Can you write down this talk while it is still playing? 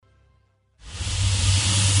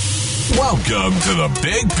Welcome to The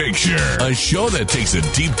Big Picture, a show that takes a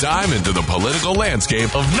deep dive into the political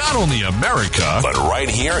landscape of not only America, but right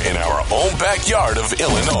here in our own backyard of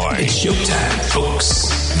Illinois. It's showtime, folks.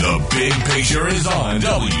 The Big Picture is on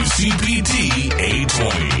WCPT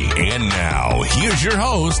 820. And now, here's your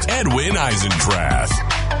host, Edwin Eisendrath.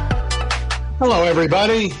 Hello,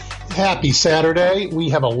 everybody. Happy Saturday.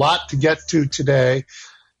 We have a lot to get to today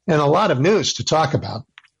and a lot of news to talk about.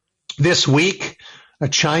 This week, a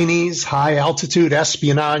Chinese high-altitude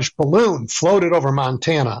espionage balloon floated over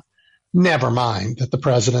Montana. Never mind that the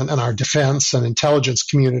president and our defense and intelligence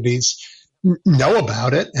communities know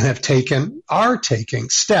about it and are taking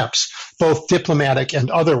steps, both diplomatic and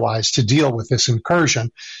otherwise, to deal with this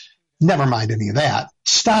incursion. Never mind any of that.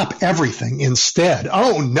 Stop everything instead.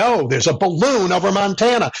 Oh, no, there's a balloon over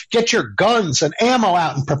Montana. Get your guns and ammo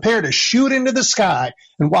out and prepare to shoot into the sky.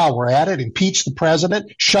 And while we're at it, impeach the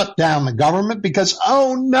president, shut down the government because,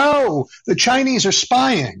 oh, no, the Chinese are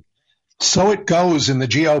spying. So it goes in the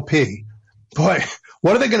GOP. Boy,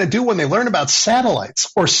 what are they going to do when they learn about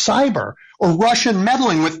satellites or cyber or Russian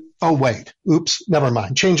meddling with, oh, wait, oops, never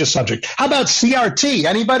mind, change the subject. How about CRT?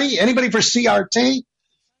 Anybody for CRT?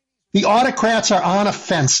 The autocrats are on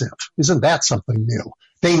offensive. Isn't that something new?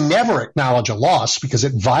 They never acknowledge a loss because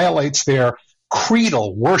it violates their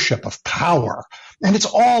creedal worship of power. And it's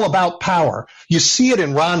all about power. You see it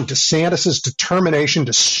in Ron DeSantis' determination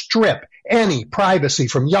to strip any privacy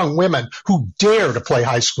from young women who dare to play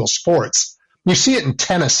high school sports. You see it in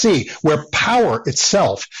Tennessee, where power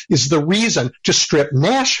itself is the reason to strip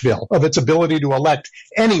Nashville of its ability to elect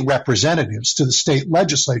any representatives to the state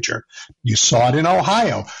legislature. You saw it in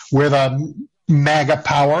Ohio, where the MAGA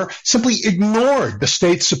power simply ignored the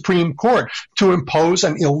state Supreme Court to impose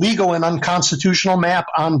an illegal and unconstitutional map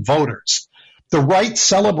on voters. The right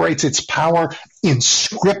celebrates its power in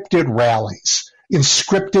scripted rallies, in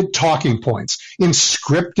scripted talking points, in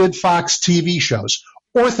scripted Fox TV shows.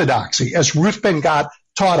 Orthodoxy, as Ruth Ben Gott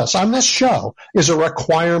taught us on this show, is a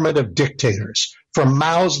requirement of dictators. From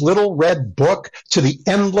Mao's little red book to the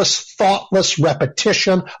endless, thoughtless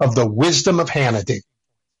repetition of the wisdom of Hannity.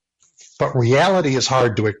 But reality is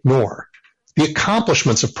hard to ignore. The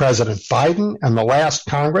accomplishments of President Biden and the last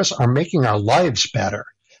Congress are making our lives better.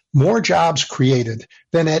 More jobs created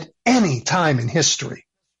than at any time in history.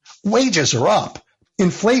 Wages are up.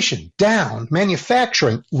 Inflation down.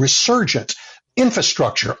 Manufacturing resurgent.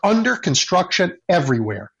 Infrastructure under construction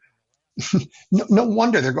everywhere. No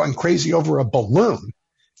wonder they're going crazy over a balloon.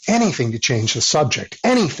 Anything to change the subject.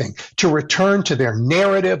 Anything to return to their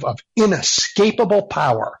narrative of inescapable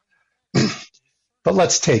power. But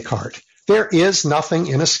let's take heart. There is nothing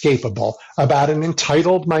inescapable about an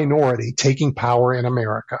entitled minority taking power in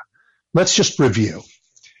America. Let's just review.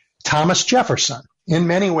 Thomas Jefferson, in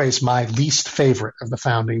many ways my least favorite of the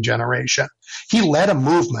founding generation. He led a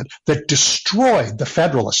movement that destroyed the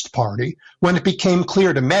Federalist Party when it became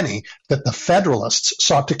clear to many that the Federalists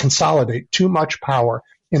sought to consolidate too much power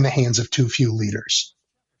in the hands of too few leaders.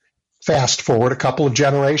 Fast forward a couple of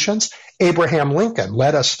generations, Abraham Lincoln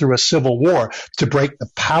led us through a civil war to break the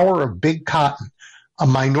power of big cotton, a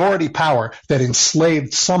minority power that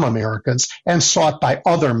enslaved some Americans and sought by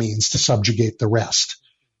other means to subjugate the rest.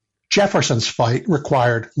 Jefferson's fight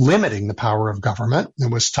required limiting the power of government and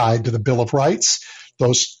was tied to the Bill of Rights,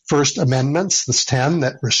 those first amendments, the 10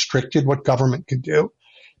 that restricted what government could do.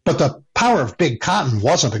 But the power of big cotton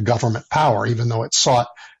wasn't a government power, even though it sought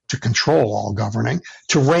to control all governing.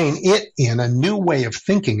 To rein it in, a new way of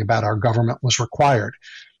thinking about our government was required.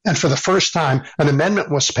 And for the first time, an amendment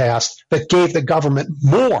was passed that gave the government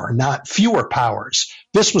more, not fewer powers.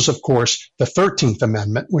 This was, of course, the 13th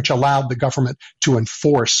Amendment, which allowed the government to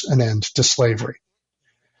enforce an end to slavery.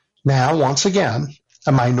 Now, once again,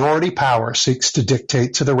 a minority power seeks to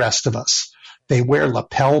dictate to the rest of us. They wear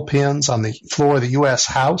lapel pins on the floor of the U.S.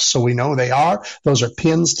 House, so we know they are. Those are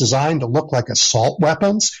pins designed to look like assault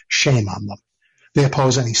weapons. Shame on them. They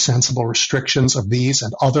oppose any sensible restrictions of these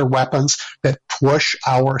and other weapons that push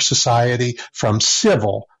our society from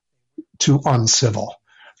civil to uncivil.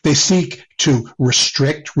 They seek to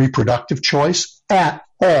restrict reproductive choice at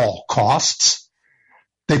all costs.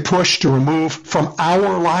 They push to remove from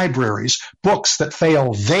our libraries books that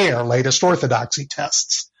fail their latest orthodoxy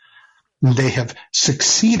tests. They have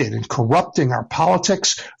succeeded in corrupting our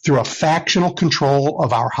politics through a factional control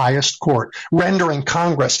of our highest court, rendering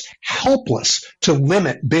Congress helpless to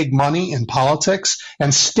limit big money in politics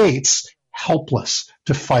and states helpless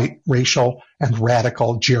to fight racial and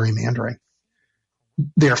radical gerrymandering.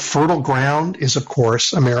 Their fertile ground is, of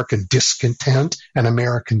course, American discontent and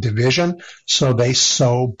American division, so they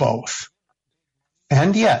sow both.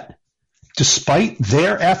 And yet, despite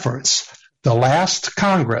their efforts, The last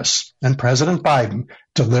Congress and President Biden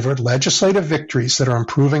delivered legislative victories that are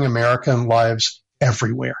improving American lives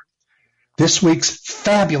everywhere. This week's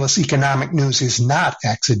fabulous economic news is not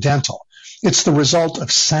accidental. It's the result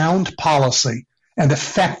of sound policy and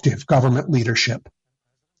effective government leadership.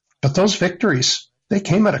 But those victories, they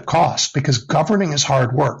came at a cost because governing is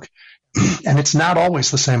hard work, and it's not always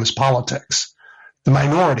the same as politics. The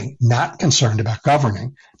minority, not concerned about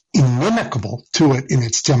governing, inimical to it in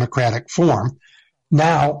its democratic form,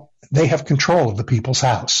 now they have control of the people's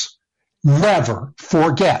house. Never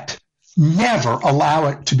forget, never allow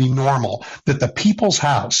it to be normal that the people's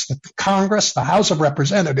house, that the Congress, the House of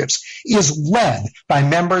Representatives, is led by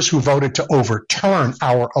members who voted to overturn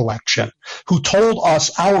our election, who told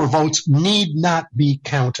us our votes need not be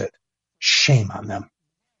counted. Shame on them.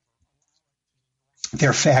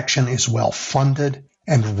 Their faction is well-funded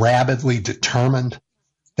and rabidly determined.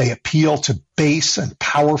 They appeal to base and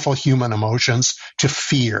powerful human emotions, to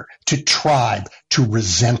fear, to tribe, to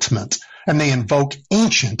resentment. And they invoke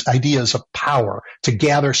ancient ideas of power to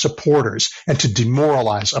gather supporters and to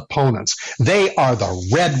demoralize opponents. They are the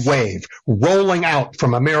red wave rolling out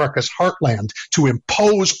from America's heartland to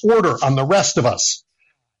impose order on the rest of us.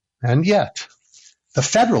 And yet, the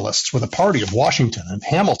Federalists were the party of Washington and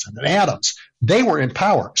Hamilton and Adams. They were in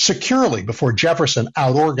power securely before Jefferson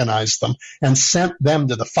outorganized them and sent them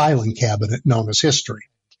to the filing cabinet known as history.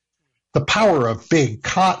 The power of Big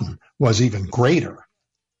Cotton was even greater.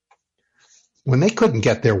 When they couldn't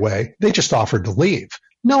get their way, they just offered to leave.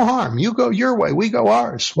 No harm. You go your way, we go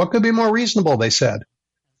ours. What could be more reasonable, they said.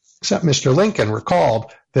 Except Mr. Lincoln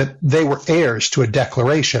recalled that they were heirs to a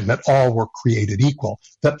declaration that all were created equal,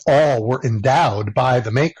 that all were endowed by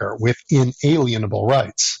the Maker with inalienable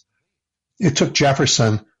rights. It took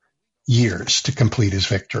Jefferson years to complete his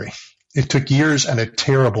victory. It took years and a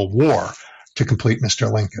terrible war to complete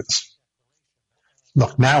Mr. Lincoln's.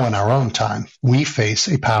 Look, now in our own time, we face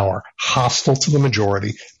a power hostile to the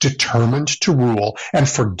majority, determined to rule, and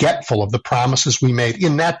forgetful of the promises we made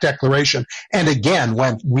in that declaration. And again,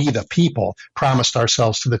 when we, the people, promised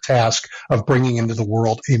ourselves to the task of bringing into the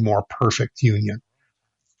world a more perfect union.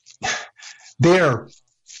 Their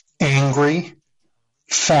angry,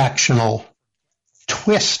 factional,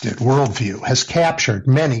 twisted worldview has captured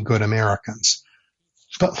many good Americans.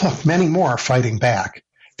 But look, many more are fighting back.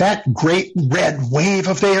 That great red wave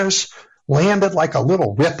of theirs landed like a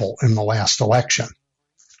little ripple in the last election.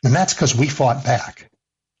 And that's because we fought back.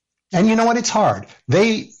 And you know what? It's hard.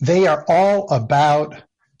 They are all about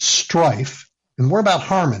strife, and we're about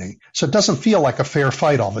harmony. So it doesn't feel like a fair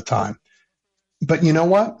fight all the time. But you know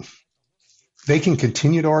what? They can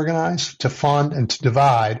continue to organize, to fund, and to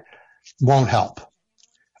divide. Won't help.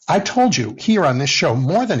 I told you here on this show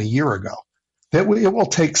more than a year ago that it will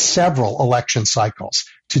take several election cycles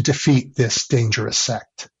to defeat this dangerous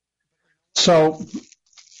sect. So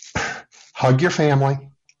hug your family,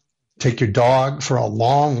 take your dog for a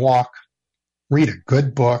long walk, read a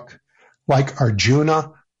good book. Like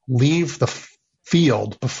Arjuna, leave the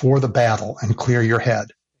field before the battle and clear your head.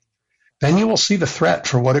 Then you will see the threat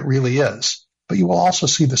for what it really is, but you will also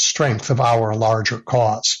see the strength of our larger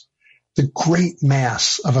cause. The great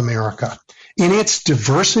mass of America, in its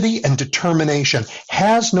diversity and determination,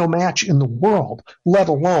 has no match in the world, let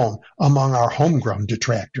alone among our homegrown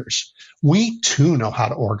detractors. We too know how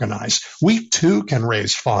to organize. We too can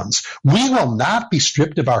raise funds. We will not be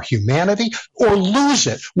stripped of our humanity or lose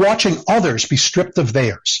it watching others be stripped of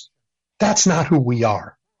theirs. That's not who we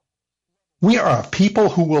are. We are a people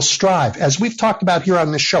who will strive, as we've talked about here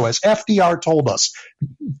on this show, as FDR told us,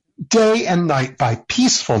 day and night by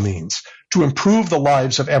peaceful means to improve the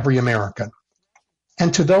lives of every American.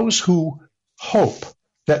 And to those who hope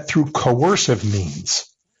that through coercive means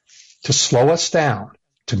to slow us down,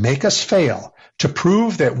 to make us fail, to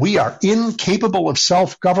prove that we are incapable of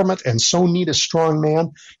self-government and so need a strong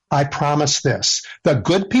man, I promise this. The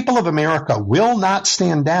good people of America will not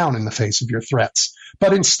stand down in the face of your threats,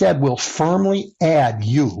 but instead will firmly add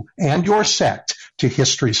you and your sect to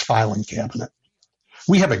history's filing cabinet.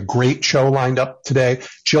 We have a great show lined up today.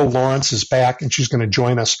 Jill Lawrence is back, and she's going to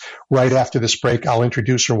join us right after this break. I'll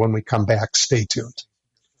introduce her when we come back. Stay tuned.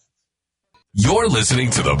 You're listening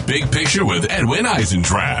to The Big Picture with Edwin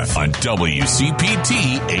Eisendrath on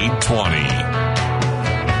WCPT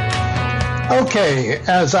 820. Okay,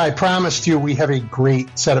 as I promised you, we have a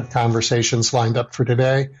great set of conversations lined up for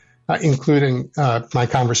today, including my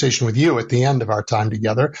conversation with you at the end of our time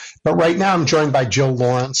together. But right now I'm joined by Jill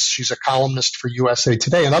Lawrence. She's a columnist for USA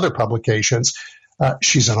Today and other publications.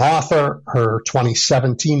 She's an author. Her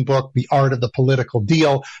 2017 book, The Art of the Political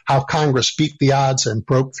Deal, How Congress Beat the Odds and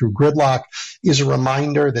Broke Through Gridlock, is a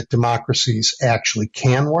reminder that democracies actually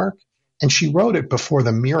can work. And she wrote it before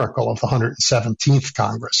the miracle of the 117th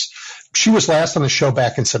Congress. She was last on the show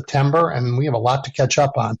back in September, and we have a lot to catch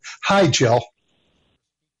up on. Hi, Jill.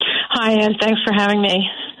 Hi, and thanks for having me.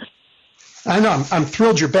 I know. I'm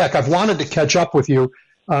thrilled you're back. I've wanted to catch up with you,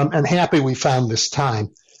 and happy we found this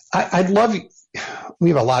time. I'd love you. We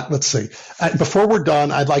have a lot. Let's see. Before we're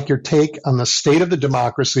done, I'd like your take on the state of the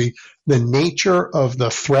democracy, the nature of the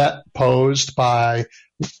threat posed by,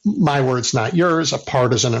 my words, not yours, a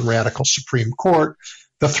partisan and radical Supreme Court,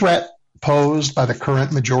 the threat posed by the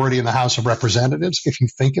current majority in the House of Representatives, if you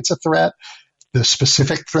think it's a threat, the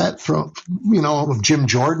specific threat from, of Jim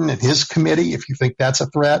Jordan and his committee, if you think that's a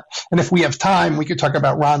threat. And if we have time, we could talk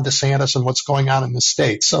about Ron DeSantis and what's going on in the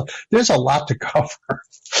state. So there's a lot to cover.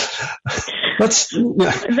 There's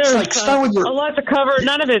start with a lot to cover.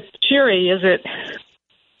 None of it's cheery, is it?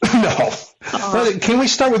 No. Can we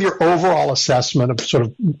start with your overall assessment of sort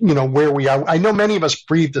of, where we are? I know many of us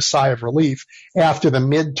breathed a sigh of relief after the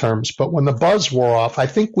midterms, but when the buzz wore off, I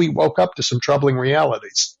think we woke up to some troubling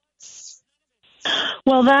realities.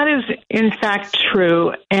 Well, that is, in fact,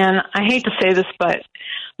 true. And I hate to say this, but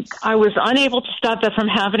I was unable to stop that from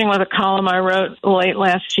happening with a column I wrote late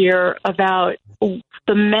last year about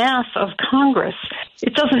the mass of Congress.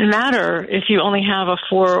 It doesn't matter if you only have a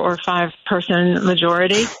 4 or 5 person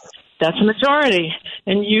majority. That's a majority.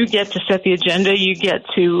 And you get to set the agenda. You get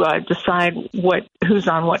to decide who's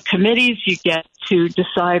on what committees. You get to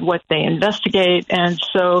decide what they investigate. And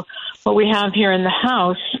so what we have here in the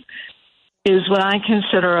House is what I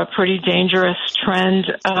consider a pretty dangerous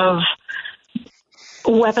trend of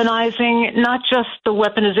weaponizing not just the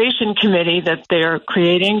weaponization committee that they're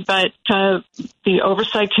creating, but the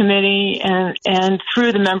oversight committee and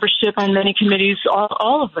through the membership on many committees,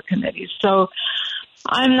 all of the committees. So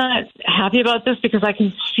I'm not happy about this because I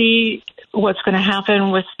can see what's going to happen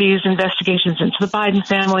with these investigations into the Biden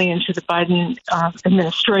family, into the Biden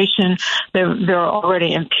administration. There are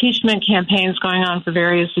already impeachment campaigns going on for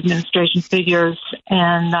various administration figures.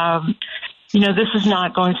 And, this is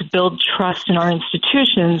not going to build trust in our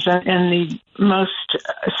institutions. And the most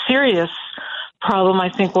serious problem, I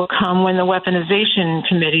think, will come when the weaponization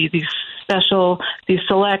committee, the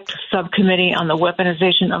select subcommittee on the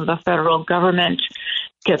weaponization of the federal government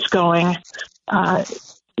gets going.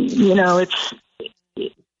 It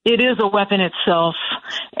is a weapon itself,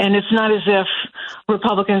 and it's not as if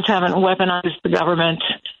Republicans haven't weaponized the government.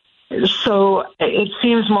 So it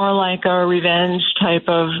seems more like a revenge type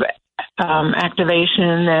of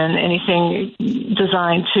activation than anything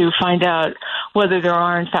designed to find out whether there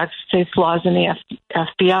are, in fact, say, flaws in the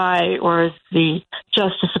FBI or the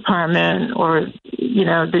Justice Department or,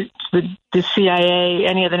 the CIA,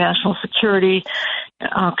 any of the national security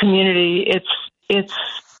community.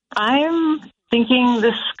 I'm thinking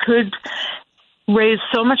this could raise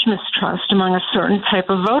so much mistrust among a certain type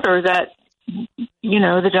of voter that,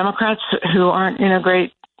 the Democrats who aren't in a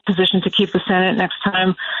great position to keep the Senate next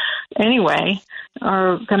time anyway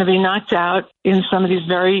are going to be knocked out in some of these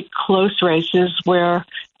very close races where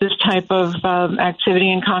this type of activity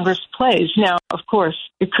in Congress plays. Now, of course,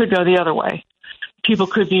 it could go the other way. People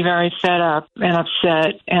could be very fed up and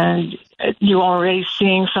upset, and you're already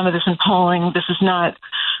seeing some of this in polling. This is not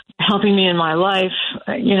helping me in my life.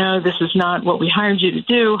 This is not what we hired you to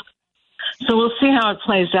do. So we'll see how it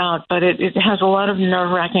plays out, but it has a lot of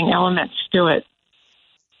nerve-wracking elements to it.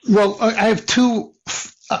 Well, I have 2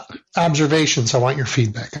 observations I want your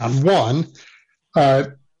feedback on. One,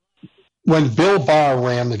 when Bill Barr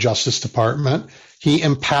ran the Justice Department, he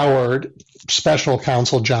empowered Special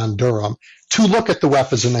Counsel John Durham to look at the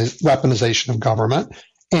weaponization of government,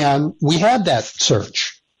 and we had that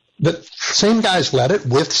search. The same guys led it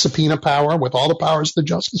with subpoena power, with all the powers of the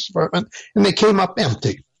Justice Department, and they came up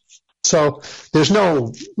empty. So there's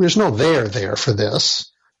no there for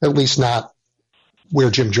this, at least not where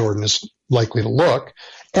Jim Jordan is likely to look.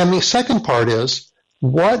 And the second part is,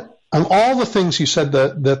 what on all the things you said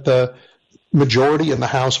that the majority in the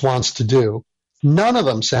House wants to do, none of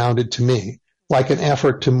them sounded to me like an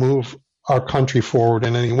effort to move our country forward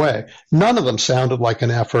in any way. None of them sounded like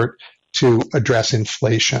an effort to address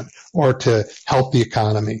inflation or to help the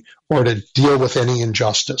economy or to deal with any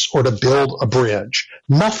injustice or to build a bridge.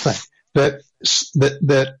 Nothing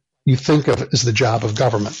that you think of as the job of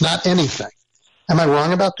government. Not anything. Am I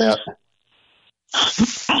wrong about that?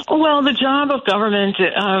 Well, the job of government,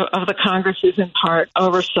 of the Congress, is in part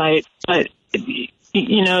oversight, but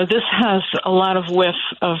this has a lot of whiff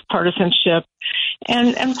of partisanship.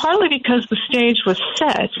 and partly because the stage was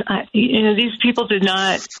set. These people did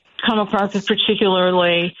not come across as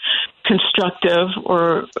particularly constructive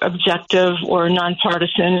or objective or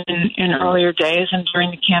nonpartisan in earlier days and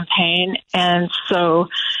during the campaign. And so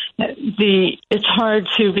it's hard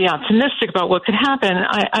to be optimistic about what could happen.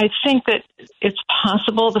 I think that it's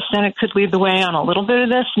possible the Senate could lead the way on a little bit of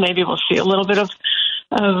this. Maybe we'll see a little bit of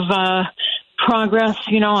progress,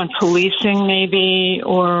 on policing maybe,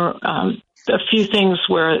 or a few things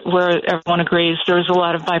where everyone agrees. There's a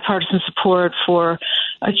lot of bipartisan support for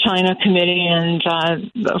a China committee, and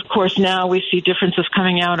of course now we see differences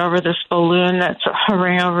coming out over this balloon that's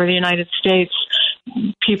hovering over the United States.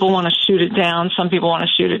 People want to shoot it down. Some people want to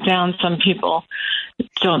shoot it down. Some people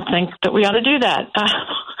don't think that we ought to do that.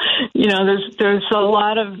 There's a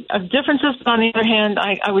lot of differences. But on the other hand,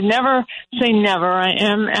 I would never say never. I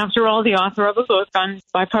am, after all, the author of a book on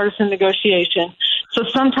bipartisan negotiation. So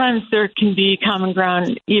sometimes there can be common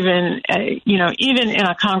ground, even in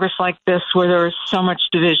a Congress like this where there is so much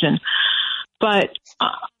division. But,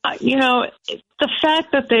 the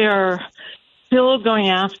fact that they are still going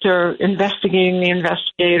after investigating the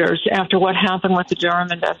investigators after what happened with the Durham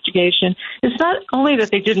investigation, it's not only that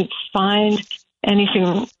they didn't find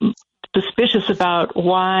anything suspicious about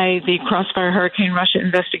why the Crossfire Hurricane Russia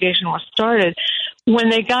investigation was started. When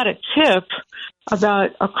they got a tip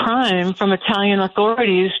about a crime from Italian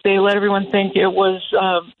authorities, they let everyone think it was,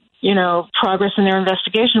 progress in their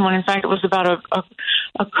investigation, when in fact it was about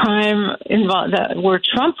a crime where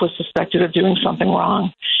Trump was suspected of doing something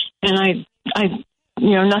wrong. And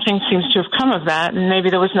nothing seems to have come of that, and maybe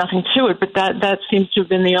there was nothing to it, but that seems to have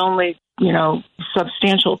been the only,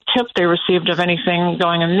 substantial tip they received of anything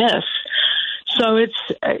going amiss. So it's,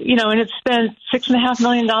 and it's spent $6.5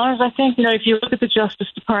 million, I think. If you look at the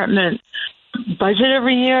Justice Department budget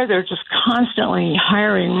every year, they're just constantly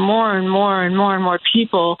hiring more and more and more and more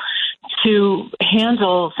people to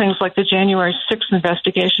handle things like the January 6th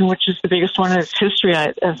investigation, which is the biggest one in its history,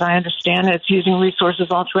 as I understand it. It's using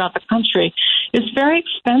resources all throughout the country. It's very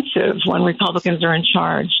expensive when Republicans are in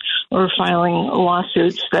charge or filing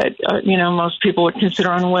lawsuits that, most people would consider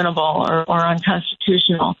unwinnable or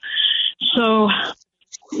unconstitutional. So,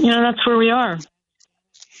 that's where we are.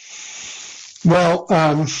 Well,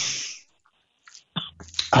 sorry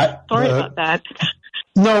about that.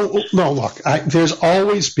 No, look, there's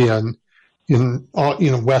always been in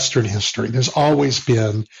Western history, there's always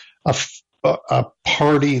been a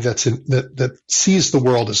party that sees the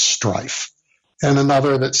world as strife and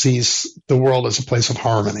another that sees the world as a place of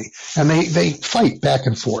harmony. And they fight back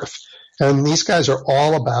and forth. And these guys are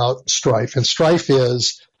all about strife. And strife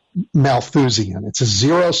is Malthusian. It's a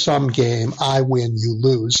zero-sum game. I win, you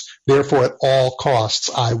lose. Therefore, at all costs,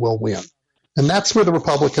 I will win. And that's where the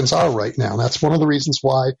Republicans are right now. That's one of the reasons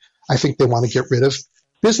why I think they want to get rid of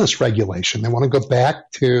business regulation. They want to go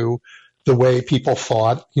back to the way people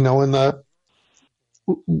fought, in the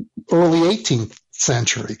early 18th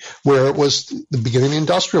century, where it was the beginning of the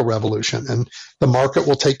Industrial Revolution, and the market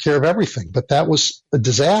will take care of everything. But that was a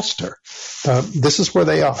disaster. This is where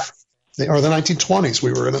they are. They are the 1920s.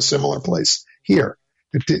 We were in a similar place here.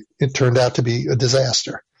 It turned out to be a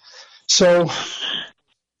disaster. So,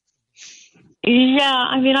 yeah,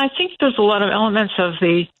 I think there's a lot of elements of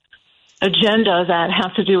the agenda that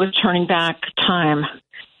have to do with turning back time.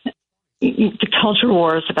 The culture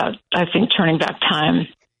war is about, I think, turning back time.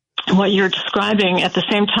 What you're describing at the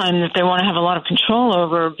same time that they want to have a lot of control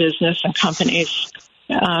over business and companies.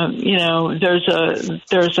 There's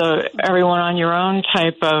a everyone on your own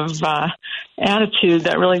type of attitude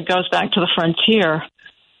that really goes back to the frontier.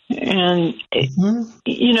 And,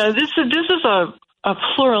 this is a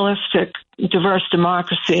pluralistic, diverse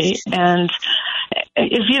democracy. And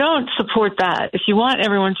if you don't support that, if you want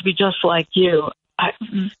everyone to be just like you,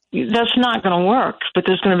 that's not going to work. But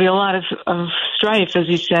there's going to be a lot of strife, as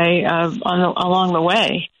you say, along the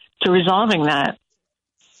way to resolving that.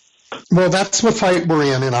 Well, that's what fight we're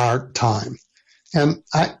in our time. And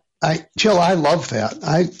Jill, I love that.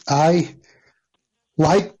 I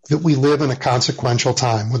like that we live in a consequential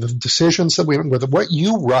time with the decisions that with what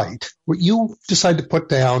you write, what you decide to put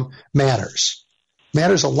down matters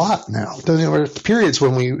a lot now. There were periods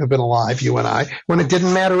when we have been alive, you and I, when it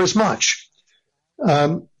didn't matter as much.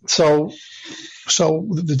 So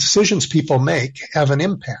the decisions people make have an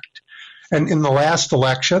impact. And in the last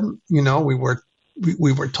election,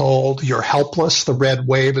 we were told you're helpless. The red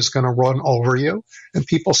wave is going to run over you. And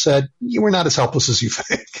people said, you were not as helpless as you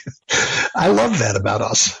think. I love that about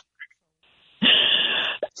us.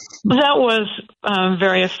 That was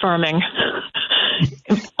very affirming.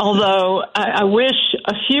 Although I wish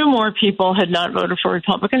a few more people had not voted for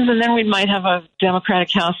Republicans, and then we might have a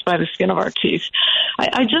Democratic House by the skin of our teeth.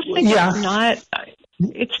 I just think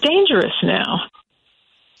it's dangerous now.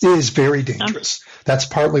 It is very dangerous. That's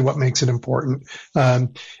partly what makes it important. Let's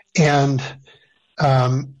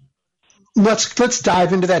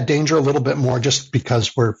dive into that danger a little bit more, just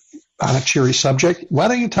because we're on a cheery subject. Why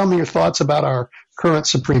don't you tell me your thoughts about our current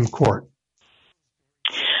Supreme Court?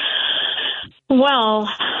 Well,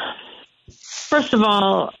 first of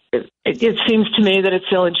all, it seems to me that it's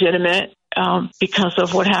illegitimate because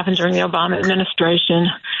of what happened during the Obama administration.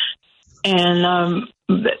 And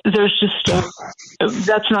there's just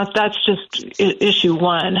that's just issue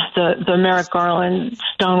one. The Merrick Garland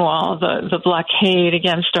Stonewall, the blockade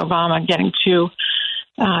against Obama getting to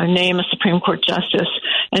name a Supreme Court justice,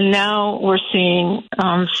 and now we're seeing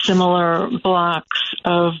similar blocks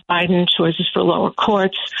of Biden choices for lower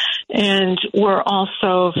courts, and we're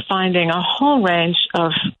also finding a whole range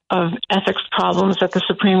of ethics problems at the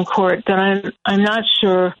Supreme Court that I'm not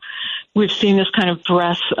sure we've seen this kind of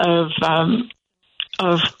breadth of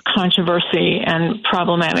controversy and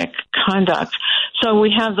problematic conduct. So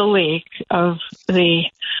we have the leak of the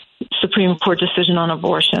Supreme Court decision on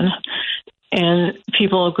abortion, and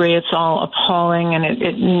people agree it's all appalling and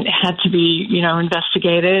it had to be,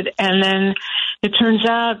 investigated. And then it turns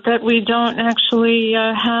out that we don't actually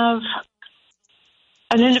have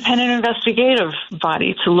an independent investigative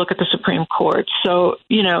body to look at the Supreme Court. So,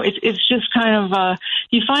 it's just kind of,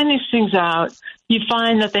 you find these things out. You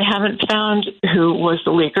find that they haven't found who was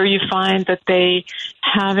the leaker. You find that they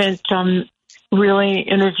haven't really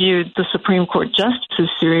interviewed the Supreme Court justices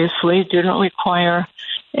seriously, didn't require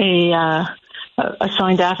a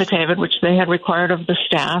signed affidavit, which they had required of the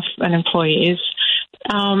staff and employees.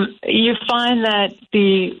 You find that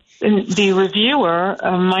the reviewer,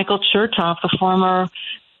 Michael Chertoff, the former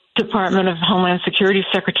Department of Homeland Security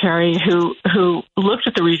Secretary, who looked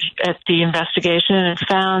at the investigation and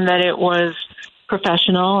found that it was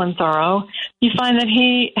professional and thorough, you find that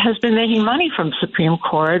he has been making money from the Supreme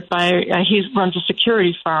Court he runs a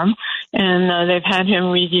security firm, and they've had him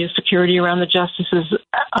review security around the justices'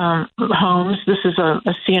 homes. This is a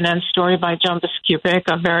CNN story by John Biskupic,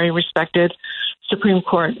 a very respected Supreme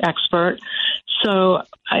Court expert. So,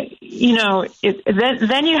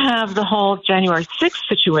 then you have the whole January 6th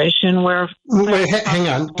situation where... Wait, hang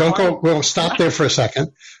on. Don't go. We'll stop there for a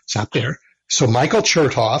second. Stop there. So Michael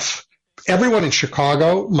Chertoff, everyone in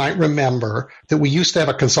Chicago might remember that we used to have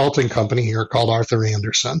a consulting company here called Arthur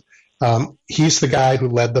Anderson. He's the guy who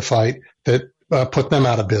led the fight that put them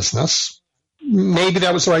out of business. Maybe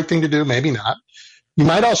that was the right thing to do, maybe not. You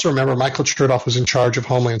might also remember Michael Chertoff was in charge of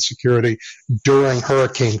Homeland Security during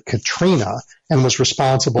Hurricane Katrina and was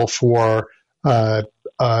responsible for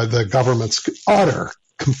the government's utter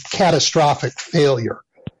catastrophic failure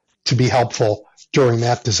to be helpful during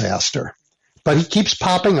that disaster. But he keeps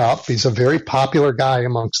popping up. He's a very popular guy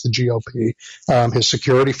amongst the GOP. His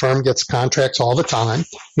security firm gets contracts all the time,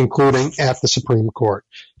 including at the Supreme Court,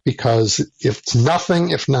 because if it's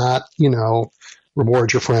nothing, if not,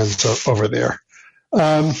 reward your friends over there.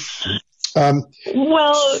 Do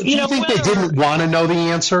you think they didn't want to know the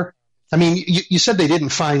answer? I mean, you said they didn't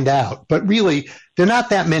find out, but really, there are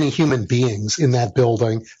not that many human beings in that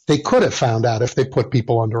building. They could have found out if they put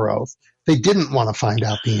people under oath. They didn't want to find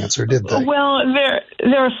out the answer, did they? Well,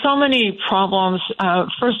 there are so many problems.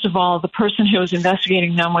 First of all, the person who was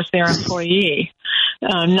investigating them was their employee,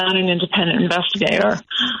 not an independent investigator.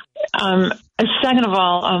 Second of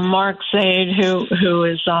all, Mark Zaid, who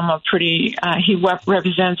is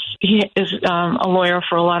he is a lawyer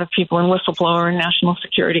for a lot of people in whistleblower and national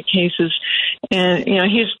security cases, and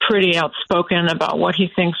he's pretty outspoken about what he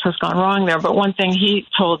thinks has gone wrong there. But one thing he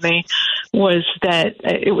told me was that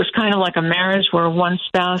it was kind of like a marriage where one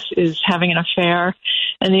spouse is having an affair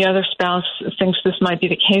and the other spouse thinks this might be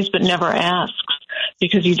the case but never asks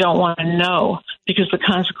because you don't want to know, because the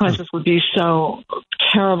consequences would be so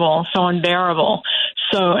terrible, so unbearable.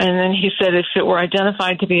 So, and then he said if it were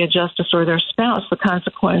identified to be a justice or their spouse, the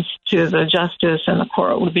consequence to the justice and the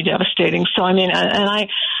court would be devastating. So, I mean, and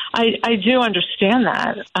I do understand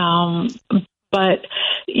that. But,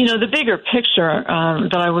 the bigger picture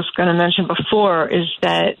that I was going to mention before is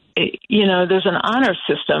that, there's an honor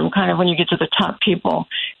system kind of when you get to the top people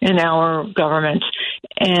in our government.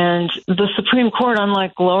 And the Supreme Court,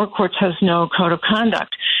 unlike lower courts, has no code of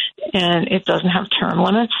conduct. And it doesn't have term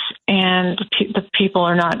limits. And the people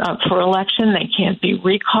are not up for election. They can't be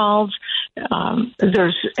recalled.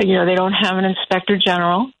 They don't have an inspector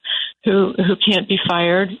general. who can't be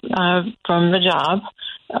fired from the job.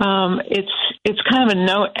 It's kind of a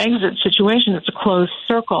no exit situation. It's a closed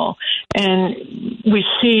circle. And we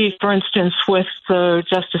see, for instance, with the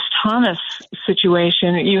Justice Thomas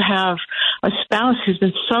situation, you have a spouse who's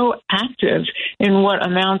been so active in what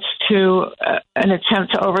amounts to an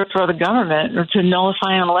attempt to overthrow the government or to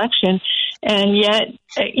nullify an election. And yet,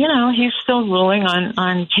 he's still ruling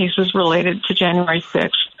on cases related to January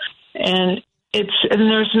 6th. And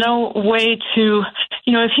there's no way to,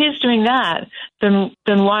 if he's doing that, then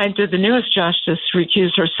why did the newest justice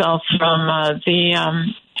recuse herself from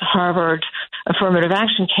the Harvard affirmative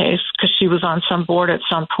action case? Because she was on some board at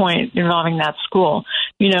some point involving that school.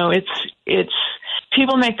 It's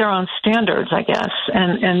people make their own standards, I guess,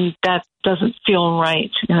 and that doesn't feel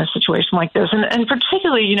right in a situation like this. And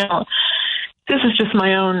particularly, this is just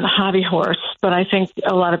my own hobby horse, but I think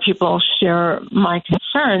a lot of people share my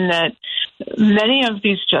concern that many of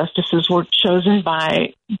these justices were chosen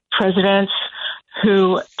by presidents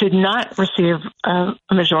who did not receive a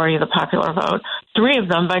majority of the popular vote. 3 of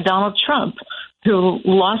them by Donald Trump, who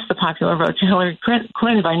lost the popular vote to Hillary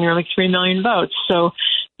Clinton by nearly 3 million votes. So,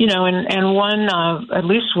 and one, at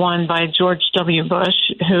least one by George W.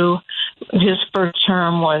 Bush, who his first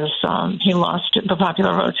term was, he lost the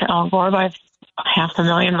popular vote to Al Gore by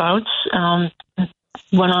 500,000 votes.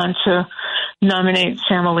 Went on to nominate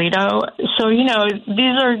Sam Alito. So,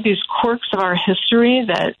 these are these quirks of our history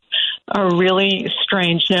that are really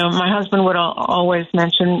strange. My husband would always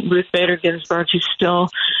mention Ruth Bader Ginsburg. He's still,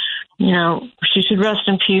 she should rest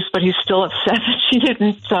in peace, but he's still upset that she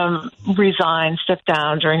didn't step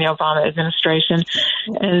down during the Obama administration.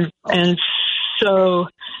 And so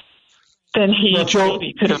then he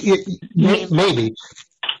maybe could have.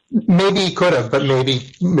 Maybe he could have, but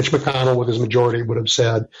maybe Mitch McConnell with his majority would have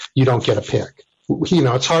said, you don't get a pick.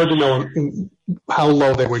 It's hard to know how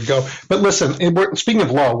low they would go. But listen, speaking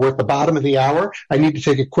of low, we're at the bottom of the hour. I need to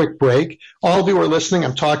take a quick break. All of you are listening.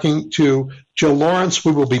 I'm talking to Jill Lawrence.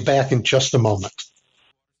 We will be back in just a moment.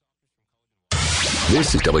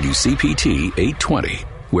 This is WCPT 820,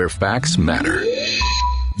 where facts matter.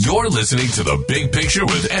 You're listening to The Big Picture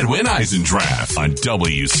with Edwin Eisendrath on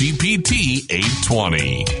WCPT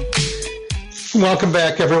 820. Welcome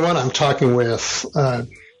back, everyone. I'm talking with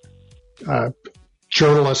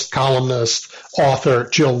journalist, columnist, author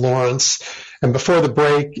Jill Lawrence. And before the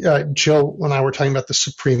break, Jill and I were talking about the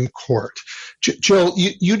Supreme Court. Jill,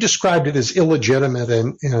 you described it as illegitimate,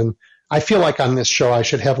 and I feel like on this show I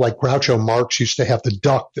should have, like Groucho Marx used to have, the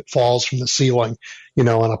duck that falls from the ceiling,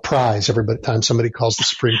 on a prize every time somebody calls the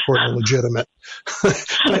Supreme Court illegitimate.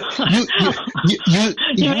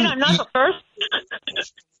 You mean I'm not the first?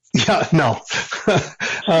 Yeah, no.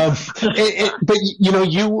 But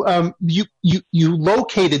you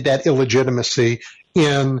located that illegitimacy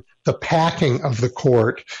in the packing of the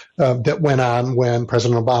court that went on when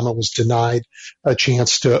President Obama was denied a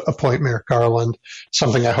chance to appoint Merrick Garland,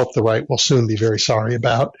 something I hope the right will soon be very sorry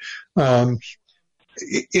about, and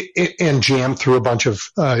jammed through a bunch of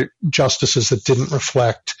justices that didn't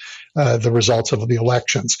reflect the results of the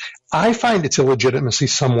elections. I find its illegitimacy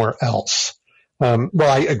somewhere else. Well,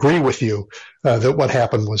 I agree with you that what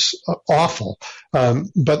happened was awful.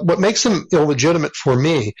 But what makes them illegitimate for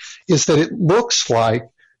me is that it looks like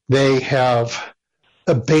they have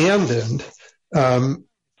abandoned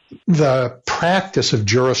the practice of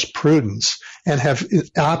jurisprudence and have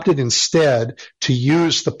opted instead to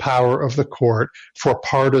use the power of the court for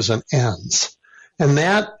partisan ends. And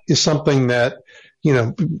that is something that,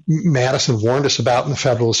 Madison warned us about in the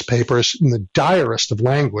Federalist Papers in the direst of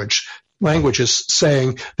languages,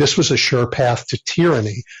 saying this was a sure path to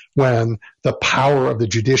tyranny when the power of the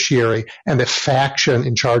judiciary and a faction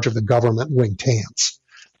in charge of the government linked hands.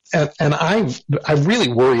 And I really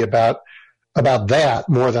worry about that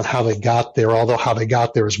more than how they got there, although how they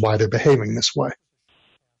got there is why they're behaving this way.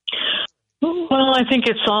 Well, I think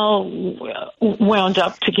it's all wound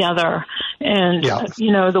up together. And,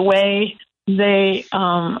 the way they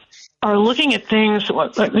are looking at things,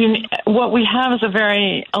 what we have is a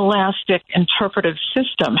very elastic interpretive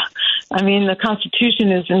system. I mean, the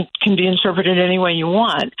Constitution can be interpreted any way you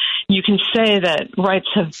want. You can say that rights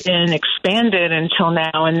have been expanded until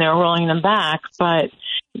now and they're rolling them back, but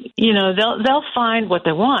they'll find what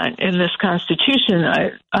they want in this Constitution.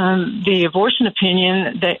 The abortion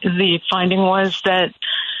opinion, the finding was that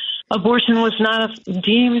abortion was not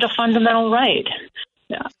deemed a fundamental right.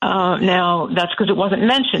 Now, that's because it wasn't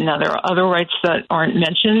mentioned. Now, there are other rights that aren't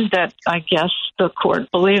mentioned that I guess the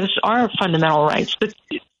court believes are fundamental rights. But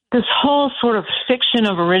this whole sort of fiction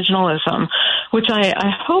of originalism, which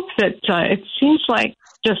I hope that it seems like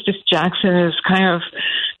Justice Jackson is kind of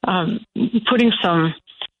putting some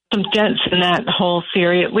dents in that whole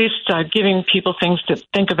theory, at least giving people things to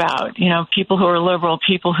think about, people who are liberal,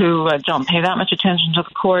 people who don't pay that much attention to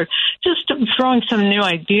the court, just throwing some new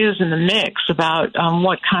ideas in the mix about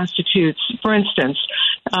what constitutes, for instance,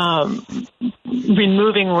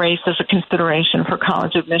 removing race as a consideration for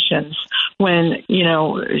college admissions when,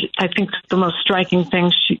 I think the most striking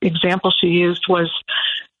example she used was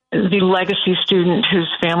the legacy student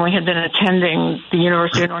whose family had been attending the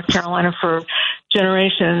University of North Carolina for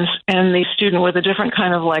generations, and the student with a different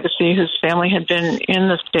kind of legacy whose family had been in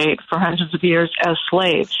the state for hundreds of years as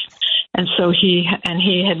slaves. And so he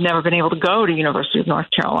had never been able to go to University of North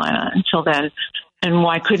Carolina until then. And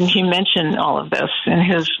why couldn't he mention all of this in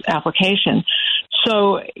his application?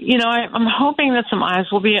 So, I'm hoping that some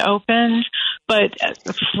eyes will be opened, but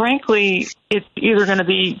frankly, it's either going to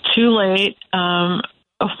be too late,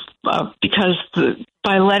 because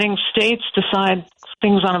by letting states decide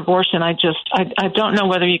things on abortion, I don't know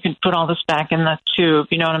whether you can put all this back in the tube.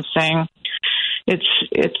 You know what I'm saying?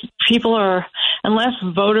 It's people are, unless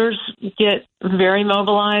voters get very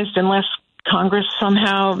mobilized, unless Congress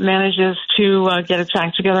somehow manages to get its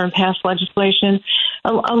act together and pass legislation,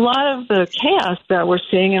 a lot of the chaos that we're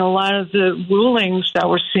seeing and a lot of the rulings that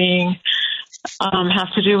we're seeing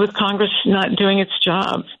have to do with Congress not doing its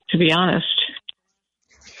job, to be honest.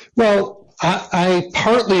 Well, I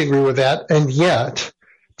partly agree with that, and yet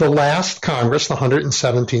the last Congress, the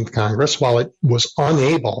 117th Congress, while it was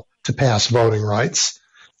unable to pass voting rights,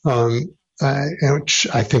 which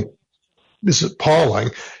I think is appalling,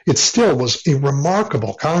 it still was a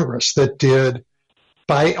remarkable Congress that did,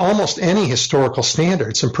 by almost any historical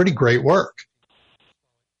standard, some pretty great work.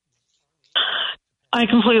 I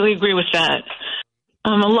completely agree with that. A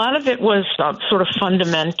lot of it was sort of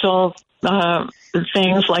fundamental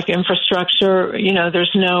things like infrastructure.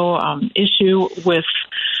 There's no issue with,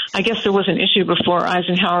 I guess there was an issue before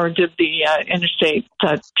Eisenhower did the interstate,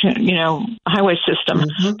 highway system.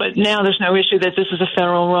 Mm-hmm. But now there's no issue that this is a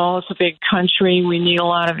federal role. It's a big country. We need a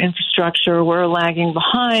lot of infrastructure. We're lagging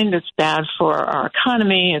behind. It's bad for our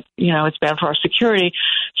economy. It's bad for our security.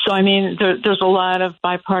 So, there's a lot of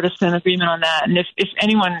bipartisan agreement on that. And if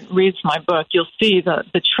anyone reads my book, you'll see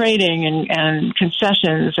the trading and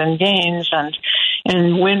concessions and gains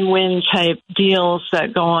and win-win type deals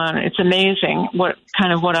that go on. It's amazing what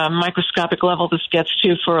a microscopic level this gets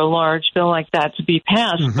to for a large bill like that to be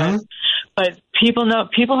passed. Mm-hmm. But people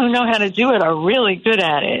who know how to do it are really good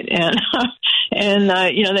at it, and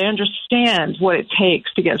they understand what it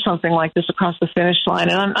takes to get something like this across the finish line.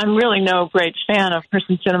 And I'm really no great fan of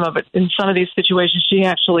Kristen Sinema, but in some of these situations, she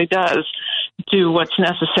actually does do what's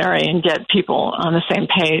necessary and get people on the same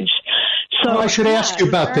page. So I should ask you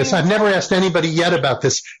about this. I've never asked anybody yet about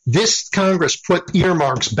this. This Congress put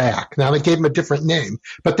earmarks back. Now, they gave them a different name,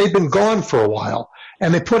 but they've been gone for a while,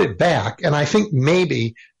 and they put it back. And I think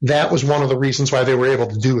maybe that was one of the reasons why they were able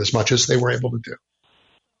to do as much as they were able to do.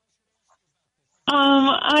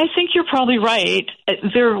 I think you're probably right.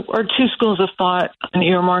 There are two schools of thought on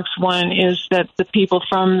earmarks. One is that the people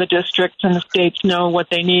from the districts and the states know what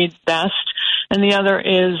they need best. And the other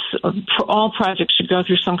is all projects should go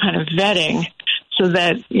through some kind of vetting so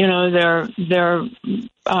that,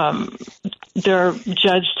 they're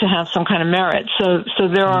judged to have some kind of merit. So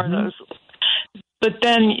there are those. But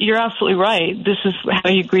then you're absolutely right. This is how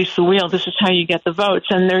you grease the wheel. This is how you get the votes.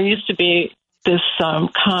 And there used to be this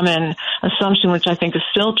common assumption, which I think is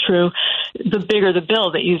still true: the bigger the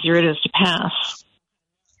bill, the easier it is to pass.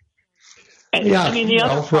 Yeah, the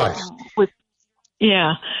other problem with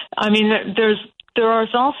there are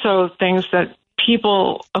also things that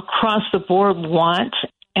people across the board want,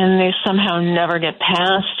 and they somehow never get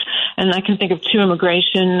passed. And I can think of two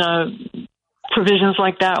immigration provisions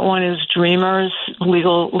like that. One is Dreamers,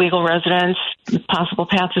 legal residence, possible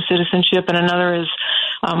path to citizenship, and another is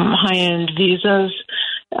high-end visas.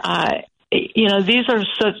 These are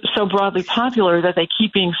so broadly popular that they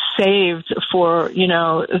keep being saved for,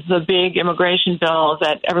 the big immigration bill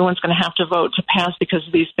that everyone's going to have to vote to pass because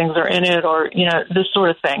these things are in it, or, this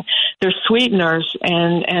sort of thing. They're sweeteners,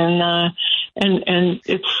 and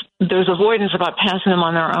there's avoidance about passing them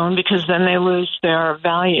on their own because then they lose their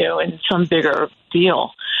value in some bigger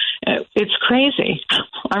deal. It's crazy.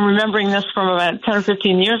 I'm remembering this from about 10 or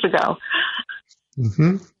 15 years ago.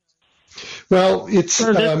 Mm-hmm. Well, it's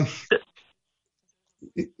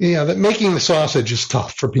that making the sausage is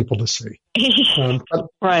tough for people to see.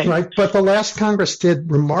 Right. But the last Congress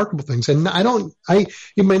did remarkable things. And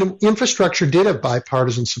infrastructure did have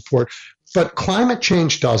bipartisan support, but climate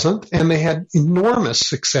change doesn't. And they had enormous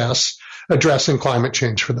success addressing climate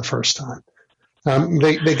change for the first time.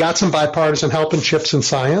 They got some bipartisan help in CHIPS and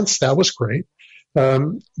science. That was great.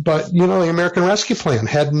 But, the American Rescue Plan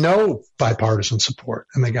had no bipartisan support,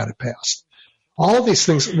 and they got it passed. All of these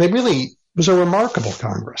things, was a remarkable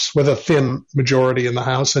Congress with a thin majority in the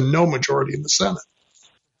House and no majority in the Senate.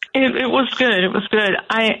 It was good. It was good.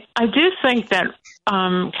 I do think that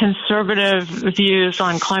conservative views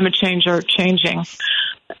on climate change are changing.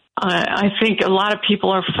 I think a lot of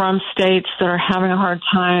people are from states that are having a hard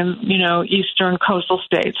time, eastern coastal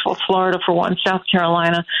states, Florida for one, South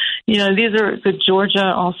Carolina. These are the Georgia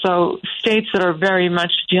also, states that are very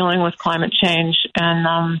much dealing with climate change. And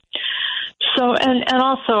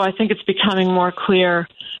also I think it's becoming more clear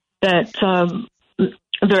that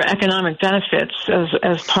there are economic benefits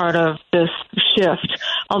as part of this shift.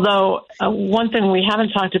 Although one thing we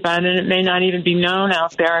haven't talked about, and it may not even be known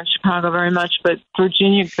out there in Chicago very much, but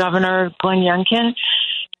Virginia Governor Glenn Youngkin,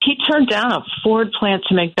 he turned down a Ford plant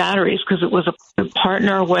to make batteries because it was a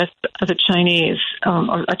partner with the Chinese,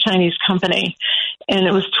 a Chinese company. And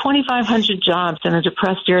it was 2,500 jobs in a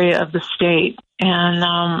depressed area of the state.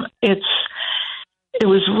 And it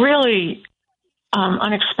was really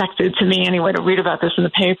unexpected to me anyway to read about this in the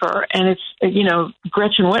paper. And it's,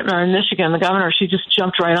 Gretchen Whitmer in Michigan, the governor, she just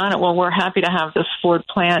jumped right on it. Well, we're happy to have this Ford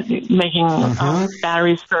plant making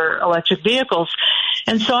batteries for electric vehicles.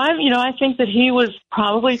 And so I think that he was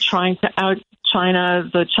probably trying to out China,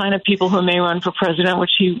 the China people who may run for president,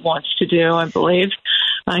 which he wants to do, I believe.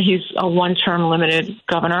 He's a one-term limited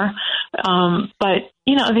governor. But,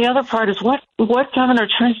 the other part is what governor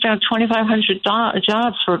turns down 2,500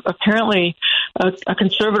 jobs for apparently a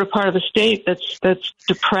conservative part of the state that's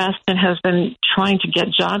depressed and has been trying to get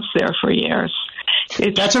jobs there for years?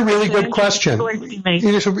 That's a really good question.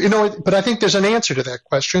 But I think there's an answer to that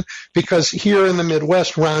question, because here in the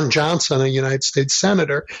Midwest, Ron Johnson, a United States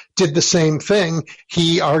senator, did the same thing.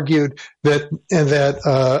 He argued that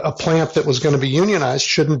a plant that was going to be unionized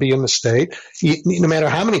shouldn't be in the state, no matter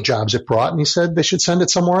how many jobs it brought, and he said they should send it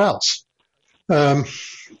somewhere else. And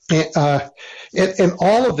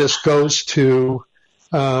all of this goes to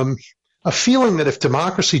a feeling that if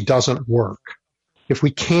democracy doesn't work, if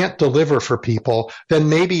we can't deliver for people, then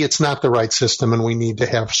maybe it's not the right system and we need to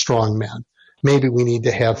have strong men. Maybe we need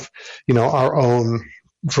to have, our own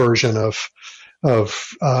version of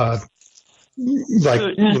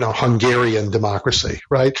Hungarian democracy,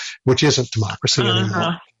 right? Which isn't democracy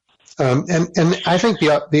anymore. And I think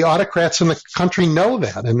the autocrats in the country know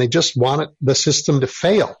that, and they just want the system to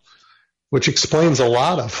fail, which explains a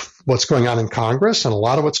lot of what's going on in Congress and a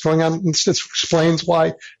lot of what's going on. It explains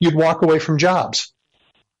why you'd walk away from jobs.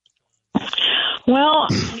 Well,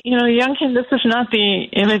 Youngkin, this is not the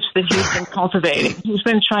image that he's been cultivating. He's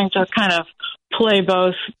been trying to kind of play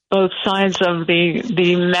both sides of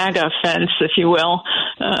the MAGA fence, if you will.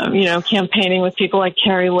 Campaigning with people like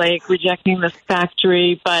Carrie Lake, rejecting the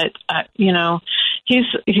factory, but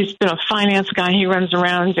he's been a finance guy. He runs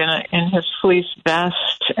around in his fleece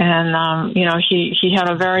vest, and he had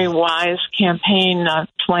a very wise campaign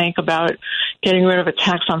flank about getting rid of a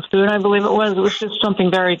tax on food. I believe it was. It was just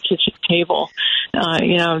something very kitchen table,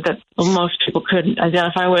 that most people could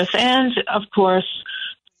identify with, and of course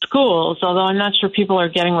schools. Although I'm not sure people are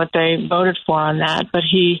getting what they voted for on that, but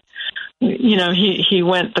he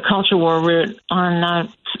went the culture war route on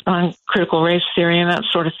critical race theory and that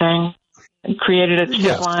sort of thing, and created a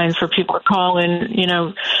tagline for people to call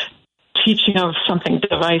in, teaching of something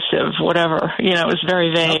divisive, whatever. It was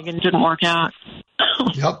very vague and didn't work out.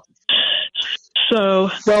 Yep. So,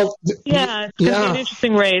 it's going to be an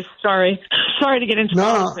interesting race. Sorry to get into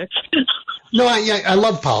politics. No, I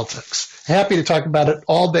love politics. Happy to talk about it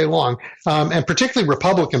all day long, and particularly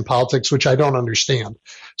Republican politics, which I don't understand.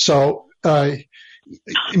 So, we've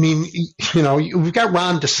got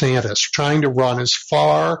Ron DeSantis trying to run as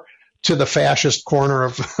far to the fascist corner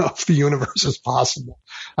of the universe as possible.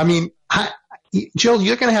 Jill,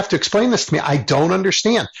 you're going to have to explain this to me. I don't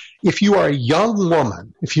understand. If you are a young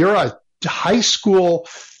woman, if you're a high school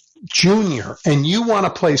junior and you want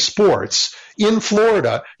to play sports in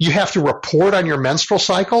Florida, you have to report on your menstrual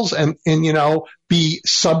cycles and be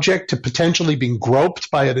subject to potentially being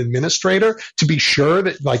groped by an administrator to be sure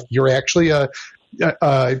that you're actually a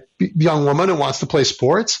young woman who wants to play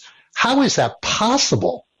sports. How is that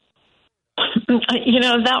possible?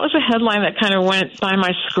 That was a headline that kind of went by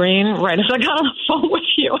my screen right as I got on the phone with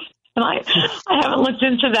you. And I haven't looked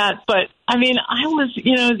into that, but I mean, I was,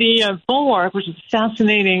 the Bulwark, which is a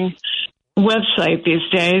fascinating website these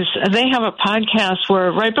days. They have a podcast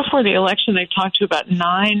where right before the election, they talked to about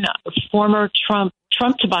 9 former Trump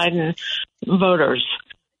to Biden voters.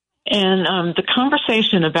 And the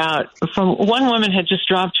conversation from one woman had just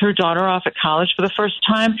dropped her daughter off at college for the first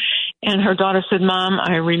time. And her daughter said, Mom,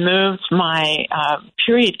 I removed my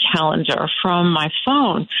period calendar from my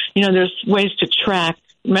phone. There's ways to track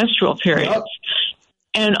menstrual periods. Yep.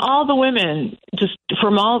 And all the women, just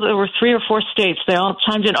there were 3 or 4 states, they all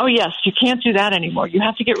chimed in, oh, yes, you can't do that anymore. You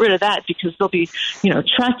have to get rid of that because they'll be,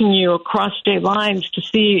 tracking you across state lines to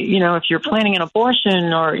see, if you're planning an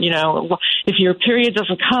abortion or, if your period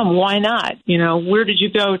doesn't come, why not? Where did you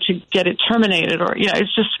go to get it terminated? Or,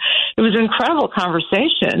 it was an incredible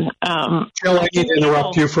conversation. Jill, I need to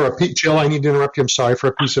interrupt you I'm sorry, for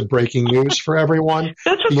a piece of breaking news for everyone.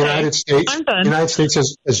 That's okay. The United States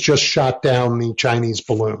has just shot down the Chinese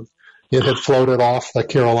balloon. It had floated off the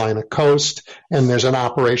Carolina coast, and there's an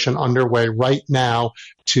operation underway right now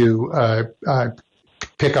to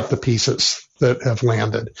pick up the pieces that have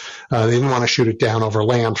landed. They didn't want to shoot it down over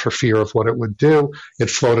land for fear of what it would do. It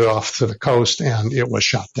floated off to the coast, and it was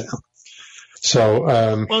shot down. So,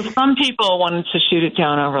 well, some people wanted to shoot it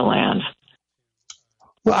down over land.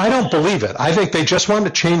 Well, I don't believe it. I think they just wanted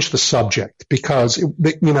to change the subject because,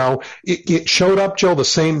 it showed up, Jill, the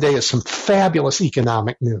same day as some fabulous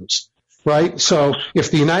economic news, right? So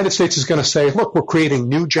if the United States is going to say, look, we're creating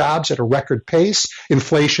new jobs at a record pace,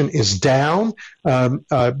 inflation is down,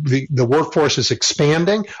 the workforce is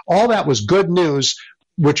expanding, all that was good news,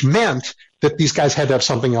 which meant that these guys had to have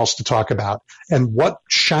something else to talk about. And what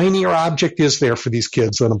shinier object is there for these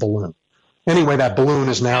kids than a balloon? Anyway, that balloon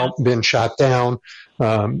has now been shot down,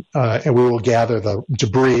 and we will gather the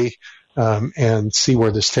debris and see where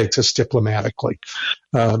this takes us diplomatically.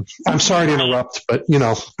 I'm sorry to interrupt, but,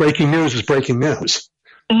 breaking news is breaking news.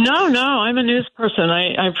 No, I'm a news person.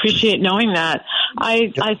 I appreciate knowing that.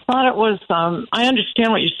 I thought it was, I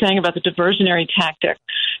understand what you're saying about the diversionary tactic.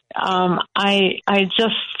 I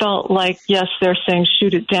just felt like, yes, they're saying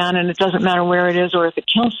shoot it down and it doesn't matter where it is or if it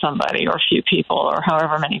kills somebody or a few people or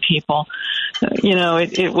however many people.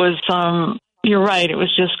 It was, you're right. It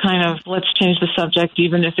was just kind of, let's change the subject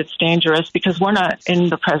even if it's dangerous because we're not in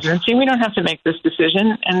the presidency. We don't have to make this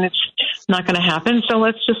decision and it's not going to happen. So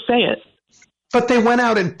let's just say it. But they went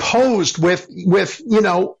out and posed with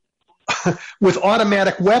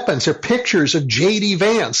automatic weapons. There are pictures of J.D.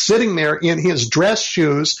 Vance sitting there in his dress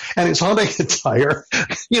shoes and his hunting attire,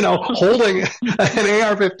 holding an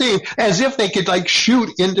AR-15 as if they could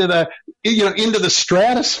shoot into the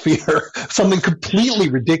stratosphere. Something completely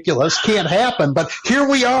ridiculous can't happen. But here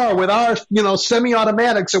we are with our,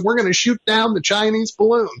 semi-automatics and we're going to shoot down the Chinese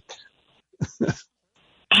balloon.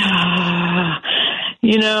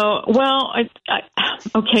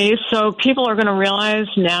 Okay, so people are going to realize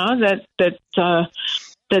now that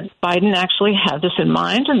Biden actually had this in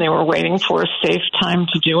mind and they were waiting for a safe time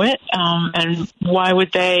to do it. And why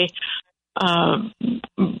would they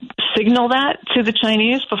signal that to the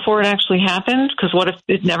Chinese before it actually happened? Because what if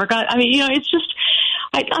it never got, it's just,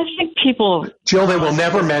 I think people... Jill, they will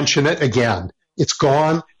never mention it again. It's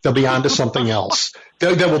gone. They'll be on to something else.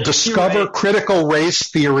 They will discover critical race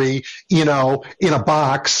theory, in a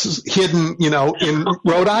box hidden, in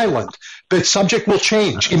Rhode Island. The subject will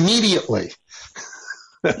change immediately.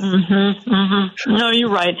 No, you're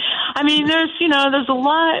right. There's a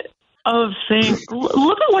lot of things.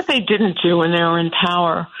 Look at what they didn't do when they were in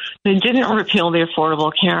power. They didn't repeal the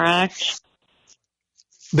Affordable Care Act.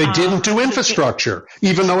 They didn't do infrastructure,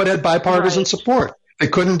 even though it had bipartisan support. They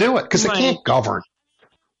couldn't do it because they can't govern.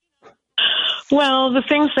 Well, the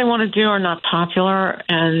things they want to do are not popular,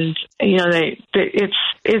 and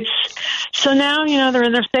it's so now they're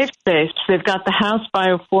in their safe space. They've got the House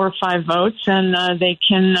by 4 or 5 votes, and they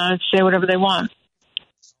can say whatever they want.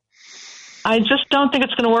 I just don't think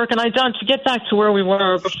it's going to work, and to get back to where we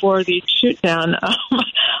were before the shoot down,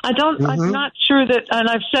 I'm not sure that, and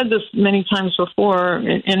I've said this many times before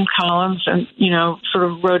in columns and, sort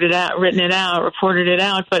of written it out, reported it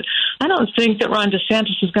out, but I don't think that Ron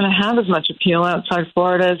DeSantis is going to have as much appeal outside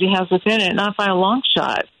Florida as he has within it, not by a long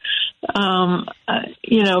shot.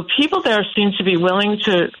 People there seem to be willing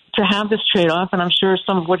to have this trade-off, and I'm sure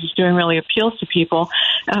some of what he's doing really appeals to people.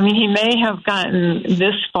 He may have gotten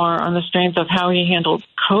this far on the strength of how he handled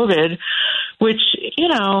COVID, which,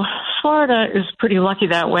 Florida is pretty lucky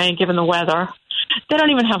that way, given the weather. They don't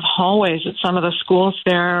even have hallways at some of the schools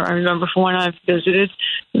there. I remember from when I've visited,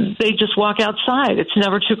 they just walk outside. It's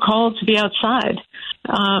never too cold to be outside.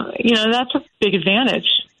 That's a big advantage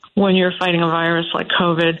when you're fighting a virus like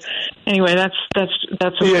COVID. Anyway, that's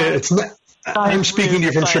I'm speaking to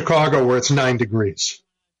you from Chicago, where it's 9 degrees.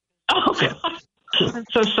 Oh, God. I'm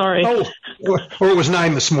so sorry. Oh, or it was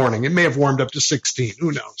 9 this morning. It may have warmed up to 16.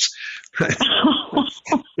 Who knows?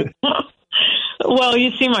 Well, you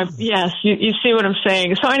see you see what I'm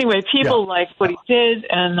saying. So anyway, people like what he did,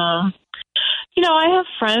 and I have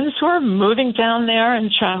friends who are moving down there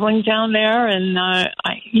and traveling down there, and our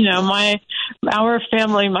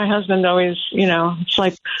family, my husband always, it's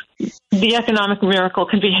like the economic miracle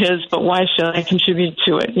can be his, but why should I contribute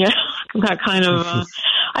to it? Yeah, that kind of.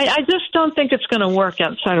 I just don't think it's going to work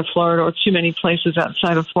outside of Florida, or too many places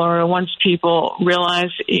outside of Florida. Once people realize,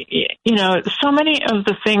 so many of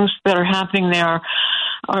the things that are happening there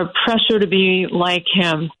are pressure to be like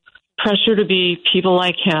him. Pressure to be people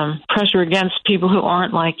like him, pressure against people who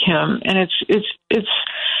aren't like him. And it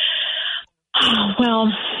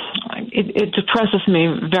depresses me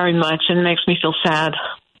very much and makes me feel sad.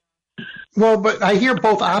 Well, but I hear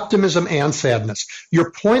both optimism and sadness.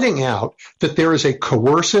 You're pointing out that there is a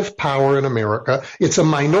coercive power in America. It's a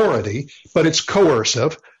minority, but it's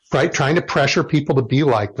coercive, right? Trying to pressure people to be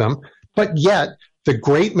like them. But yet the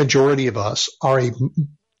great majority of us are a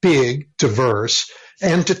big, diverse,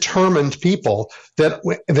 and determined people that,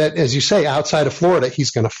 as you say, outside of Florida, he's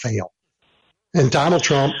going to fail. And Donald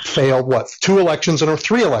Trump failed, 3 elections in a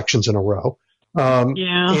row. And,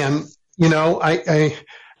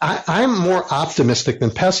 I'm more optimistic than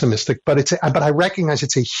pessimistic, but I recognize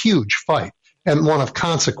it's a huge fight and one of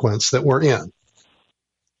consequence that we're in.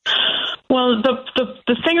 Well,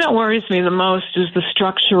 the thing that worries me the most is the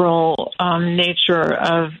structural nature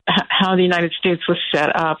of how the United States was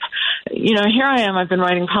set up. Here I am. I've been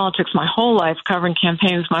writing politics my whole life, covering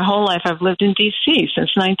campaigns my whole life. I've lived in D.C.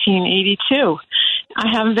 since 1982. I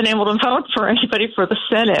haven't been able to vote for anybody for the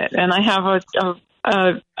Senate, and I have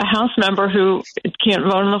a House member who can't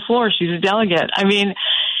vote on the floor. She's a delegate. I mean,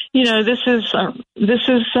 this is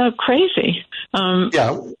crazy.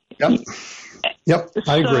 Yep,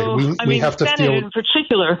 I agree. We have to Senate feel in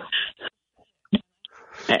particular,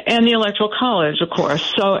 and the Electoral College, of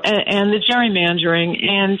course. So, and the gerrymandering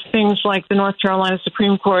and things like the North Carolina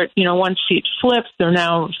Supreme Court. One seat flipped. They're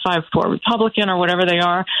now 5-4 Republican or whatever they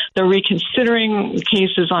are. They're reconsidering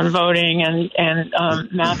cases on voting and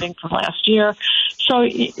mapping from last year. So,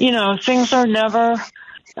 things are never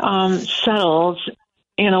settled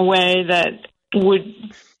in a way that would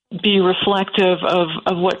be reflective of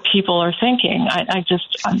what people are thinking. I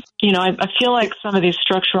feel like some of these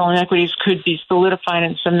structural inequities could be solidified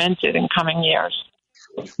and cemented in coming years.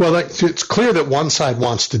 Well, it's clear that one side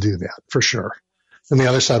wants to do that, for sure, and the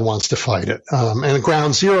other side wants to fight it. And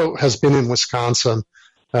ground zero has been in Wisconsin,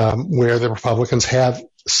 where the Republicans have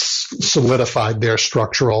solidified their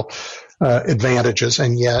structural advantages,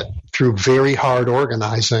 and yet through very hard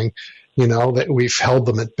organizing, that we've held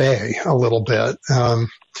them at bay a little bit,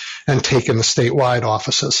 and taken the statewide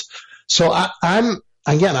offices. So I'm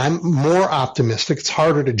more optimistic. It's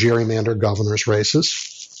harder to gerrymander governor's races,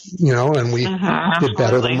 and we did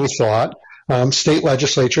better than we thought. State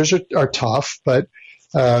legislatures are tough, but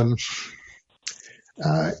again,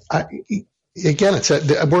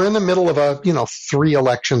 we're in the middle of a 3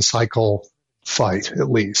 election cycle fight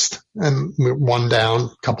at least, and we're one down,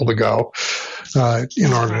 a couple to go,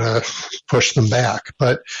 in order to push them back.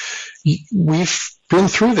 But we've been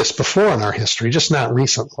through this before in our history, just not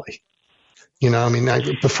recently.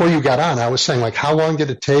 Before you got on, I was saying, how long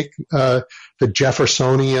did it take the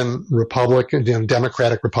Jeffersonian Republican,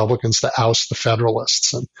 Democratic Republicans to oust the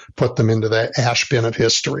Federalists and put them into the ash bin of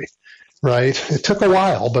history, right? It took a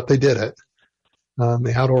while, but they did it.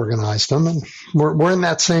 They out-organized them, and we're in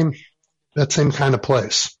that same kind of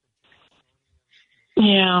place.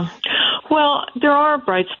 Yeah. Well, there are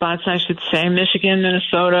bright spots, I should say. Michigan,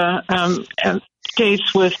 Minnesota,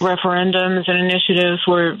 states with referendums and initiatives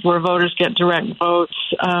where voters get direct votes.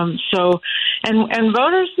 And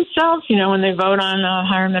voters themselves, when they vote on a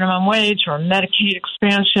higher minimum wage or Medicaid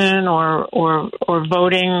expansion or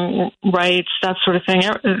voting rights, that sort of thing,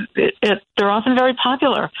 they're often very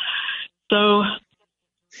popular. So,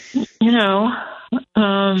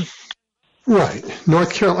 right.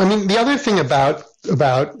 North Carolina. The other thing about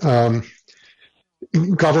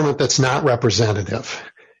government that's not representative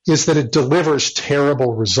is that it delivers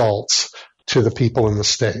terrible results to the people in the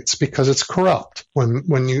states because it's corrupt.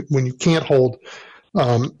 When you can't hold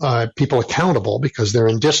people accountable because they're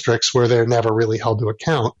in districts where they're never really held to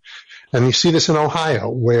account. And you see this in Ohio,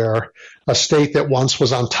 where a state that once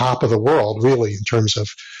was on top of the world, really, in terms of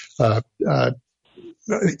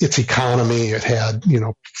its economy, it had,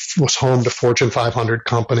 was home to Fortune 500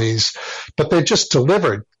 companies, but they just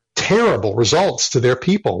delivered terrible results to their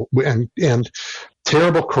people and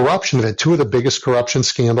terrible corruption. They've had two of the biggest corruption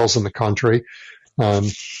scandals in the country.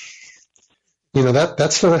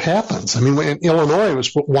 That's what happens. I mean, in Illinois, it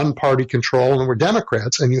was one-party control, and we're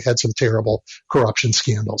Democrats, and you had some terrible corruption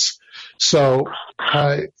scandals. So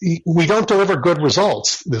we don't deliver good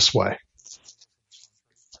results this way.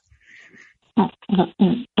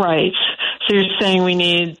 Right. So you're saying we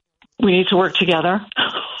need to work together?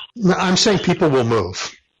 No, I'm saying people will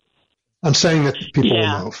move. I'm saying that people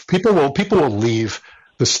will move. People will leave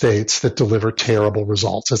the states that deliver terrible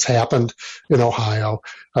results. It's happened in Ohio.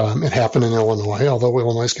 It happened in Illinois, although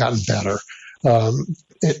Illinois has gotten better.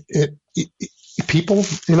 People,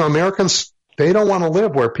 Americans, they don't want to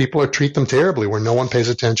live where people treat them terribly, where no one pays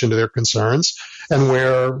attention to their concerns, and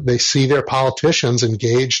where they see their politicians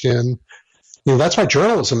engaged in, that's why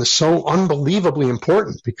journalism is so unbelievably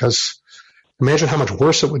important, because imagine how much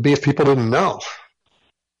worse it would be if people didn't know.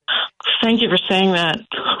 Thank you for saying that.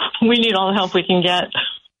 We need all the help we can get.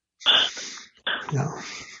 Yeah.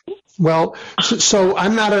 Well, so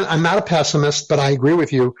I'm not a pessimist, but I agree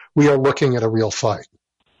with you. We are looking at a real fight.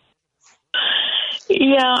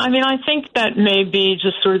 Yeah, I mean, I think that may be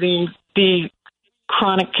just sort of the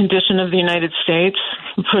chronic condition of the United States,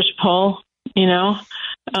 push-pull,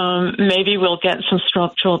 Maybe we'll get some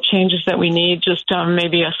structural changes that we need, just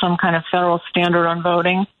maybe some kind of federal standard on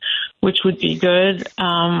voting, which would be good.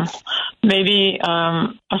 Maybe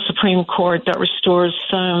a Supreme Court that restores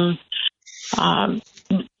some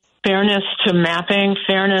fairness to mapping,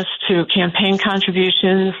 fairness to campaign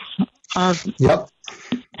contributions. Yep.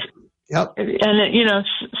 And,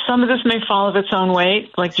 some of this may fall of its own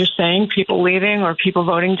weight, like you're saying, people leaving or people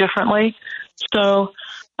voting differently. So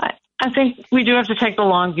I think we do have to take the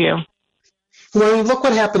long view. Well, look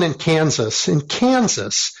what happened in Kansas. In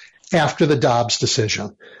Kansas, after the Dobbs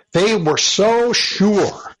decision, they were so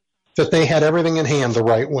sure that they had everything in hand, the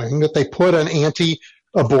right wing, that they put an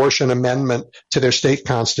anti-abortion amendment to their state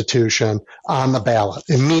constitution on the ballot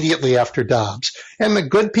immediately after Dobbs. And the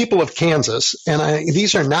good people of Kansas, and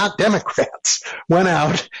these are not Democrats, went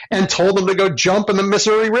out and told them to go jump in the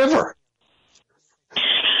Missouri River.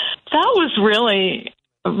 That was really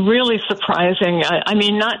surprising. I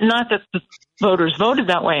mean, not that the voters voted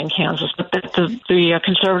that way in Kansas, but that the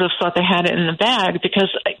conservatives thought they had it in the bag, because,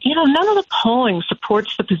 none of the polling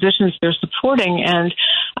supports the positions they're supporting. And,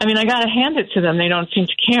 I mean, I got to hand it to them. They don't seem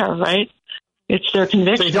to care, right? It's their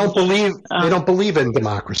conviction. They don't believe in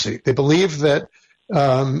democracy. They believe that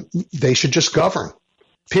they should just govern,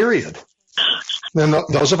 period. And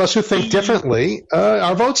those of us who think differently,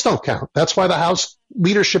 our votes don't count. That's why the House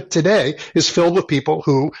leadership today is filled with people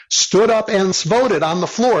who stood up and voted on the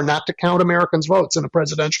floor not to count Americans' votes in a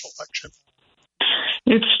presidential election.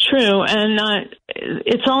 It's true, and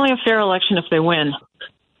it's only a fair election if they win.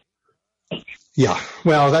 Yeah,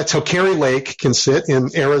 well, that's how Carrie Lake can sit in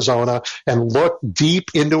Arizona and look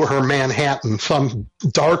deep into her Manhattan, some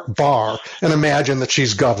dark bar, and imagine that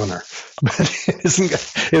she's governor. But it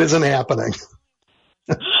isn't happening.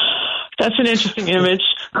 That's an interesting image.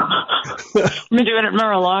 I'm doing it at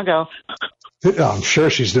Mar-a-Lago. I'm sure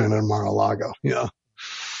she's doing it at Mar-a-Lago. Yeah.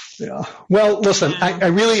 Well, listen, I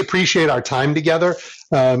really appreciate our time together.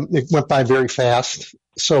 It went by very fast,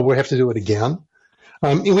 so we'll have to do it again.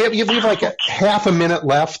 We have like a half a minute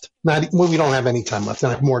left. We don't have any time left,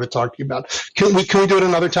 and I have more to talk to you about. Can we do it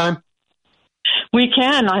another time? We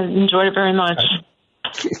can. I enjoyed it very much.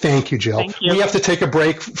 Thank you, Jill. Thank you. We have to take a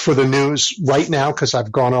break for the news right now because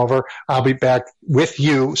I've gone over. I'll be back with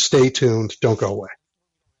you. Stay tuned. Don't go away.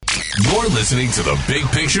 You're listening to The Big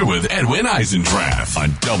Picture with Edwin Eisendrath on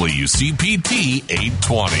WCPT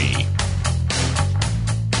 820.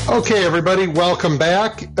 Okay, everybody, welcome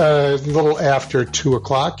back. A little after 2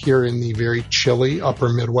 o'clock here in the very chilly upper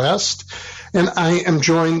Midwest. And I am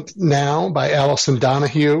joined now by Allison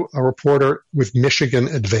Donahue, a reporter with Michigan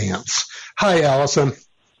Advance. Hi, Allison.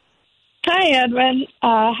 Hi, Edwin.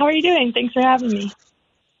 How are you doing? Thanks for having me.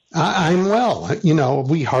 I'm well.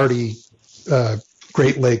 We hardy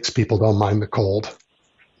Great Lakes people don't mind the cold.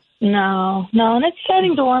 No, and it's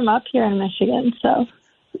starting to warm up here in Michigan, so.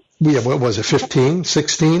 Yeah, what was it, 15,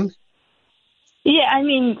 16? Yeah, I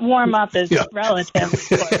mean, warm up is relative, of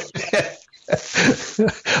course.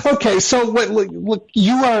 Okay, so look,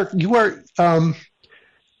 you are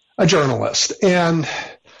a journalist, and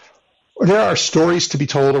there are stories to be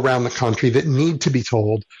told around the country that need to be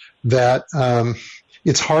told that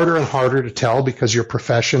it's harder and harder to tell because your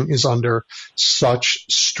profession is under such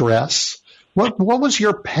stress. What was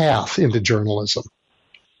your path into journalism?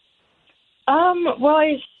 Well,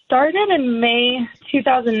 I started in May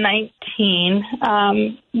 2019,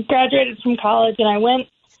 graduated from college, and I went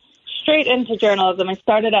straight into journalism. I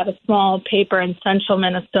started at a small paper in central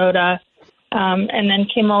Minnesota, and then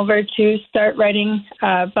came over to start writing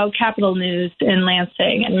about Capital News in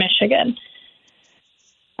Lansing in Michigan.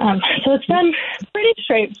 So it's been pretty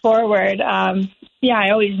straightforward. I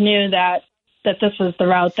always knew that this was the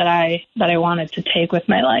route that I wanted to take with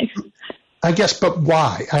my life. I guess, but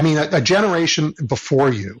why? I mean, a generation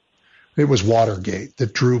before you, it was Watergate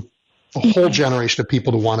that drew a whole generation of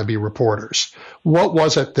people to want to be reporters. What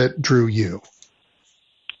was it that drew you?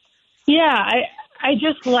 Yeah, I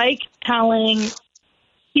just like telling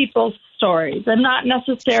people's stories. I'm not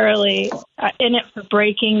necessarily in it for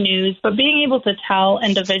breaking news, but being able to tell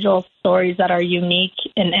individual stories that are unique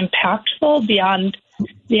and impactful beyond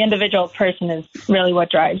the individual person is really what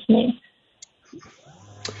drives me.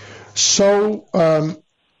 So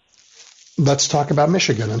let's talk about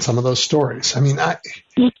Michigan and some of those stories. I mean, I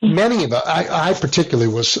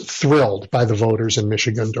particularly was thrilled by the voters in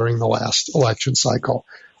Michigan during the last election cycle.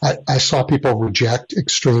 I saw people reject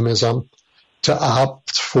extremism to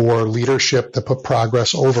opt for leadership that put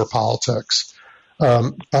progress over politics.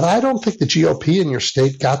 But I don't think the GOP in your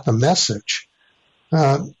state got the message.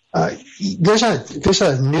 There's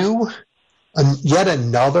a new, yet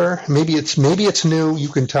another, maybe it's new. You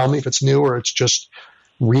can tell me if it's new or it's just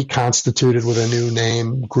reconstituted with a new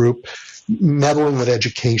name group meddling with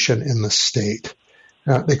education in the state.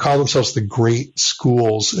 They call themselves the Great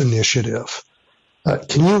Schools Initiative.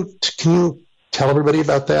 Can you tell everybody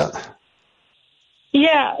about that?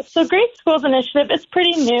 Yeah, so Great Schools Initiative, it's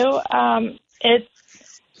pretty new.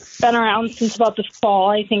 It's been around since about the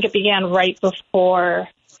fall. I think it began right before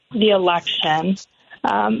the election.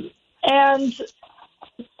 And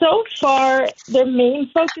so far, their main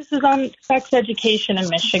focus is on sex education in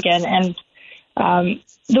Michigan. And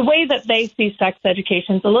the way that they see sex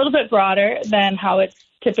education is a little bit broader than how it's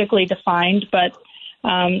typically defined, but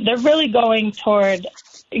they're really going toward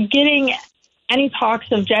getting any talks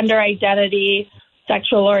of gender identity,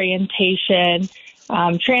 sexual orientation,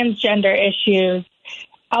 transgender issues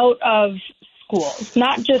out of schools,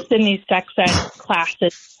 not just in these sex ed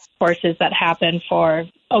classes, courses that happen for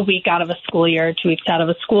a week out of a school year or 2 weeks out of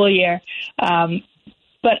a school year,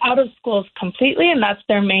 but out of schools completely, and that's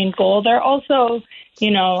their main goal. They're also,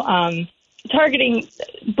 targeting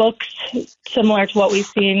books similar to what we've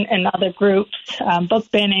seen in other groups, book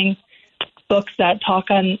banning, books that talk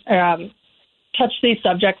on touch these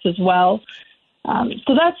subjects as well.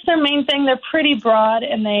 So that's their main thing. They're pretty broad,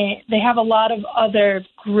 and they have a lot of other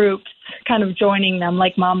groups kind of joining them,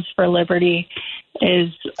 like Moms for Liberty is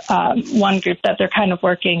one group that they're kind of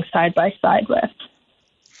working side by side with.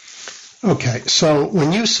 Okay, so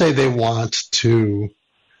when you say they want to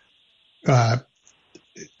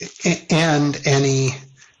end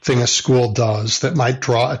anything a school does that might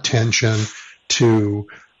draw attention to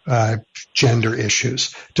gender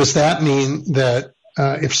issues, does that mean that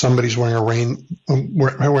if somebody's wearing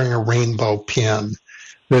a rainbow pin,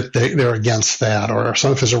 that they're against that, or if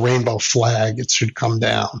there's a rainbow flag, it should come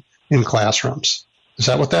down in classrooms? Is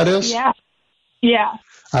that what that is? Yeah. Yeah.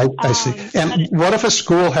 I see. And what if a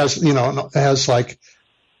school has like,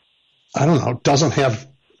 I don't know, doesn't have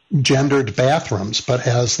gendered bathrooms, but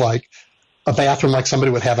has like a bathroom like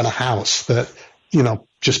somebody would have in a house that,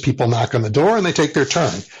 just people knock on the door and they take their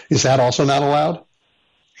turn. Is that also not allowed?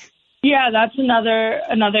 Yeah, that's another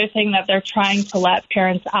thing that they're trying to let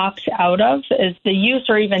parents opt out of is the use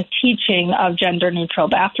or even teaching of gender-neutral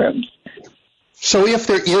bathrooms. So if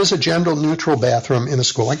there is a gender-neutral bathroom in a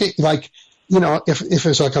school, if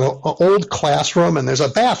there's like an old classroom and there's a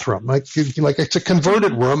bathroom, like it's a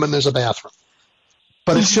converted room and there's a bathroom,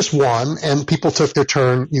 but it's just one and people took their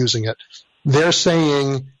turn using it, they're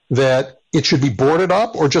saying that it should be boarded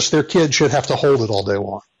up or just their kid should have to hold it all day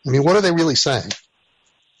long. I mean, what are they really saying?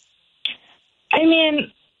 I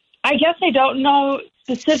mean, I guess I don't know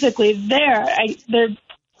specifically there.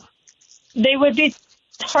 They would be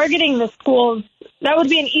targeting the schools. That would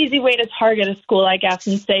be an easy way to target a school, I guess,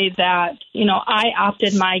 and say that, I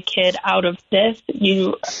opted my kid out of this.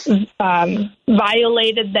 You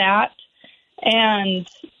violated that. And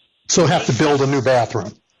so have to build a new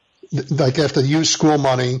bathroom. Like have to use school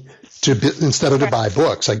money instead of to buy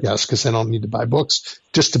books, I guess, because they don't need to buy books,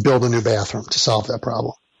 just to build a new bathroom to solve that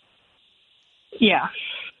problem. Yeah,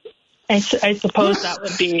 I suppose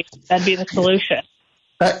that'd be the solution.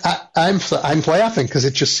 I'm laughing because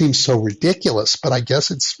it just seems so ridiculous, but I guess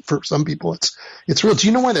it's for some people it's real. Do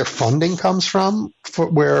you know where their funding comes from?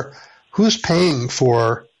 Who's paying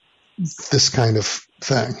for this kind of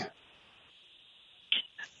thing?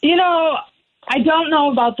 I don't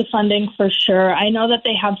know about the funding for sure. I know that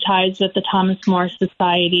they have ties with the Thomas More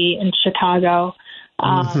Society in Chicago.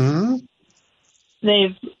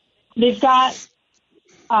 They've got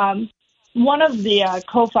one of the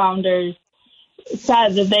co-founders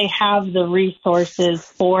said that they have the resources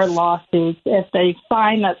for lawsuits if they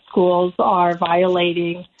find that schools are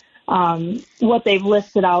violating what they've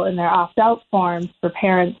listed out in their opt-out forms for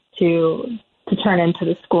parents to turn into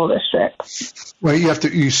the school district. Well,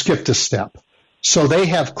 you skipped a step. So they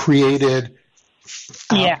have created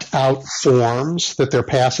opt-out forms that they're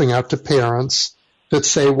passing out to parents that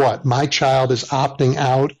say what? My child is opting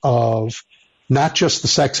out of not just the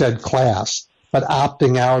sex ed class, but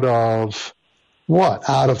opting out of what?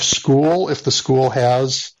 Out of school if the school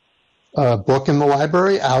has a book in the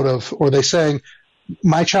library? Or are they saying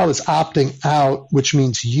my child is opting out, which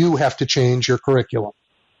means you have to change your curriculum?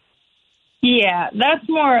 Yeah, that's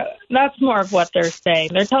more of what they're saying.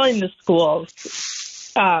 They're telling the schools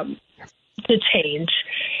to change.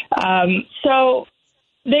 So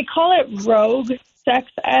they call it rogue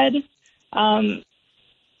sex ed.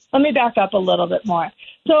 Let me back up a little bit more.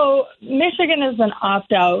 So Michigan is an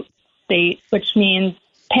opt-out state, which means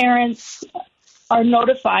parents are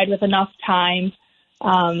notified with enough time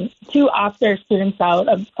to opt their students out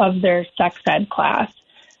of their sex ed class.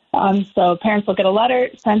 So parents will get a letter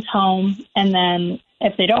sent home, and then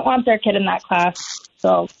if they don't want their kid in that class,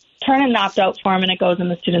 they'll turn in an opt-out form and it goes in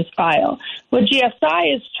the student's file. What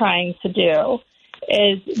GSI is trying to do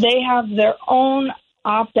is they have their own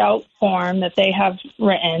opt-out form that they have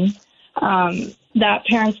written that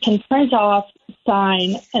parents can print off,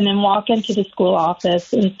 sign, and then walk into the school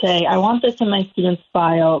office and say, I want this in my student's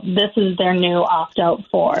file. This is their new opt-out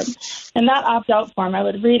form. And that opt-out form, I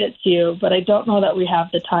would read it to you, but I don't know that we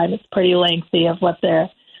have the time. It's pretty lengthy of what they're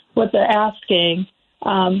asking.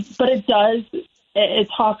 But it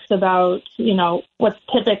talks about, what's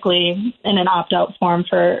typically in an opt-out form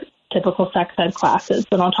for typical sex ed classes.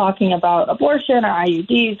 So I'm talking about abortion or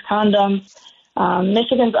IUDs, condoms.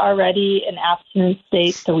 Michigan's already an abstinence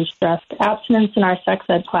state, so we stress abstinence in our sex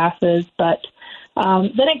ed classes. But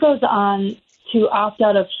then it goes on to opt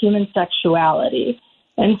out of human sexuality.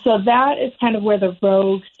 And so that is kind of where the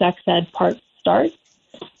rogue sex ed part starts.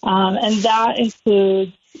 And that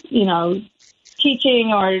includes,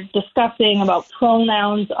 teaching or discussing about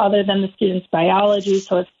pronouns other than the student's biology.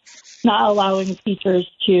 So it's not allowing teachers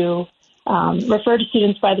to refer to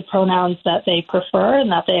students by the pronouns that they prefer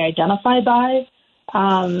and that they identify by.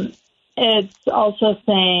 It's also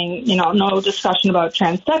saying, no discussion about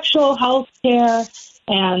transsexual health care,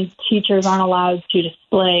 and teachers aren't allowed to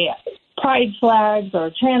display pride flags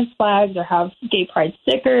or trans flags or have gay pride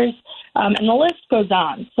stickers, and the list goes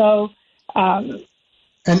on. So,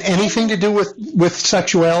 and anything to do with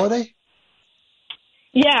sexuality?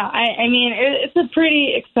 Yeah, I mean, it's a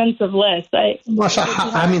pretty expensive list.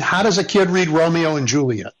 How does a kid read Romeo and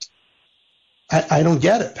Juliet? I don't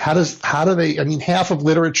get it. How do they? I mean, half of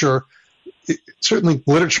literature, certainly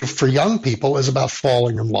literature for young people, is about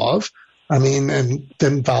falling in love. I mean, and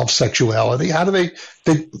that involves sexuality. How do they?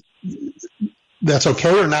 That's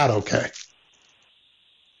okay or not okay?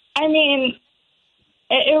 I mean,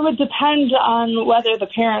 it would depend on whether the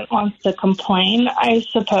parent wants to complain, I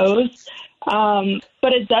suppose.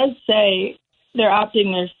 But it does say they're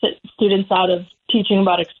opting their students out of teaching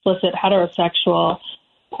about explicit heterosexual,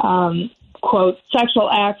 quote, sexual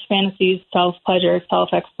acts, fantasies, self-pleasure,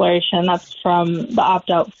 self-exploration. That's from the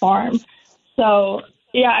opt-out form. So,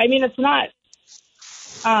 yeah, I mean, it's not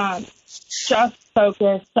just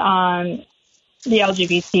focused on the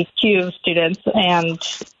LGBTQ students and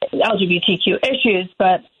LGBTQ issues,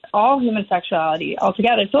 but all human sexuality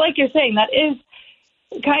altogether. So like you're saying, that is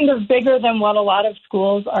kind of bigger than what a lot of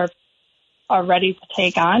schools are ready to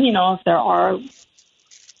take on. If there are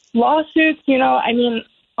lawsuits, I mean,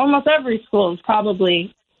 almost every school is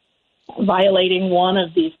probably violating one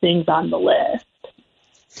of these things on the list.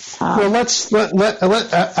 Well,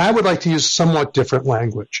 I would like to use somewhat different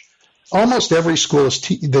language. Almost every school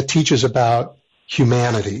that teaches about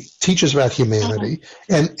humanity,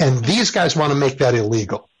 and these guys want to make that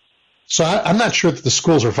illegal. So I'm not sure that the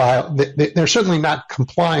schools are they're certainly not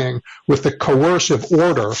complying with the coercive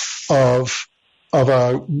order of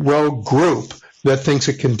a rogue group that thinks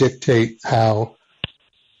it can dictate how,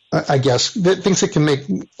 that thinks it can make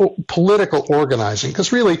political organizing.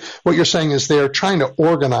 Because really what you're saying is they're trying to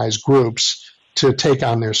organize groups to take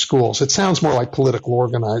on their schools. It sounds more like political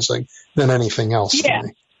organizing than anything else to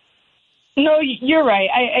me. No, you're right.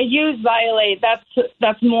 I use violate.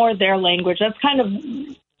 That's more their language. That's kind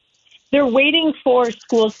of, they're waiting for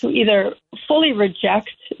schools to either fully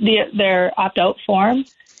reject their opt-out form,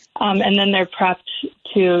 and then they're prepped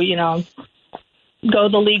to, go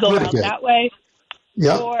the legal route that way.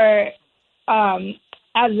 Yeah. Or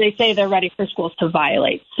as they say, they're ready for schools to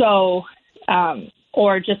violate. So,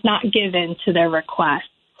 or just not give in to their requests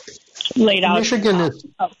laid out.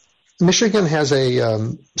 Michigan has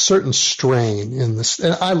a certain strain in this,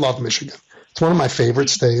 and I love Michigan. It's one of my favorite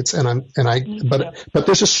states, but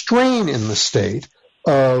there's a strain in the state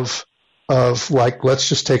of like, let's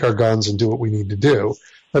just take our guns and do what we need to do.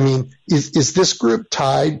 I mean, is this group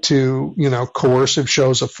tied to, coercive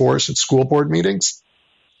shows of force at school board meetings?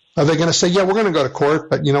 Are they going to say, yeah, we're going to go to court,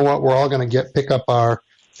 but you know what? We're all going to pick up our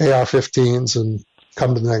AR-15s and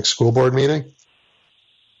come to the next school board meeting?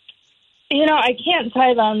 I can't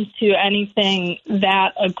tie them to anything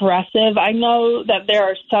that aggressive. I know that there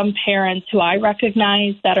are some parents who I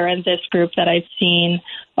recognize that are in this group that I've seen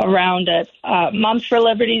around at Moms for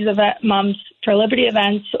Liberty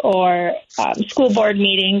events or school board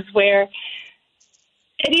meetings where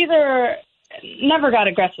it either never got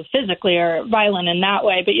aggressive physically or violent in that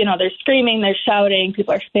way, but, they're screaming, they're shouting,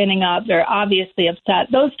 people are standing up, they're obviously upset.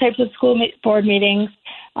 Those types of school board meetings,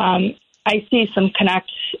 I see some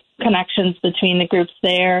connections between the groups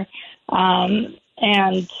there. There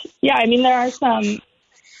are some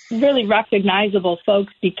really recognizable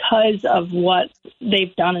folks because of what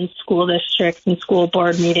they've done in school districts and school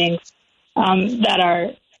board meetings that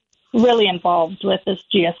are really involved with this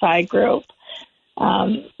GSI group.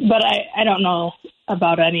 But I don't know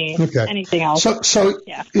about anything else.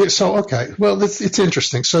 Okay. Well, it's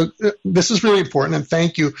interesting. So this is really important, and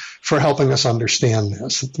thank you for helping us understand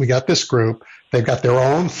this. We got this group. They've got their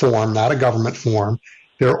own form, not a government form.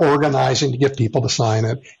 They're organizing to get people to sign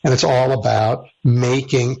it, and it's all about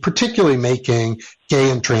particularly making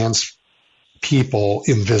gay and trans people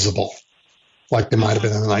invisible, like they might have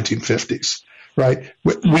been in the 1950s. Right?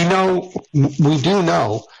 We do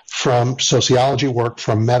know from sociology work,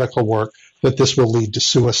 from medical work, that this will lead to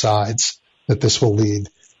suicides, that this will lead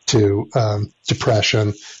to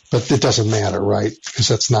depression, but it doesn't matter, right? Because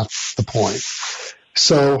that's not the point.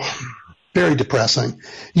 So, very depressing.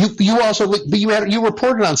 You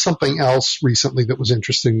reported on something else recently that was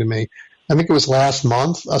interesting to me. I think it was last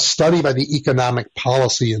month, a study by the Economic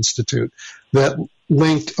Policy Institute that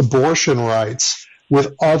linked abortion rights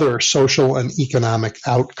with other social and economic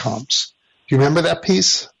outcomes. Do you remember that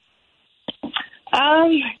piece?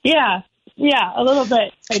 Yeah, a little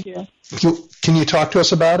bit. I do. Can you talk to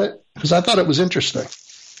us about it? Because I thought it was interesting.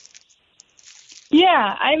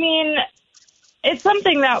 Yeah, it's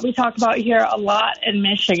something that we talk about here a lot in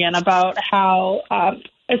Michigan about how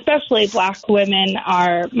especially Black women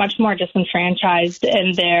are much more disenfranchised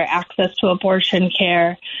in their access to abortion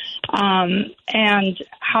care, and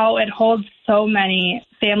how it holds so many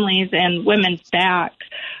families and women back.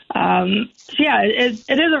 It is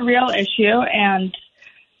a real issue, and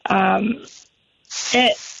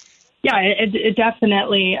it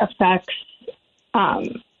definitely affects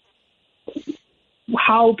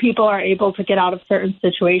how people are able to get out of certain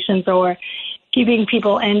situations or keeping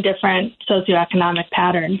people in different socioeconomic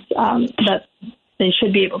patterns that they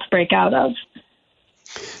should be able to break out of.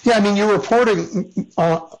 Yeah, your reporting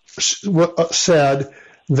said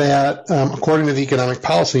that, according to the Economic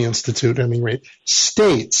Policy Institute,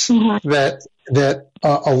 states that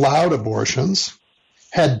allowed abortions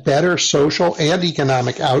had better social and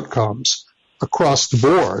economic outcomes across the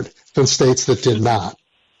board than states that did not,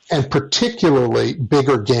 and particularly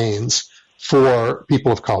bigger gains for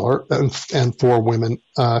people of color and for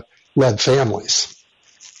women-led families.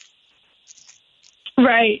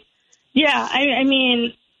 Right. Yeah,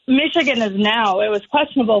 Michigan is now, it was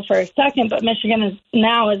questionable for a second, but Michigan is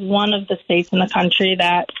now one of the states in the country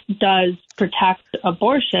that does protect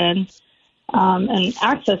abortion and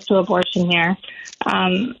access to abortion here.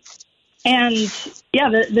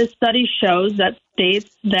 This study shows that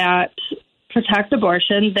states that protect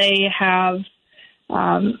abortion, they have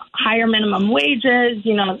higher minimum wages,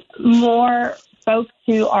 more folks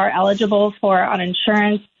who are eligible for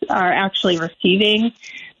uninsurance are actually receiving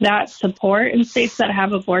that support in states that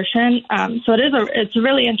have abortion. So it's a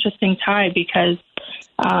really interesting tie because,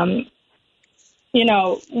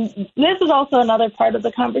 this is also another part of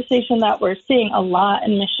the conversation that we're seeing a lot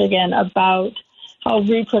in Michigan about how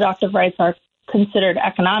reproductive rights are considered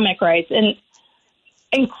economic rights, and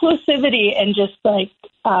inclusivity and just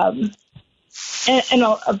in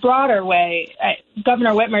a broader way.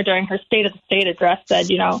 Governor Whitmer, during her State of the State address, said,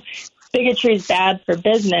 bigotry is bad for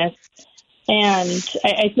business. And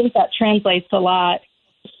I think that translates a lot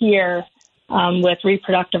here with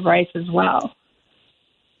reproductive rights as well.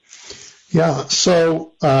 Yeah.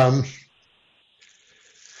 So,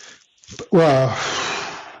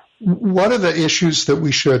 what are the issues that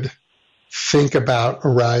we should think about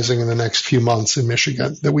arising in the next few months in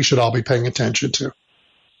Michigan that we should all be paying attention to?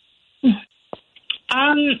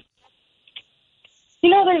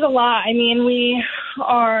 There's a lot. I mean, we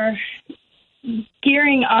are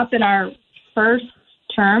gearing up in our first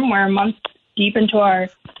term. We're a month deep into our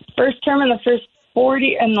first term in the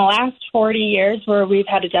last 40 years where we've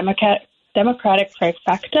had a Democratic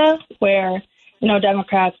trifecta where,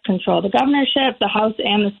 Democrats control the governorship, the House,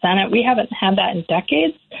 and the Senate. We haven't had that in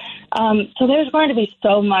decades. So there's going to be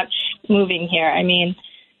so much moving here. I mean,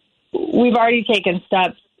 we've already taken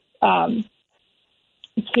steps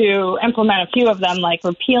to implement a few of them, like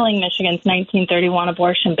repealing Michigan's 1931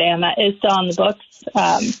 abortion ban. That is still on the books.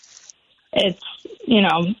 It's,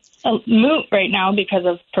 moot right now because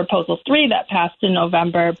of Proposal 3 that passed in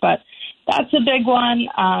November, but that's a big one.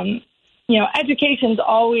 Education's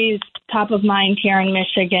always top of mind here in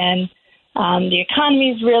Michigan. The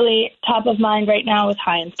economy is really top of mind right now with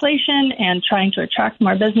high inflation and trying to attract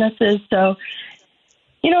more businesses. So,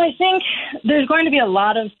 I think there's going to be a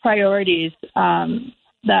lot of priorities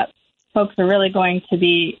that folks are really going to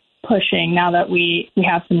be pushing now that we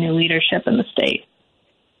have some new leadership in the state.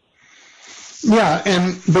 Yeah,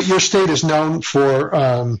 but your state is known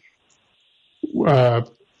for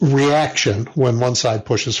reaction when one side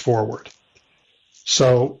pushes forward.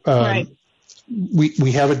 So right.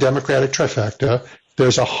 we have a Democratic trifecta.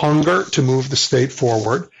 There's a hunger to move the state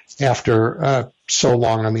forward after so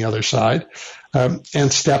long on the other side.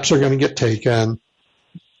 And steps are going to get taken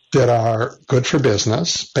that are good for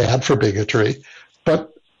business, bad for bigotry.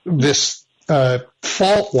 But this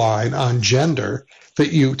fault line on gender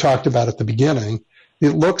that you talked about at the beginning,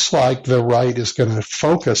 it looks like the right is going to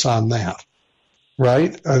focus on that,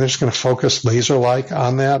 right? They're just going to focus laser-like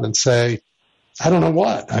on that and say, I don't know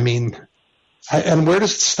what. I mean, and where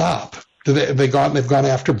does it stop? They've gone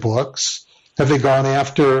after books? Have they gone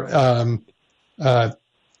after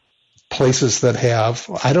places that have,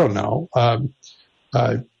 I don't know,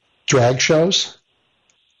 drag shows?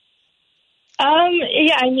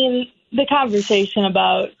 Yeah, I mean, the conversation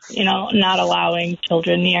about, not allowing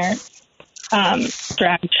children near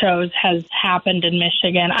drag shows has happened in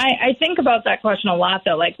Michigan. I think about that question a lot,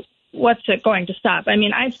 though, like, what's it going to stop? I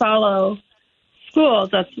mean, I follow schools.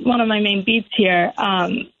 That's one of my main beats here.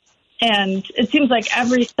 And it seems like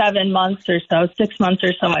every 7 months or so, 6 months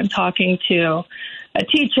or so, I'm talking to a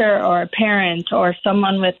teacher or a parent or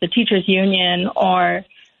someone with the teachers union or,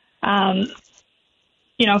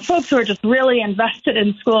 folks who are just really invested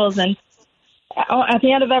in schools. And at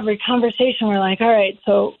the end of every conversation, we're like, all right,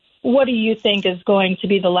 so what do you think is going to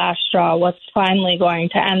be the last straw? What's finally going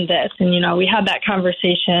to end this? And, we had that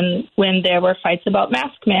conversation when there were fights about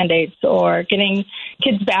mask mandates or getting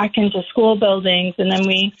kids back into school buildings. And then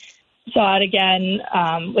we saw it again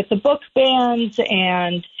with the book bans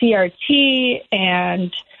and CRT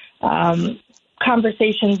and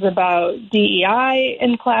conversations about DEI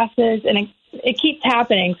in classes. And it keeps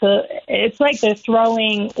happening. So it's like they're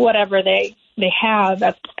throwing whatever they have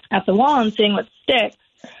at the wall and seeing what sticks.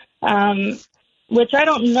 Which I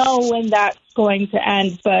don't know when that's going to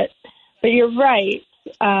end, but you're right.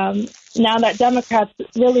 Now that Democrats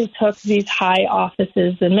really took these high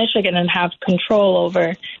offices in Michigan and have control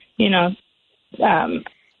over, the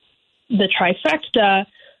trifecta,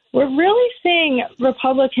 we're really seeing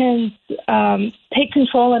Republicans take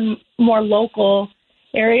control in more local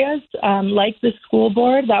areas, like the school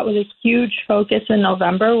board. That was a huge focus in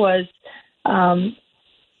November, was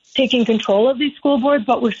taking control of these school boards,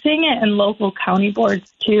 but we're seeing it in local county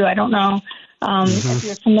boards too. I don't know if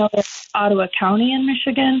you're familiar with Ottawa County in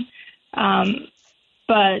Michigan,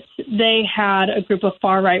 but they had a group of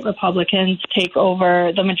far-right Republicans take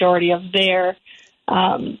over the majority of their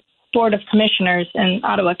board of commissioners in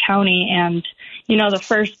Ottawa County. And, the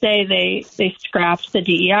first day they scrapped the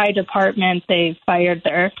DEI department. They fired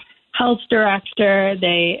their health director.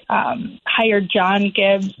 They hired John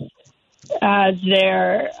Gibbs as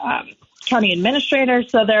their county administrator.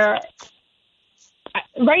 So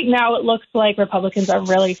right now it looks like Republicans are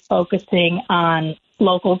really focusing on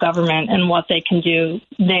local government and what they can do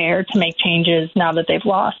there to make changes now that they've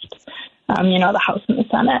lost, the House and the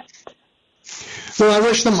Senate. Well, I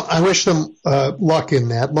wish them luck in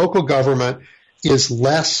that. Local government is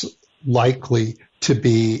less likely to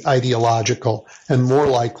be ideological and more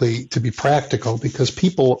likely to be practical because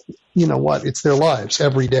people, it's their lives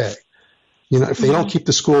every day. If they don't keep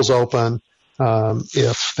the schools open,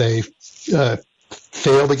 if they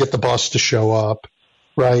fail to get the bus to show up,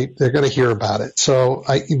 right, they're going to hear about it. So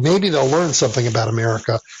maybe they'll learn something about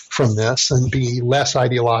America from this and be less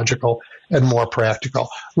ideological and more practical.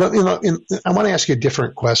 I want to ask you a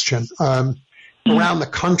different question. Around the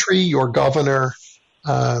country, your governor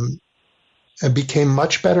became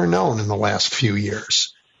much better known in the last few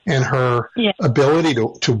years. and her ability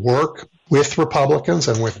to work with Republicans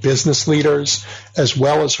and with business leaders, as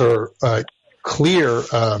well as her clear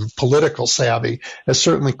political savvy, has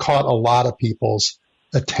certainly caught a lot of people's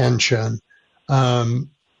attention.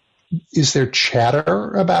 Is there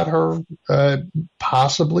chatter about her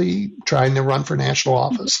possibly trying to run for national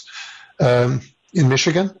office in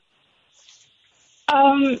Michigan?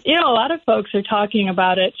 A lot of folks are talking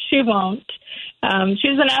about it. She won't.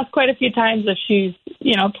 She's been asked quite a few times if she's,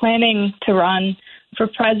 planning to run for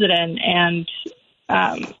president, and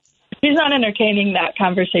she's not entertaining that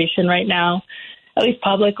conversation right now, at least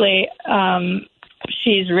publicly.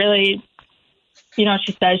 She's really, she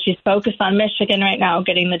says she's focused on Michigan right now,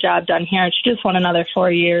 getting the job done here. She just won another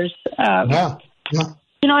 4 years. I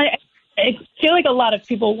feel like a lot of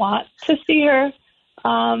people want to see her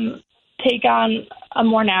take on a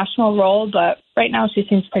more national role, but right now she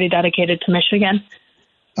seems pretty dedicated to Michigan.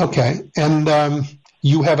 Okay. And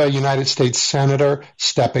you have a United States Senator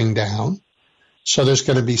stepping down, so there's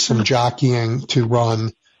going to be some jockeying to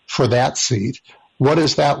run for that seat. What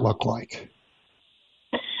does that look like?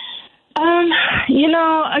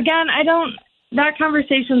 Again, that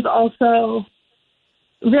conversation's also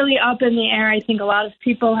really up in the air. I think a lot of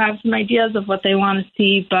people have some ideas of what they want to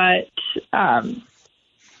see, but I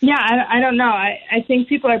don't know. I think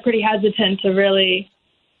people are pretty hesitant to really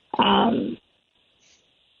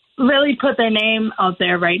put their name out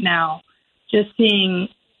there right now, just seeing,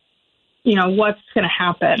 what's going to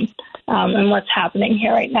happen and what's happening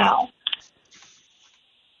here right now.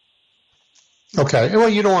 Okay. Well,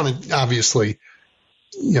 you don't want to obviously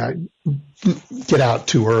get out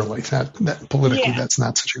too early. That politically, that's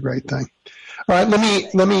not such a great thing. All right.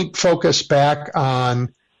 Let me focus back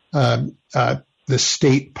on the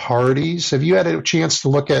state parties. Have you had a chance to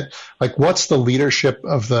look at what's the leadership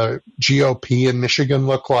of the GOP in Michigan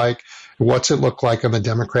look like? What's it look like on the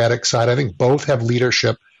Democratic side? I think both have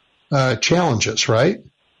leadership challenges, right?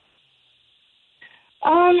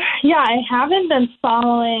 I haven't been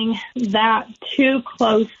following that too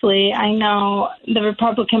closely. I know the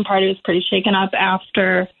Republican Party was pretty shaken up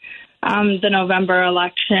after the November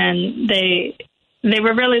election. They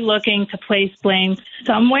were really looking to place blame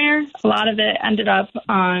somewhere. A lot of it ended up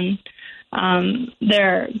on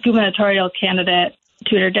their gubernatorial candidate,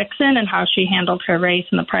 Tudor Dixon, and how she handled her race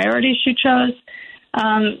and the priorities she chose.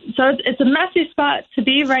 So it's a messy spot to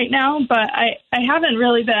be right now, but I haven't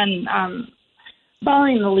really been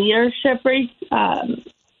following the leadership race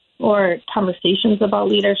or conversations about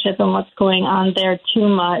leadership and what's going on there too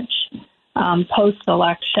much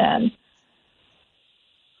post-election.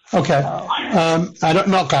 Okay. I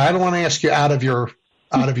don't want to ask you out of your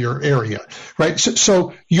area, right?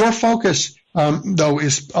 So your focus, though,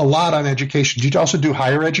 is a lot on education. Do you also do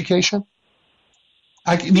higher education?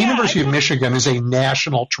 The University of Michigan is a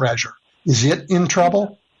national treasure. Is it in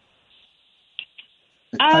trouble?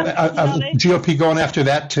 GOP going after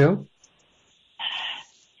that too?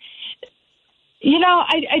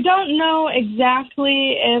 I don't know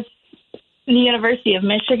exactly if the University of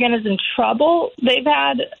Michigan is in trouble. They've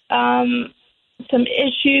had some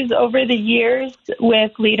issues over the years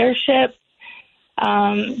with leadership.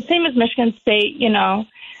 Same as Michigan State,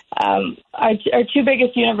 our two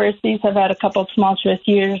biggest universities have had a couple of tumultuous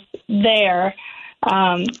years there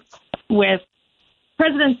with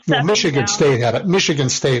presidents. Well, Michigan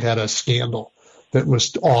State had a scandal that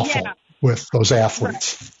was awful with those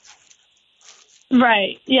athletes.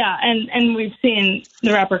 Right. Yeah. And we've seen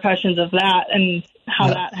the repercussions of that and how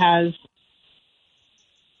that has,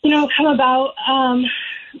 come about. I'm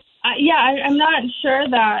not sure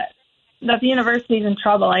that the university is in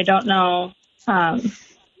trouble. I don't know.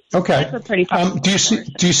 Okay. It's a pretty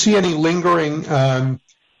do you see any lingering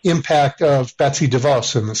impact of Betsy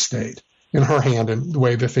DeVos in the state, in her hand and the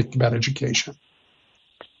way they think about education?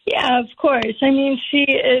 Yeah, of course. I mean, she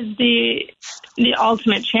is the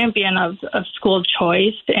ultimate champion of school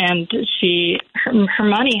choice, and her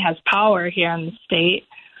money has power here in the state.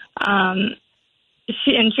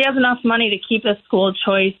 She has enough money to keep the school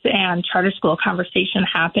choice and charter school conversation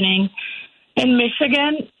happening in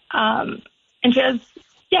Michigan. And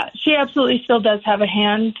she absolutely still does have a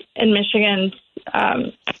hand in Michigan's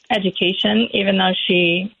education, even though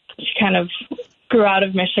she kind of grew out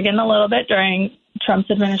of Michigan a little bit during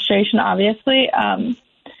Trump's administration, obviously.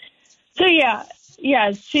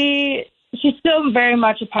 She's still very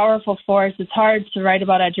much a powerful force. It's hard to write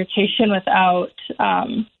about education without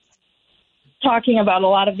talking about a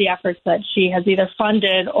lot of the efforts that she has either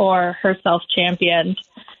funded or herself championed.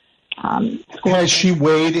 Has she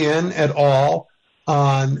weighed in at all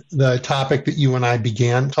on the topic that you and I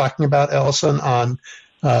began talking about, Ellison, on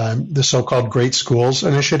the so-called Great Schools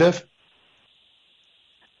Initiative?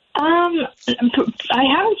 I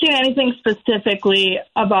haven't seen anything specifically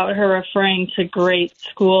about her referring to Great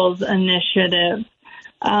Schools Initiative.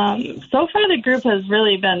 So far, the group has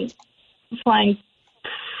really been flying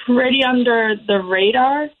pretty under the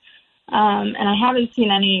radar, and I haven't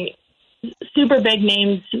seen any super big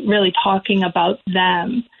names really talking about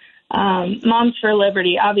them. Moms for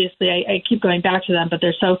Liberty, obviously, I keep going back to them, but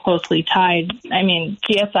they're so closely tied. I mean,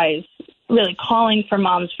 GSI is really calling for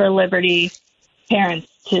Moms for Liberty parents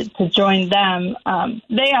to join them.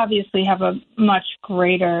 They obviously have a much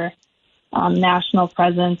greater national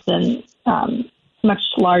presence and much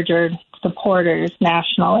larger supporters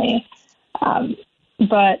nationally.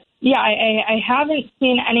 But yeah, I haven't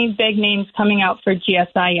seen any big names coming out for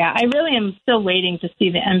GSI yet. I really am still waiting to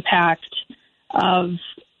see the impact of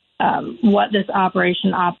what this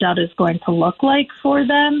Operation Opt-out is going to look like for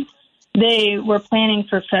them. They were planning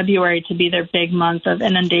for February to be their big month of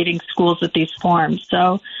inundating schools with these forms.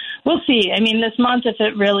 So we'll see. I mean, this month, if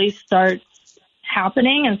it really starts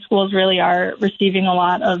happening and schools really are receiving a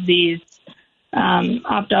lot of these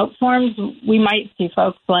opt-out forms, we might see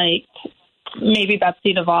folks like maybe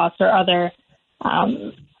Betsy DeVos or other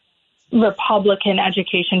Republican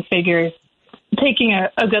education figures taking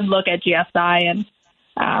a good look at GSI and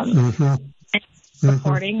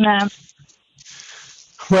supporting them.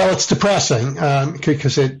 Well, it's depressing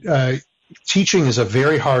because teaching is a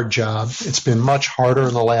very hard job. It's been much harder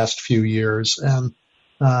in the last few years, and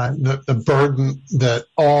the burden that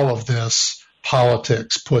all of this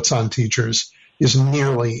politics puts on teachers is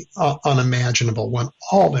nearly unimaginable when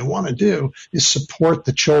all they want to do is support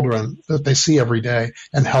the children that they see every day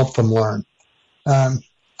and help them learn.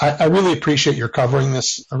 I really appreciate your covering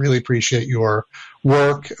this. I really appreciate your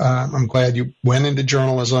work. I'm glad you went into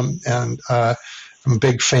journalism, and I'm a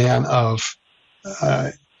big fan of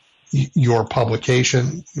your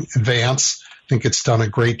publication, Advance. I think it's done a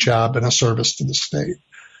great job and a service to the state.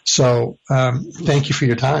 So thank you for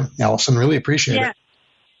your time, Allison. Really appreciate it.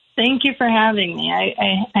 Thank you for having me.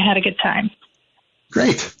 I had a good time.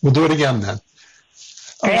 Great. We'll do it again then.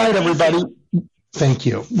 All right, everybody. Thank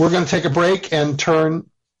you. We're going to take a break and turn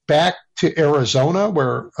back to Arizona,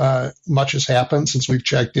 where much has happened since we've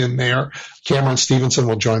checked in there. Cameron Stevenson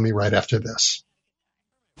will join me right after this.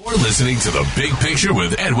 You're listening to The Big Picture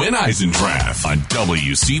with Edwin Eisendrath on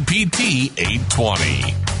WCPT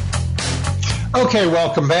 820. Okay,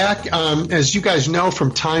 welcome back. As you guys know,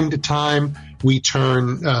 from time to time, we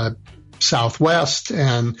turn southwest,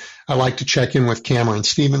 and I like to check in with Cameron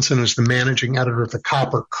Stevenson, who's the managing editor of the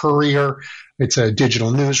Copper Courier. It's a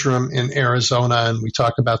digital newsroom in Arizona, and we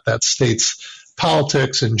talk about that state's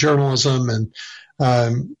politics and journalism. And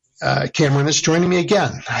Cameron is joining me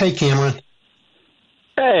again. Hey, Cameron.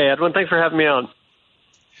 Hey, Edwin. Thanks for having me on.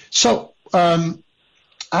 So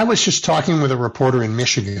I was just talking with a reporter in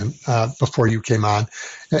Michigan before you came on.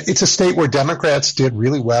 It's a state where Democrats did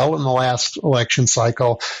really well in the last election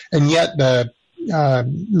cycle, and yet the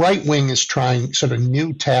right wing is trying sort of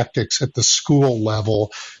new tactics at the school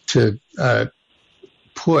level to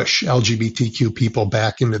push LGBTQ people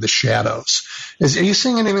back into the shadows. Are you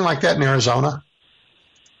seeing anything like that in Arizona?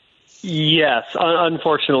 Yes,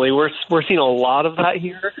 unfortunately, we're seeing a lot of that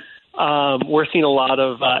here. We're seeing a lot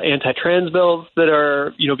of anti-trans bills that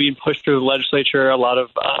are, being pushed through the legislature. A lot of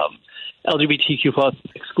LGBTQ plus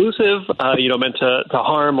exclusive, meant to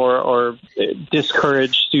harm or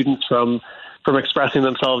discourage students from expressing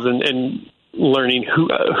themselves and learning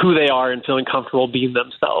who they are and feeling comfortable being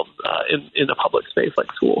themselves in a public space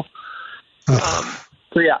like school.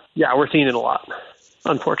 So yeah, we're seeing it a lot,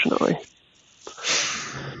 unfortunately.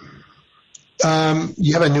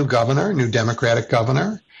 You have a new Democratic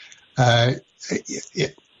governor. I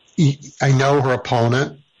know her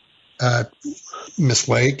opponent, Ms.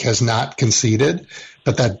 Lake, has not conceded,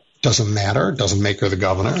 but that doesn't matter. It doesn't make her the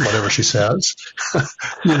governor, whatever she says.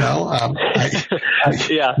 She's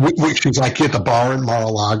like at the bar in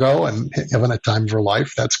Mar-a-Lago and having a time of her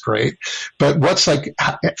life. That's great. But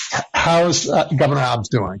how's Governor Hobbs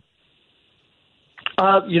doing?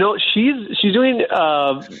 She's doing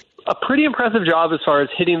a pretty impressive job as far as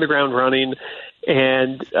hitting the ground running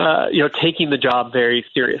and, taking the job very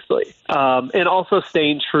seriously, and also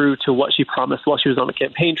staying true to what she promised while she was on the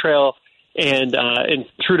campaign trail and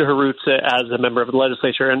true to her roots as a member of the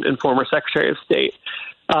legislature and former Secretary of State.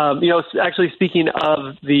 Actually speaking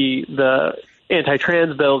of the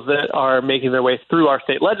anti-trans bills that are making their way through our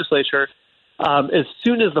state legislature, as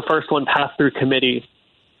soon as the first one passed through committee,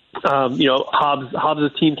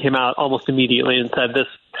 Hobbs' team came out almost immediately and said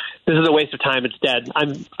this is a waste of time. It's dead.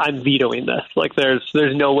 I'm vetoing this. Like there's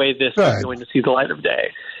no way this is going to see the light of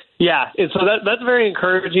day. Yeah, and so that's very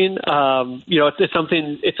encouraging. It's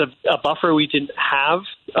something. It's a buffer we didn't have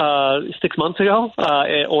 6 months ago,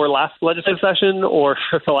 or last legislative session, or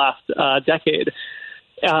for the last decade.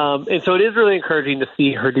 And so it is really encouraging to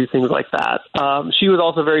see her do things like that. She was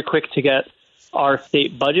also very quick to get our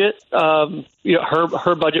state budget,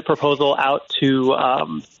 her budget proposal out to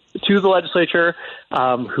the legislature,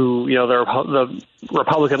 who the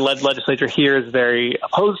Republican-led legislature here is very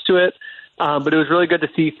opposed to it. But it was really good to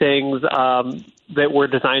see things that were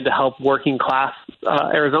designed to help working class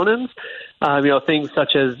Arizonans. Things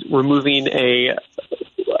such as removing a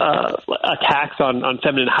tax on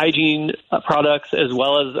feminine hygiene products, as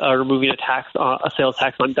well as removing a sales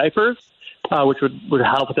tax on diapers, which would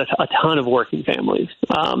help with a ton of working families.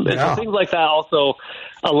 And so things like that. Also,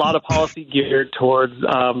 a lot of policy geared towards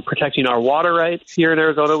protecting our water rights here in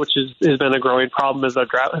Arizona, which has been a growing problem as our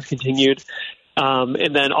drought has continued.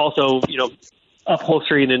 And then also,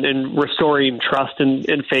 upholstering and restoring trust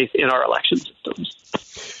and faith in our election systems.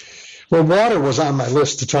 Well, water was on my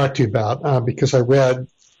list to talk to you about because I read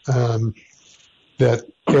that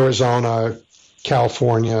Arizona,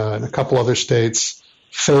 California, and a couple other states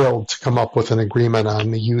failed to come up with an agreement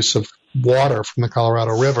on the use of water from the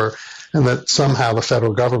Colorado River, and that somehow the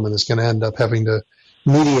federal government is going to end up having to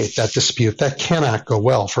mediate that dispute. That cannot go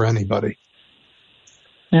well for anybody.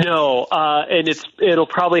 No, and it'll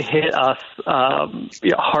probably hit us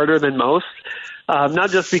harder than most. Not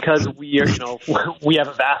just because we have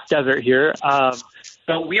a vast desert here,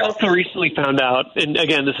 but we also recently found out, and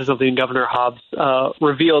again, this is something Governor Hobbs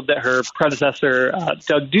revealed, that her predecessor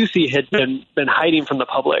Doug Ducey had been hiding from the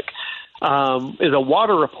public. Is a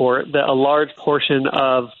water report that a large portion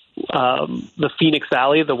of the Phoenix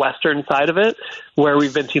Valley, the western side of it, where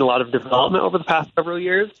we've been seeing a lot of development over the past several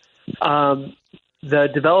years. The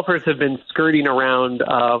developers have been skirting around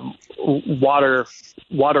water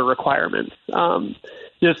requirements.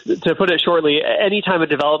 Just to put it shortly, anytime a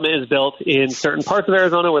development is built in certain parts of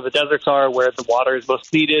Arizona where the deserts are, where the water is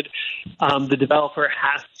most needed, the developer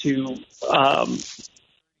has to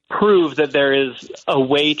prove that there is a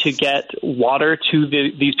way to get water to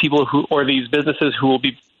these people or these businesses who will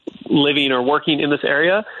be living or working in this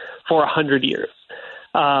area for 100 years.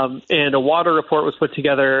 And a water report was put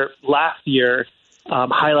together last year,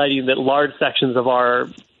 highlighting that large sections of our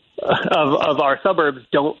suburbs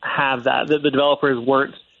don't have that. The developers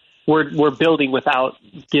were building without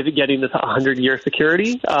getting this 100-year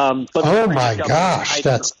security. But oh my gosh,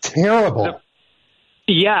 that's terrible.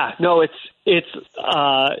 Yeah, no, it's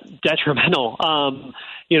detrimental.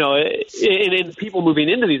 And people moving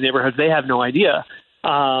into these neighborhoods, they have no idea.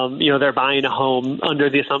 They're buying a home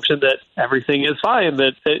under the assumption that everything is fine,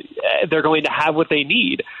 that they're going to have what they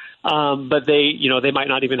need. But they might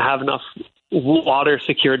not even have enough water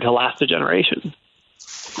secured to last a generation.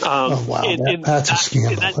 Oh wow, that's a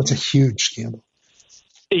scandal. That's a huge scandal.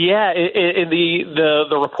 Yeah, and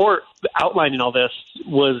the report outlining all this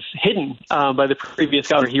was hidden by the previous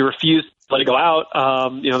governor. He refused to let it go out.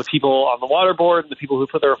 The people on the water board, the people who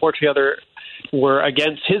put the report together, were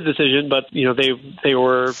against his decision, but they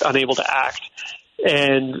were unable to act.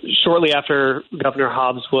 And shortly after Governor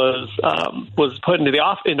Hobbs was put into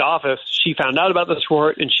office, she found out about this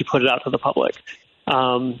report and she put it out to the public.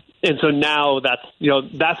 And so now that's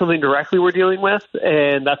something directly we're dealing with,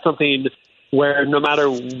 and that's something where no matter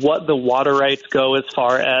what the water rights go, as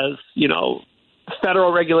far as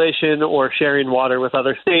federal regulation or sharing water with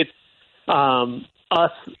other states, we're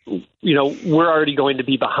already going to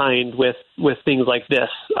be behind with things like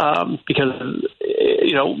this because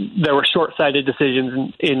there were short-sighted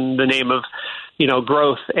decisions in the name of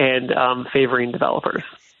growth and favoring developers.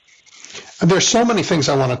 There's so many things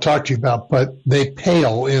I want to talk to you about, but they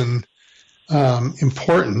pale in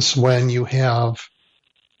importance when you have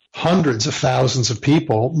hundreds of thousands of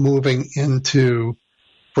people moving into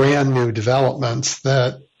brand new developments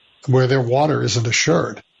where their water isn't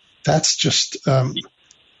assured. That's just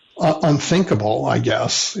unthinkable, I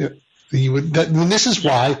guess. This is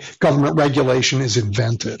why government regulation is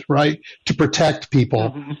invented, right? To protect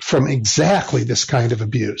people from exactly this kind of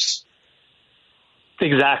abuse.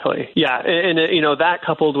 Exactly. Yeah. And that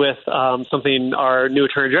coupled with something our new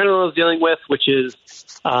Attorney General is dealing with, which is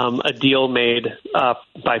a deal made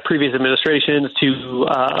by previous administrations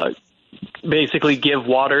to basically give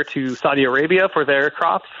water to Saudi Arabia for their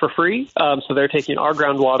crops for free. So they're taking our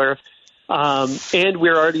groundwater. And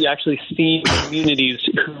we're already actually seeing communities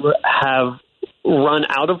who have run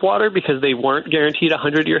out of water because they weren't guaranteed a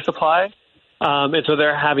 100-year supply. And so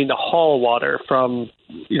they're having to haul water from,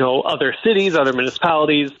 other cities, other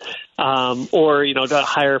municipalities, or, to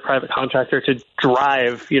hire a private contractor to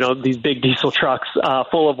drive, these big diesel trucks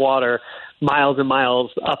full of water miles and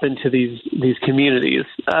miles up into these communities.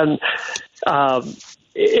 And,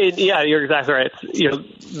 you're exactly right.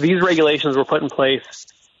 These regulations were put in place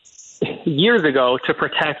years ago to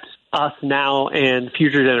protect us now and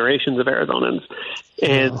future generations of Arizonans.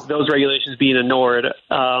 And those regulations being ignored,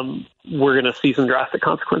 we're going to see some drastic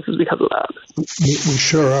consequences because of that. We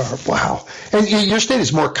sure are. Wow. And your state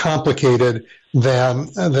is more complicated than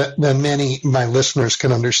many of my listeners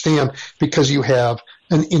can understand, because you have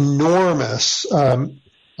an enormous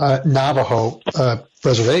Navajo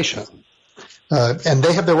reservation, and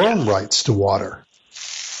they have their own rights to water.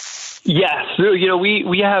 Yes,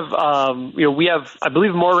 we have I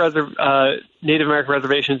believe more Native American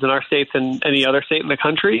reservations in our state than any other state in the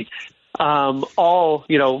country. All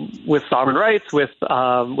with sovereign rights, with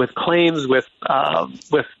claims, with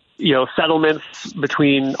settlements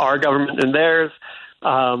between our government and theirs,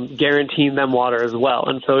 guaranteeing them water as well.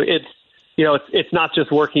 And so it's not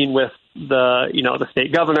just working with the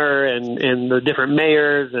state governor and the different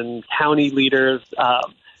mayors and county leaders.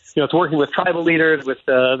 It's working with tribal leaders, with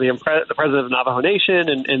the president of Navajo Nation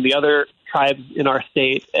and the other tribes in our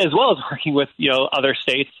state, as well as working with other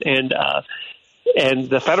states and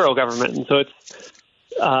the federal government. And so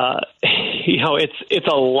it's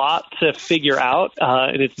a lot to figure out,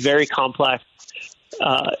 and it's very complex,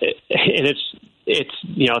 and it's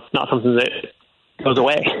not something that goes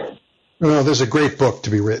away. Well, there's a great book to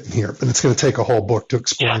be written here, but it's going to take a whole book to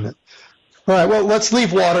explain it. All right, well, let's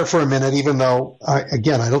leave water for a minute, even though, I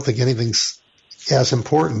don't think anything's as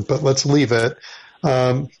important, but let's leave it.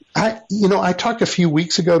 I talked a few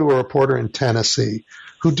weeks ago to a reporter in Tennessee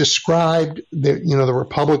who described the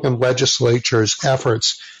Republican legislature's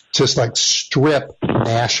efforts to strip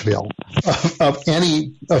Nashville of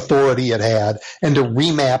any authority it had and to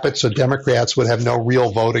remap it so Democrats would have no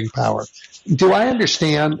real voting power. Do I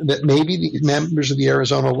understand that maybe the members of the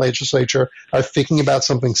Arizona legislature are thinking about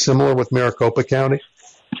something similar with Maricopa County?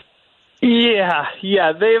 Yeah.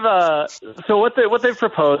 They've so what they've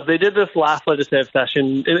proposed, they did this last legislative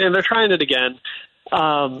session, and they're trying it again.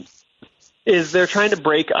 Is they're trying to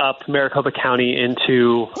break up Maricopa County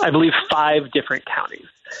into, I believe, 5 different counties.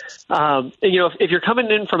 And, if you're coming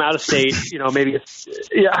in from out of state, maybe it's,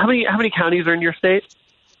 how many counties are in your state?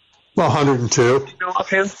 Well, 102.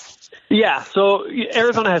 Offhand? Yeah, so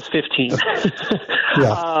Arizona has 15.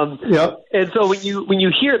 Yeah. And so when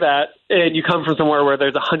you hear that and you come from somewhere where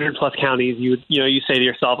there's 100 plus counties, you say to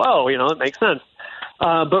yourself, it makes sense.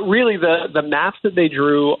 But really, the maps that they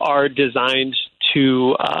drew are designed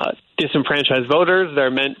to disenfranchise voters.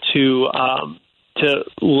 They're meant to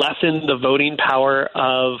lessen the voting power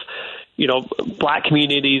of Black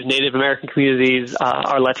communities, Native American communities,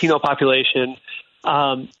 our Latino population,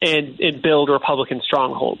 and build Republican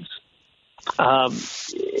strongholds. And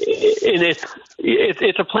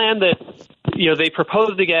it's a plan that they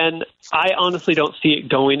proposed again. I honestly don't see it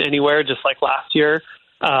going anywhere, just like last year.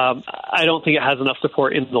 I don't think it has enough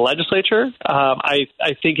support in the legislature. I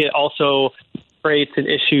think it also creates an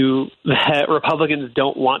issue that Republicans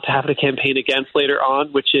don't want to have to campaign against later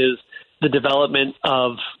on, which is the development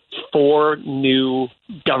of 4 new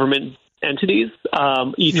government entities,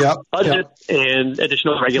 each budget and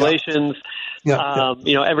additional regulations,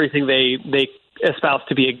 everything they espouse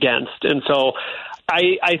to be against. And so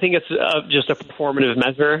I think it's just a performative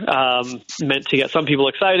measure meant to get some people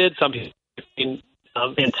excited, some people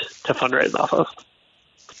and to fundraise off of.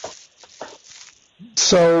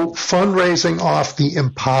 So fundraising off the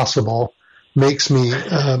impossible makes me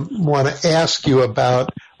want to ask you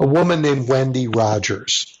about a woman named Wendy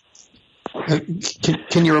Rogers.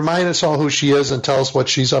 Can you remind us all who she is and tell us what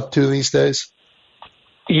she's up to these days?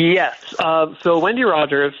 Yes. So Wendy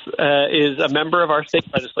Rogers is a member of our state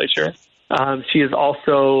legislature. She is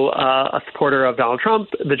also a supporter of Donald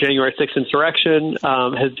Trump, the January 6th insurrection,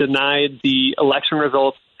 has denied the election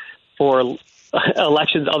results for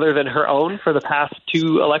elections other than her own for the past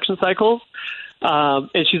 2 election cycles.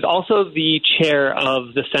 And she's also the chair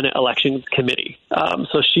of the Senate Elections Committee.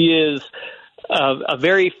 So she is a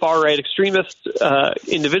very far-right extremist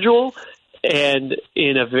individual and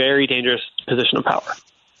in a very dangerous position of power.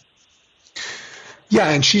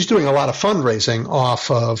 Yeah, and she's doing a lot of fundraising off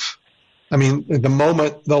of, the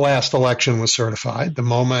moment the last election was certified, the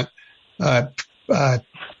moment Governor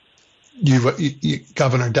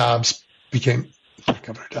Hobbs became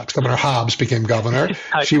governor,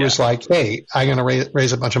 she was like, hey, I'm going to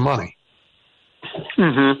raise a bunch of money.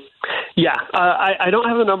 Mm-hmm. Yeah, I don't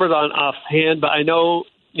have the numbers on offhand, but I know,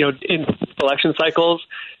 in election cycles,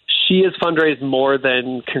 she has fundraised more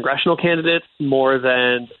than congressional candidates, more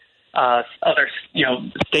than other,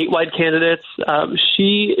 statewide candidates.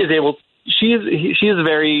 She is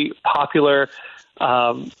very popular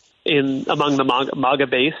among the MAGA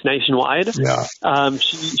base nationwide. Yeah.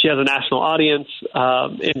 She has a national audience,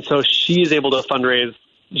 and so she is able to fundraise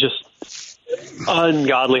just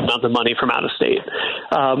ungodly amounts of money from out of state.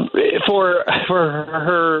 For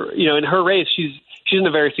her, in her race, she's in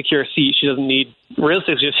a very secure seat. She doesn't need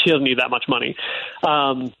that much money.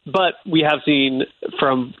 But we have seen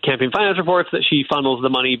from campaign finance reports that she funnels the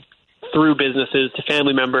money through businesses to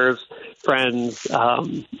family members, friends,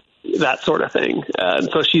 that sort of thing. And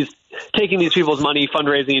so she's taking these people's money,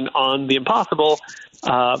 fundraising on the impossible,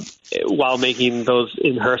 while making those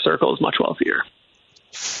in her circles much wealthier.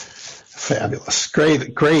 Fabulous.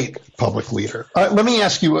 Great public leader. Let me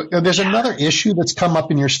ask you, there's another issue that's come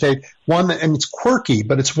up in your state, and it's quirky,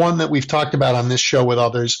 but it's one that we've talked about on this show with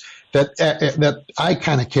others that I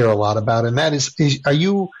kind of care a lot about, and that is, are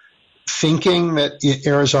you thinking that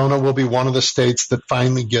Arizona will be one of the states that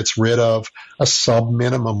finally gets rid of a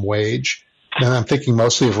sub-minimum wage? And I'm thinking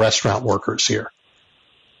mostly of restaurant workers here.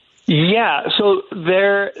 Yeah, so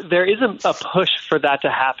there is a push for that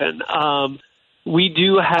to happen. We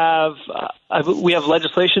do have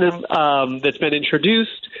legislation that's been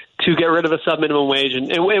introduced to get rid of a sub-minimum wage, and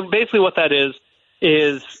basically what that is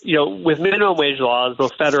with minimum wage laws,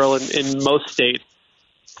 both federal and in most states.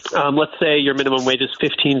 Let's say your minimum wage is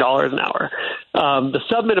 $15 an hour. The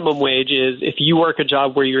sub-minimum wage is if you work a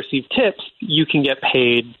job where you receive tips, you can get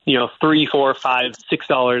paid, $3, $4, $5,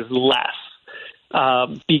 $6 less.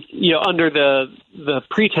 Under the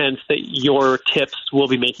pretense that your tips will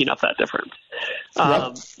be making up that difference.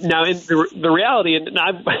 Yep. Now, in the reality, and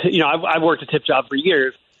I've worked a tip job for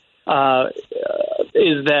years,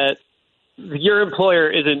 is that your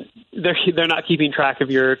employer they're not keeping track of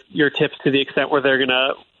your tips to the extent where they're going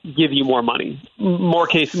to give you more money, more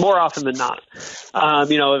often than not.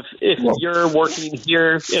 If you're working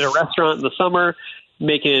here at a restaurant in the summer,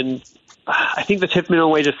 making, I think the tip minimum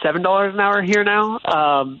wage is $7 an hour here now.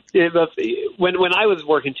 When I was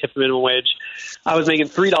working tip minimum wage, I was making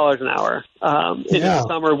 $3 an hour. In the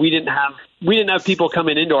summer, we didn't have people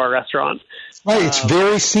coming into our restaurant. Right, it's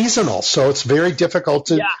very seasonal, so it's very difficult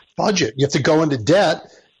to budget. You have to go into debt,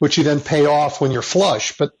 which you then pay off when you're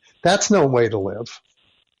flush. But that's no way to live.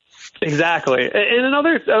 Exactly, and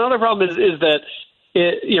another problem is that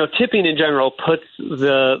tipping in general puts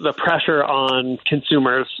the pressure on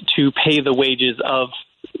consumers to pay the wages of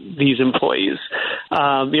these employees.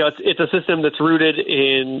 It's a system that's rooted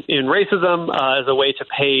in racism as a way to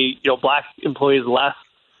pay black employees less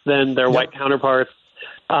than their white counterparts.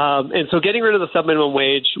 And so getting rid of the sub-minimum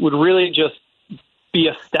wage would really just be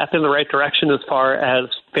a step in the right direction as far as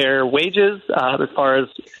fair wages, as far as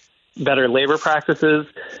better labor practices,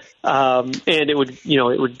 and it would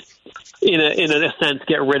in a sense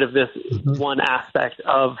get rid of this one aspect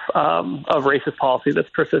of racist policy that's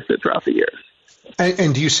persisted throughout the years.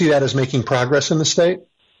 And do you see that as making progress in the state?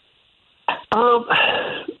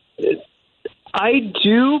 I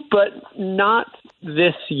do, but not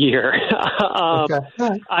this year. Okay.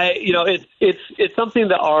 It's something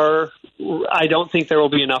that I don't think there will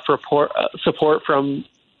be enough support from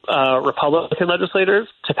Republican legislators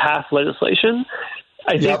to pass legislation.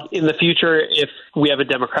 I think in the future, if we have a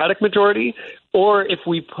Democratic majority, or if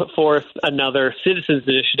we put forth another citizens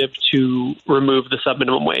initiative to remove the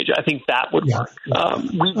sub-minimum wage, I think that would work.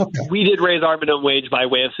 We did raise our minimum wage by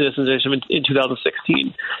way of citizens initiative in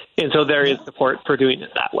 2016, and so there is support for doing it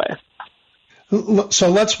that way.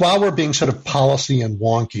 So while we're being sort of policy and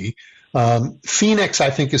wonky, Phoenix, I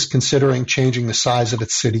think, is considering changing the size of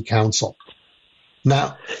its city council.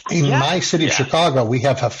 Now, in my city of Chicago, we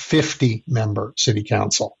have a 50-member city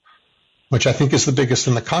council, which I think is the biggest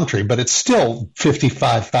in the country, but it's still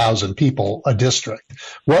 55,000 people a district.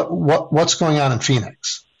 What's going on in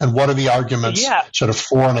Phoenix, and what are the arguments sort of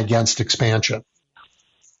for and against expansion?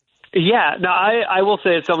 Yeah, no, I will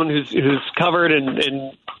say as someone who's covered and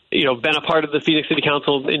been a part of the Phoenix City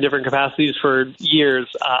Council in different capacities for years,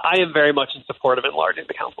 I am very much in support of enlarging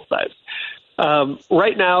the council size.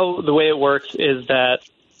 Right now, the way it works is that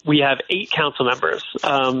we have 8 council members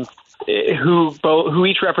who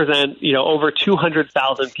each represent over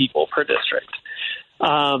 200,000 people per district.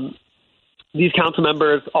 These council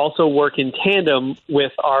members also work in tandem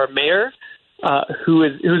with our mayor,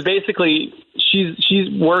 who's basically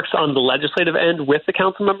she works on the legislative end with the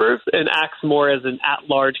council members and acts more as an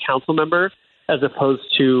at-large council member as opposed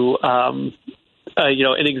to an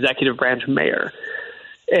executive branch mayor.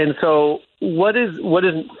 And so what is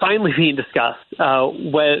finally being discussed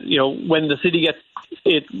when the city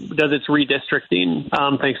does its redistricting,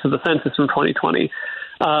 thanks to the census from 2020.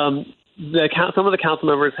 Some of the council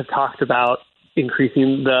members have talked about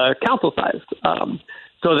increasing the council size,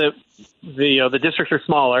 so that the districts are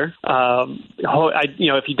smaller.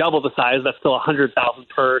 If you double the size, that's still 100,000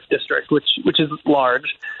 per district, which is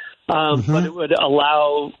large. But it would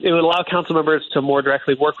allow council members to more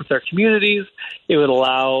directly work with their communities. It would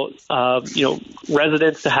allow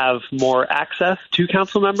residents to have more access to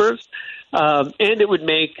council members, and it would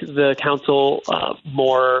make the council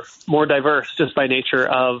more diverse just by nature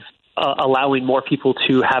of allowing more people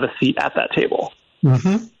to have a seat at that table.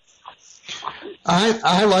 Mm-hmm.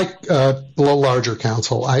 I like a little larger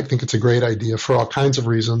council. I think it's a great idea for all kinds of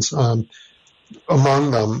reasons.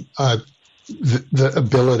 Among them, the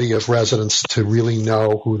ability of residents to really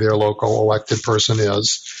know who their local elected person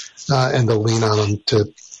is, and to lean on them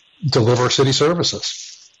to deliver city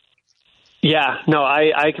services. Yeah, no,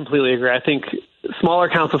 I completely agree. I think smaller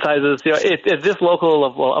council sizes, at this local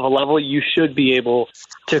of a level, you should be able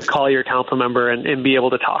to call your council member and be able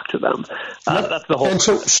to talk to them. That's the whole. And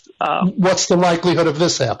so, what's the likelihood of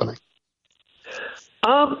this happening?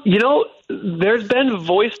 There's been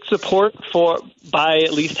voiced support by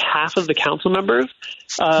at least half of the council members.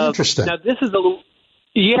 Interesting. Now, this is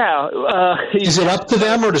is it up to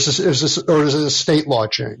them, or is it a state law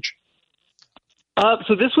change?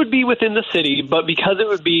 So this would be within the city, but because it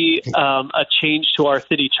would be a change to our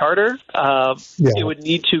city charter, it would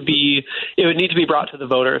need to be brought to the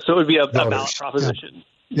voters. So it would be a ballot proposition.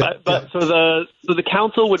 Yeah. So the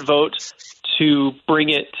council would vote to bring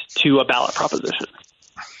it to a ballot proposition.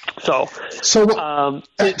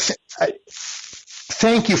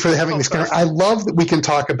 Thank you for having this conversation. I love that we can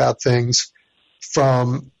talk about things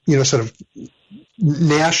from, sort of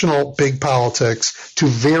national big politics to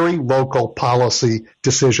very local policy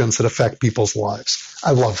decisions that affect people's lives.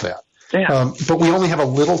 I love that. Yeah. But we only have a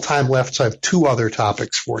little time left, so I have two other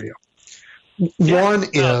topics for you. One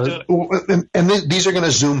is, and these are going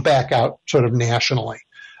to zoom back out sort of nationally.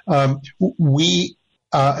 We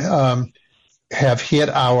have hit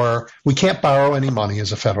we can't borrow any money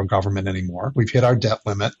as a federal government anymore. We've hit our debt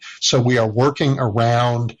limit. So we are working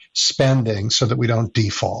around spending so that we don't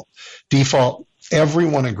default.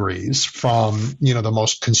 Everyone agrees, from, the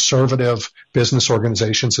most conservative business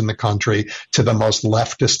organizations in the country to the most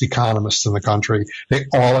leftist economists in the country. They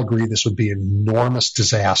all agree this would be an enormous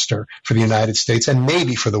disaster for the United States and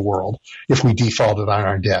maybe for the world if we defaulted on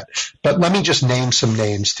our debt. But let me just name some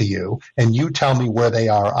names to you, and you tell me where they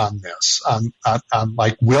are on this.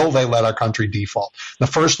 Will they let our country default? The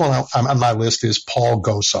first one on my list is Paul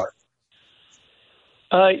Gosar.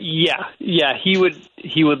 He would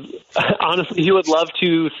honestly, he would love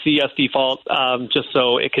to see us default, just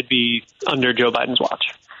so it could be under Joe Biden's watch.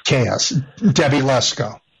 Chaos. Debbie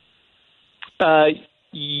Lesko. I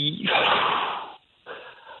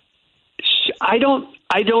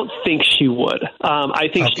don't think she would. I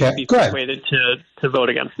think she would be persuaded to vote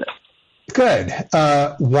against it. Good.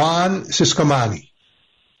 Juan Ciscomani.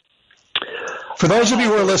 For those of you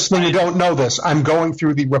who are listening who don't know this, I'm going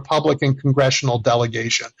through the Republican congressional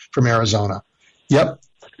delegation from Arizona. Yep.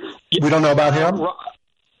 We don't know about him?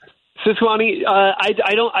 Ciscomani,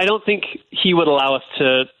 I don't think he would allow us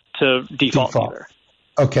to default either.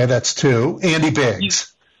 Okay, that's two. Andy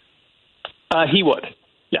Biggs. He would,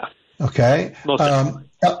 yeah. Okay.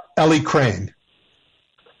 Ellie Crane.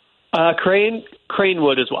 Crane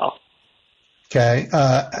would as well. Okay.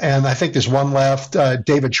 And I think there's one left,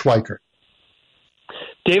 David Schweikert.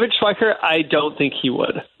 David Schweikert, I don't think he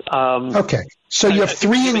would. Okay. So you have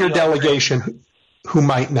three in your delegation who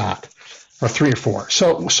might not, or three or four.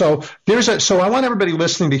 So I want everybody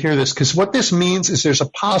listening to hear this, because what this means is there's a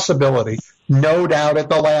possibility, no doubt at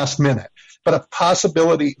the last minute, but a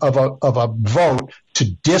possibility of a vote to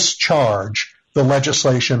discharge the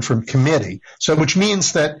legislation from committee. So, which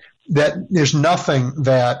means that there's nothing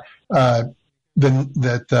that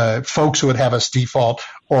the folks who would have us default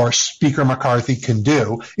or Speaker McCarthy can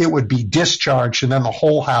do. It would be discharged, and then the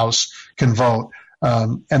whole House can vote.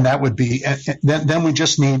 And that would be, then we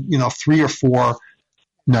just need, three or four.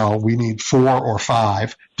 No, we need 4 or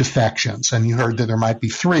 5 defections. And you heard that there might be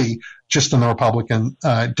 3 just in the Republican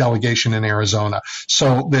delegation in Arizona.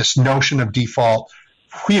 So this notion of default,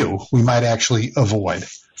 we might actually avoid.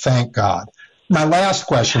 Thank God. My last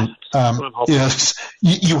question is,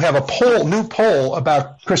 you have a new poll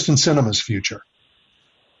about Kyrsten Sinema's future.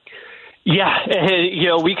 Yeah,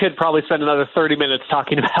 we could probably spend another 30 minutes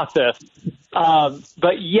talking about this.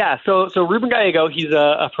 But yeah, so Ruben Gallego, he's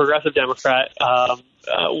a progressive Democrat.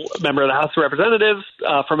 member of the House of Representatives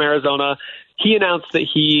from Arizona. He announced that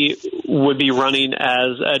he would be running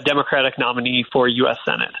as a Democratic nominee for U.S.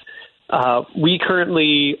 Senate. We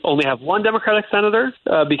currently only have one Democratic senator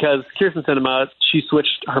because Kyrsten Sinema, she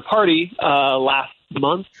switched her party last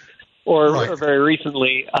month or very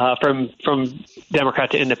recently from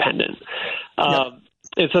Democrat to Independent.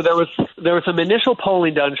 And so there was some initial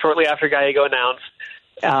polling done shortly after Gallego announced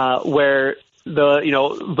where the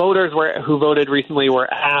voters who voted recently were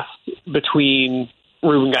asked between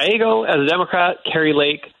Ruben Gallego as a Democrat, Kari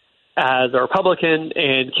Lake as a Republican,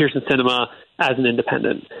 and Kyrsten Sinema as an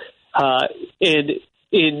independent. And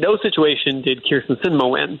in no situation did Kyrsten Sinema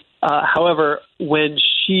win. However, when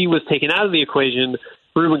she was taken out of the equation,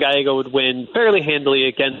 Ruben Gallego would win fairly handily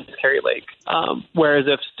against Kari Lake. Whereas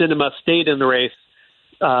if Sinema stayed in the race,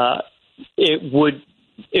 it would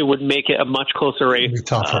make it a much closer race.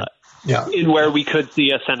 Tougher. In where we could see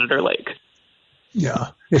a Senator Lake. Yeah,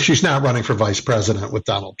 if she's not running for vice president with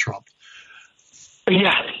Donald Trump.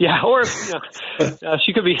 Yeah, or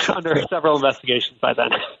she could be under several investigations by then.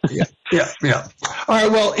 Yeah. All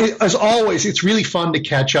right, well, as always, it's really fun to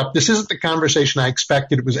catch up. This isn't the conversation I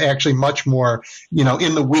expected. It was actually much more,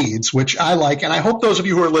 in the weeds, which I like, and I hope those of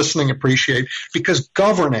you who are listening appreciate, because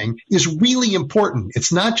governing is really important.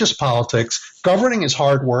 It's not just politics. Governing is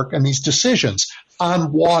hard work, and these decisions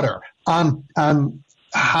on water, on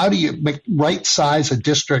how do you right size a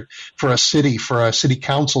district for a city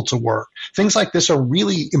council to work? Things like this are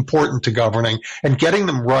really important to governing, and getting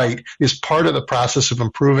them right is part of the process of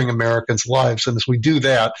improving Americans' lives. And as we do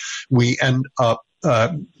that, we end up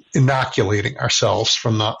inoculating ourselves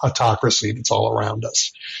from the autocracy that's all around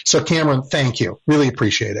us. So, Cameron, thank you. Really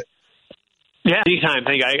appreciate it. Yeah, anytime.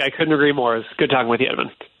 I couldn't agree more. It's good talking with you,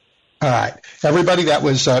 Edmund. All right. Everybody, that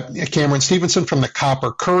was Cameron Stevenson from the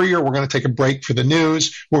Copper Courier. We're going to take a break for the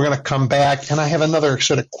news. We're going to come back, and I have another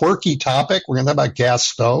sort of quirky topic. We're going to talk about gas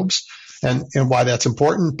stoves and why that's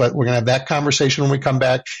important, but we're going to have that conversation when we come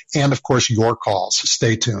back, and, of course, your calls.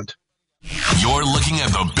 Stay tuned. You're looking at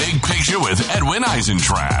the big picture with Edwin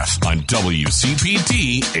Eisendrath on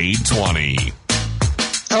WCPT 820.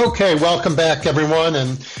 Okay, welcome back, everyone.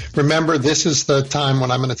 And remember, this is the time when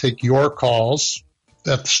I'm going to take your calls.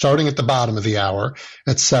 Starting at the bottom of the hour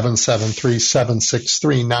at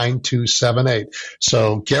 773-763-9278.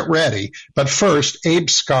 So get ready. But first, Abe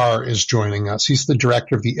Skar is joining us. He's the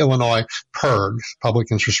director of the Illinois PIRG, Public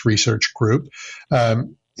Interest Research Group.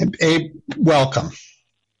 Abe, welcome.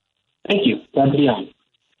 Thank you. Glad to be on.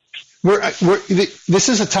 This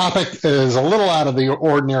is a topic that is a little out of the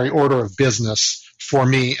ordinary order of business for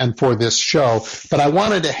me and for this show, but I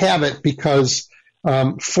wanted to have it because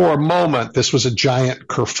for a moment, this was a giant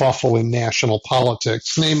kerfuffle in national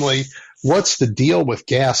politics, namely, what's the deal with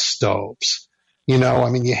gas stoves? You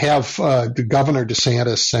have the Governor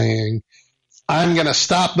DeSantis saying, I'm going to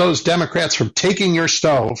stop those Democrats from taking your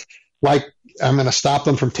stove, like I'm going to stop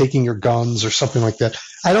them from taking your guns or something like that.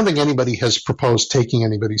 I don't think anybody has proposed taking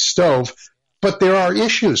anybody's stove, but there are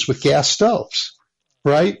issues with gas stoves,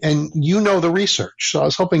 right? And you know the research. So I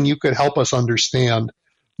was hoping you could help us understand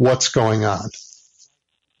what's going on.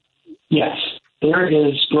 Yes, there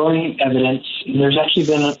is growing evidence. There's actually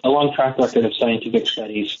been a long track record of scientific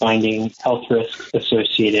studies finding health risks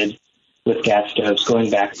associated with gas stoves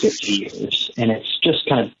going back 50 years. And it's just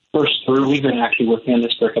kind of burst through. We've been actually working on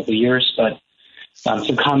this for a couple of years, but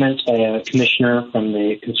some comments by a commissioner from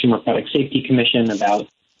the Consumer Product Safety Commission about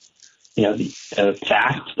the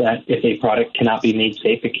fact that if a product cannot be made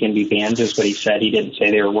safe, it can be banned is what he said. He didn't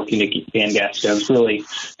say they were working to ban gas stoves, really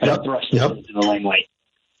kind of thrust it into the limelight.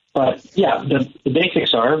 But, yeah, the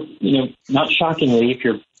basics are, not shockingly, if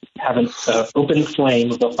you're having an open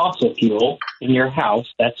flame of a fossil fuel in your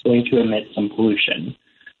house, that's going to emit some pollution.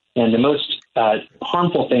 And the most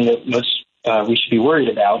harmful thing that we should be worried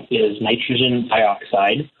about is nitrogen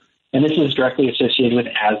dioxide. And this is directly associated with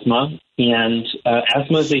asthma. And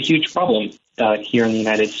asthma is a huge problem here in the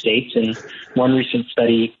United States. And one recent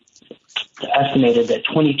study estimated that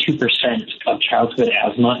 22% of childhood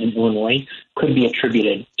asthma in Illinois could be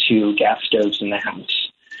attributed to gas stoves in the house.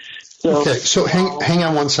 So hang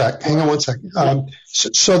on one sec.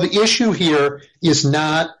 So the issue here is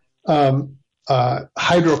not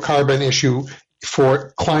hydrocarbon issue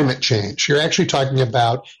for climate change. You're actually talking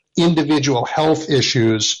about individual health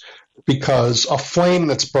issues because a flame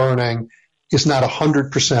that's burning is not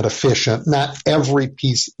 100% efficient. Not every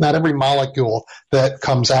molecule that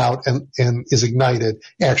comes out and is ignited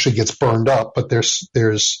actually gets burned up, but there's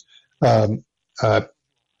I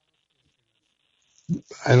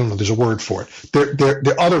don't know, there's a word for it.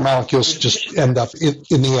 The other molecules just end up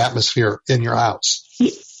in the atmosphere in your house.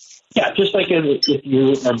 Yeah, just like if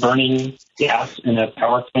you are burning gas in a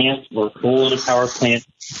power plant or coal in a power plant,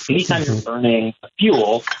 anytime you're burning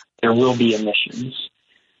fuel, there will be emissions.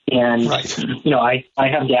 And, I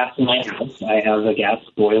have gas in my house. I have a gas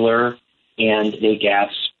boiler and a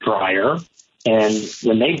gas dryer. And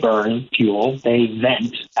when they burn fuel, they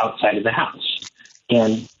vent outside of the house.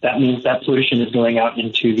 And that means that pollution is going out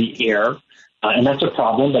into the air. And that's a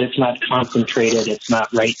problem, but it's not concentrated. It's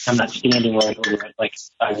not right. I'm not standing right over it like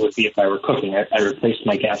I would be if I were cooking. I replaced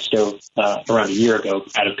my gas stove around a year ago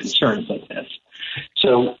out of concerns like this.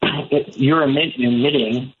 So you're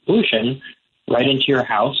emitting pollution right into your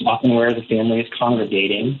house, often where the family is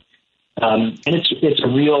congregating. And it's a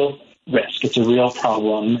real risk. It's a real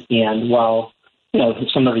problem. And while,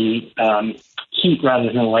 some of the heat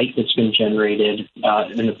rather than light that's been generated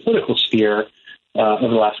in the political sphere over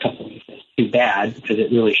the last couple of weeks is too bad, because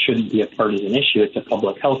it really shouldn't be a partisan issue. It's a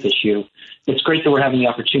public health issue. It's great that we're having the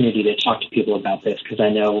opportunity to talk to people about this, because I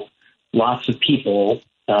know lots of people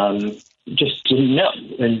just didn't know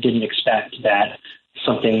and didn't expect that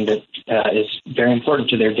something that is very important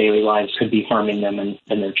to their daily lives could be harming them and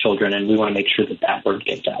their children, and we want to make sure that word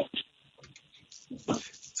gets out.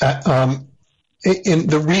 In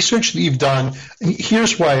the research that you've done,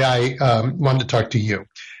 here's why I wanted to talk to you.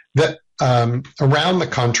 That around the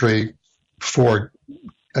country for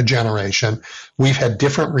a generation, we've had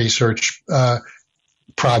different research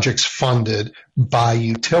projects funded by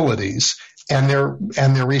utilities, and their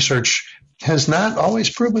research has not always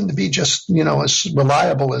proven to be just as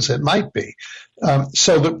reliable as it might be.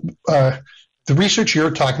 So the research you're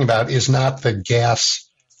talking about is not the gas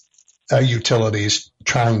utilities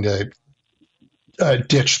trying to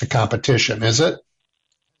ditch the competition, is it?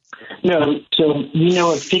 No. So we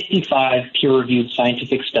know of 55 peer-reviewed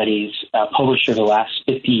scientific studies published over the last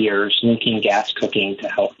 50 years linking gas cooking to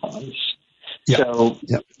health harms. Yep. So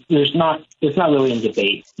it's not really in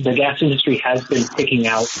debate. The gas industry has been picking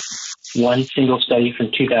out one single study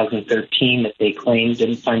from 2013 that they claim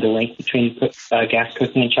didn't find a link between gas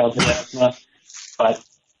cooking and childhood asthma, but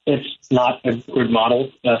it's not a good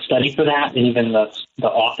model study for that. And even the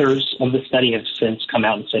authors of the study have since come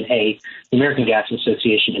out and said, hey, the American Gas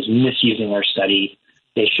Association is misusing our study.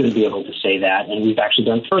 They shouldn't be able to say that. And we've actually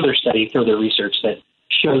done further research that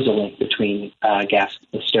shows a link between gas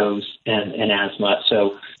stoves and asthma.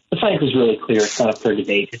 So the science is really clear. It's not up for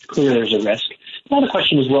debate. It's clear there's a risk. Now the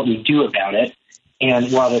question is what we do about it.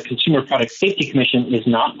 And while the Consumer Product Safety Commission is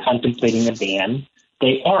not contemplating a ban,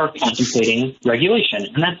 they are contemplating regulation,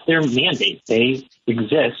 and that's their mandate. They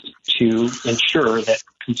exist to ensure that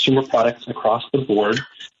consumer products across the board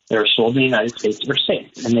that are sold in the United States are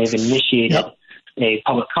safe. And they've initiated a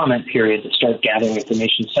public comment period to start gathering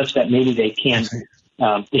information such that maybe they can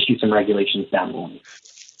issue some regulations down the line.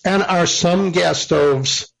 And are some gas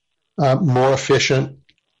stoves more efficient,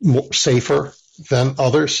 safer than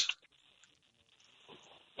others?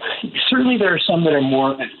 Certainly there are some that are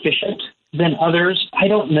more efficient than others. I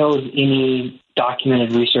don't know of any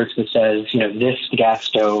documented research that says, this gas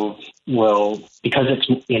stove will, because it's,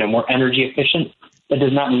 more energy efficient, that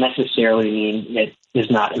does not necessarily mean it is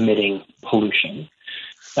not emitting pollution.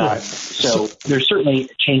 So there's certainly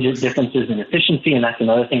differences in efficiency, and that's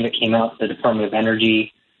another thing that came out. The Department of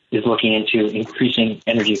Energy is looking into increasing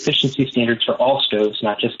energy efficiency standards for all stoves,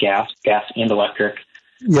 not just gas and electric.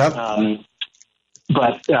 Yep.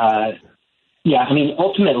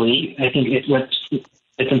 Ultimately, I think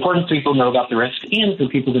it's important for people to know about the risk and for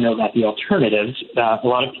people to know about the alternatives. A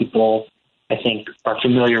lot of people, I think, are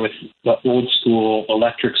familiar with the old school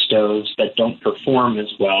electric stoves that don't perform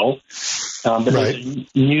as well. But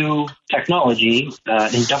there's new technology,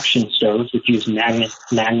 induction stoves, which use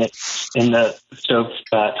magnets in the stove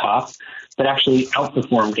top that actually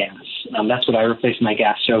outperform gas. That's what I replaced my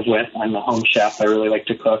gas stove with. I'm a home chef. I really like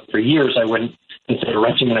to cook. For years, I wouldn't consider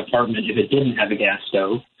renting an apartment if it didn't have a gas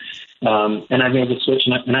stove. And I made the switch,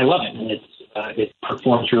 and I love it. And it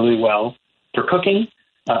performs really well for cooking,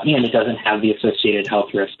 and it doesn't have the associated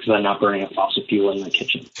health risks because I'm not burning a fossil fuel in my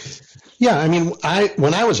kitchen. Yeah, I mean,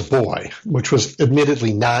 when I was a boy, which was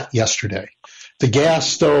admittedly not yesterday, the gas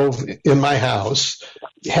stove in my house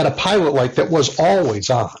had a pilot light that was always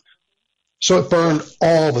on. So it burned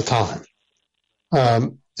all the time.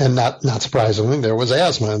 And not surprisingly, there was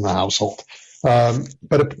asthma in the household.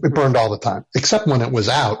 But it burned all the time, except when it was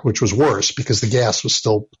out, which was worse because the gas was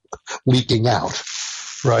still leaking out,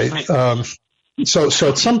 right? So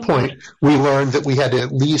at some point, we learned that we had to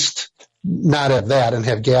at least not have that and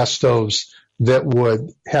have gas stoves that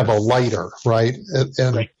would have a lighter, right?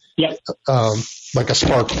 And like a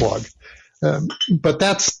spark plug. But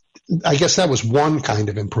that's I guess that was one kind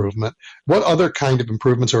of improvement. What other kind of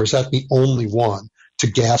improvements, or is that the only one, to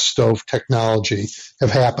gas stove technology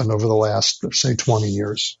have happened over the last, say, 20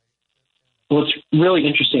 years? Well, it's really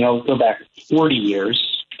interesting. I'll go back 40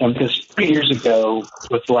 years, because 3 years ago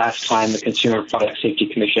was the last time the Consumer Product Safety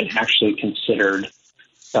Commission actually considered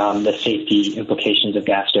the safety implications of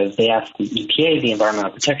gas stoves. They asked the EPA, the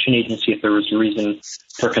Environmental Protection Agency, if there was a reason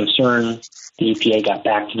for concern. The EPA got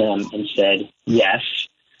back to them and said yes.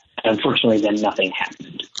 Unfortunately, then nothing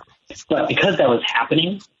happened. But because that was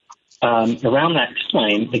happening, around that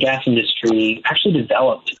time, the gas industry actually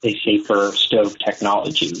developed a safer stove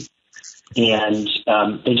technology. And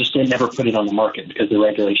they just never put it on the market because the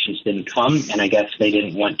regulations didn't come, and I guess they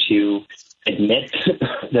didn't want to admit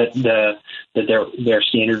that their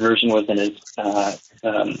standard version wasn't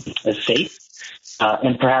as safe.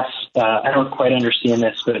 And perhaps I don't quite understand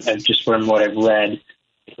this, but just from what I've read,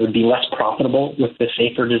 it would be less profitable with the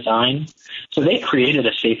safer design. So they created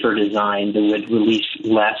a safer design that would release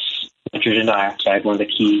less nitrogen dioxide, one of the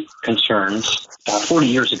key concerns, 40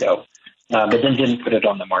 years ago, but then didn't put it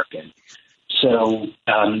on the market. So,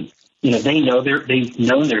 they've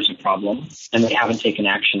known there's a problem, and they haven't taken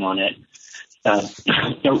action on it.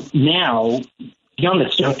 Now, beyond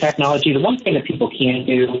the stove technology, the one thing that people can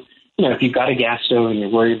do, if you've got a gas stove and you're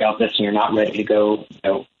worried about this and you're not ready to go,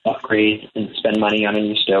 upgrade and spend money on a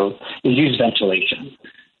new stove, is use ventilation.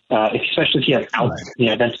 Especially if you have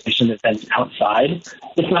ventilation that vents outside.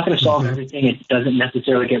 It's not going to solve everything. It doesn't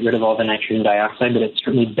necessarily get rid of all the nitrogen dioxide, but it's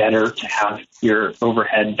certainly better to have your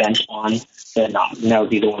overhead vent on than not. And that would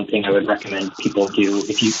be the one thing I would recommend people do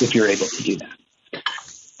if you're able to do that.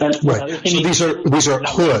 Right. So these are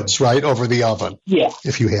hoods, right, over the oven. Yeah.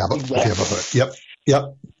 If you have a hood. Yep.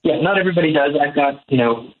 Yeah, not everybody does. I've got,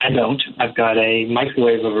 I don't. I've got a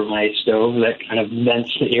microwave over my stove that kind of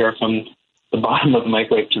vents the air from the bottom of the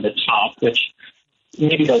microwave to the top, which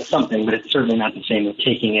maybe does something, but it's certainly not the same as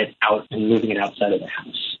taking it out and moving it outside of the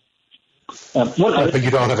house. But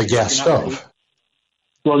you don't have a gas stove.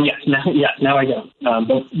 Well, yes, now I don't.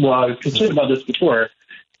 But I was concerned about this before.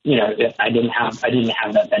 I didn't have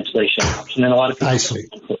that ventilation option, and a lot of people. I see.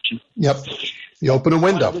 Yep. You open a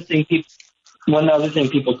window. One other thing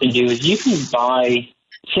people can do is you can buy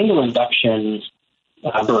single induction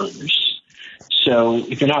burners. So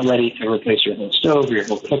if you're not ready to replace your whole stove or your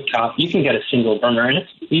whole cooktop, you can get a single burner, and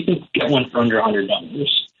you can get one for under $100.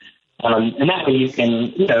 And that way you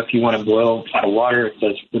can, if you want to boil a pot of water,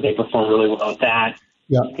 they perform really well at that.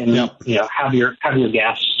 Yeah. You can, have your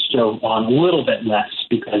gas stove on a little bit less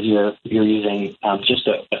because you're using just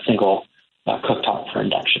a single cooktop for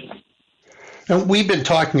induction. And we've been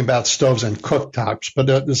talking about stoves and cooktops, but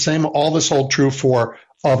all this hold true for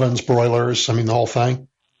ovens, broilers, the whole thing?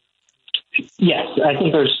 Yes, I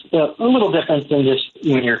think there's a little difference in just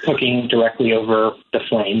when you're cooking directly over the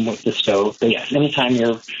flame with the stove. But yes, anytime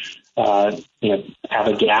you're, have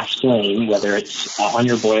a gas flame, whether it's on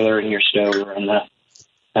your boiler, in your stove, or in the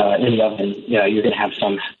oven, you're going to have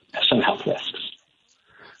some health risks.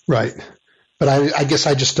 Right, but I guess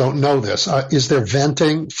I just don't know this. Is there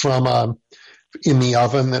venting from in the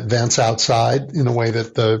oven that vents outside in a way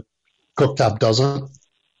that the cooktop doesn't?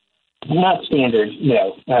 Not standard,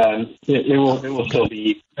 no. It will still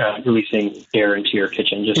be releasing air into your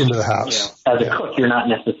kitchen. Just into the house. As a cook, you're not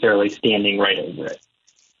necessarily standing right over it.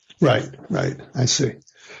 Right. I see.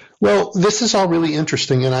 Well, this is all really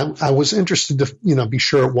interesting, and I was interested to be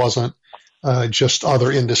sure it wasn't just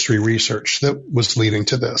other industry research that was leading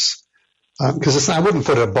to this, because I wouldn't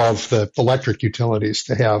put it above the electric utilities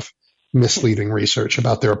to have misleading research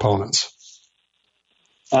about their opponents.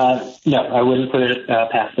 No, I wouldn't put it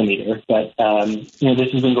past them either. But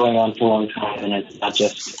this has been going on for a long time, and it's not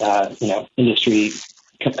just industry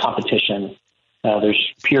competition.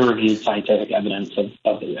 There's peer-reviewed scientific evidence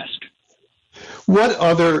of the risk. What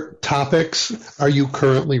other topics are you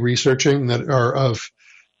currently researching that are of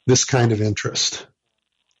this kind of interest?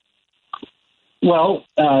 Well,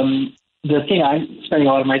 the thing I'm spending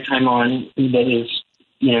a lot of my time on that is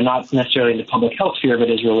not necessarily in the public health sphere,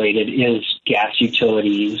 but is related, is gas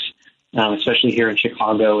utilities, especially here in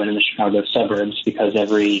Chicago and in the Chicago suburbs, because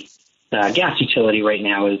every gas utility right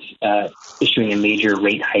now is issuing a major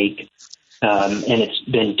rate hike. And it's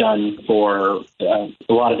been done for a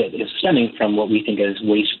lot of it is stemming from what we think is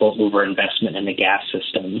wasteful overinvestment in the gas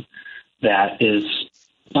system that is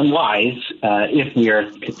unwise if we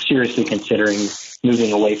are seriously considering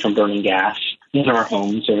moving away from burning gas in our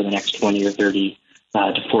homes over the next 20 or 30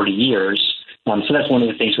 to 40 years. So that's one of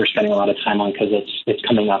the things we're spending a lot of time on because it's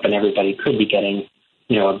coming up and everybody could be getting,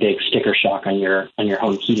 a big sticker shock on your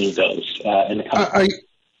home heating bills in the coming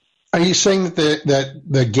Are you saying that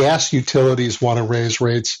the gas utilities want to raise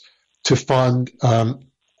rates to fund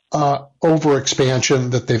over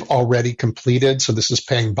expansion that they've already completed? So this is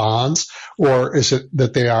paying bonds, or is it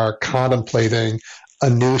that they are contemplating a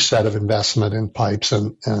new set of investment in pipes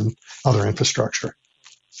and other infrastructure?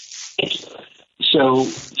 So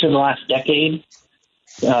for the last decade,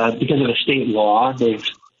 because of a state law, they've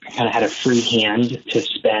kind of had a free hand to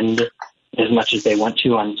spend as much as they want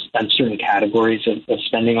to on certain categories of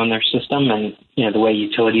spending on their system. And, the way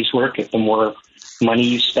utilities work, if the more money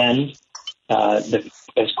you spend,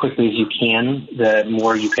 as quickly as you can, the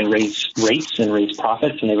more you can raise rates and raise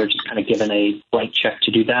profits. And they were just kind of given a blank check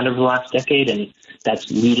to do that over the last decade. And that's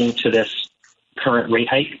leading to this current rate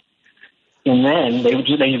hike. And then they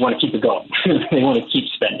want to keep it going. They want to keep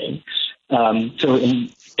spending. So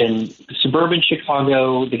in suburban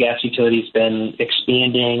Chicago, the gas utility has been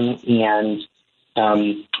expanding and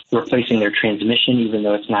replacing their transmission, even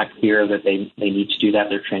though it's not clear that they need to do that,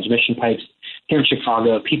 their transmission pipes. Here in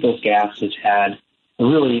Chicago, People's Gas has had a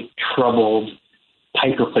really troubled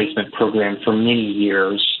pipe replacement program for many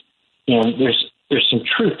years. And there's some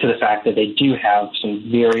truth to the fact that they do have some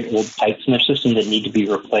very old pipes in their system that need to be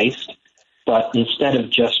replaced. But instead of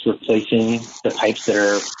just replacing the pipes that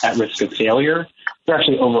are at risk of failure, they're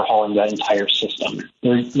actually overhauling the entire system.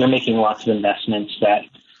 They're making lots of investments that,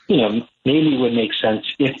 maybe would make sense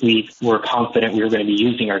if we were confident we were going to be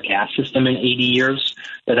using our gas system in 80 years,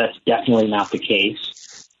 but that's definitely not the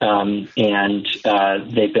case. And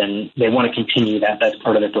they want to continue that. That's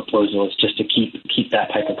part of their proposal, is just to keep that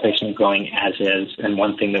pipe replacement going as is. And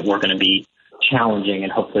one thing that we're going to be challenging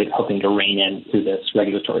and hoping to rein in through this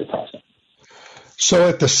regulatory process. So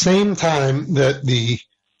at the same time that the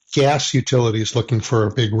gas utility is looking for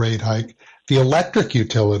a big rate hike, the electric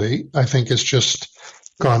utility, I think, has just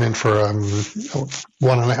gone in for almost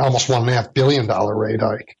 $1.5 billion rate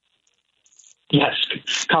hike. Yes,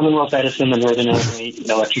 Commonwealth Edison, the Northern Illinois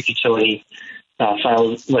electric utility,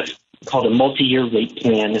 filed what's called a multi-year rate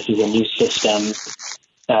plan. This is a new system.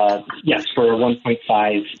 For a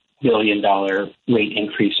 $1.5 billion rate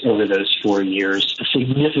increase over those 4 years, a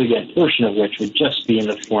significant portion of which would just be in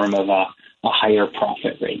the form of a higher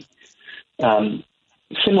profit rate.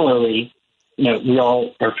 Similarly, we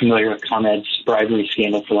all are familiar with ComEd's bribery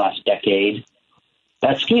scandal for the last decade.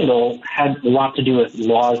 That scandal had a lot to do with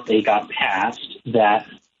laws they got passed that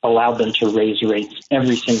allowed them to raise rates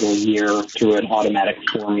every single year through an automatic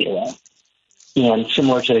formula. And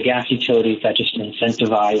similar to the gas utilities, that just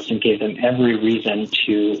incentivized and gave them every reason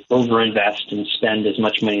to overinvest and spend as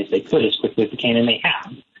much money as they could as quickly as they can, and they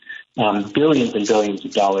have. Billions and billions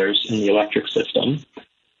of dollars in the electric system.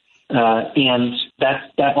 And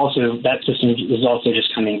that system is also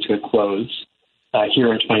just coming to a close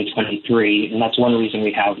here in 2023. And that's one reason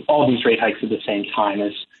we have all these rate hikes at the same time.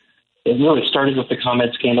 Is it really started with the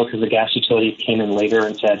ComEd scandal because the gas utilities came in later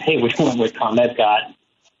and said, hey, we want what ComEd got.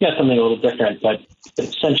 Yeah, something a little different, but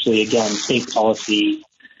essentially, again, state policy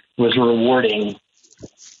was rewarding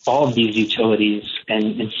all of these utilities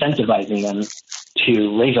and incentivizing them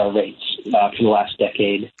to raise our rates for the last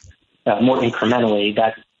decade more incrementally.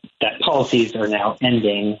 That policies are now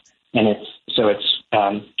ending, and it's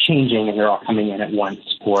changing, and they're all coming in at once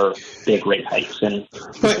for big rate hikes. And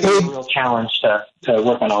it's a real challenge to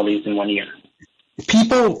work on all these in 1 year.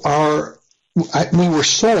 We were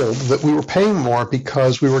sold that we were paying more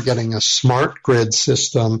because we were getting a smart grid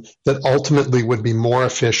system that ultimately would be more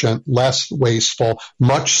efficient, less wasteful,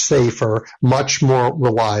 much safer, much more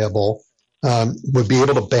reliable, would be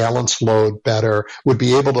able to balance load better, would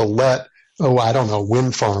be able to let,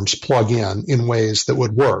 wind farms plug in ways that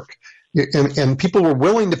would work. And people were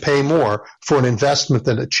willing to pay more for an investment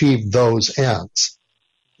that achieved those ends,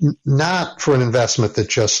 not for an investment that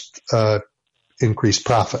just increased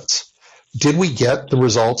profits. Did we get the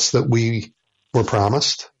results that we were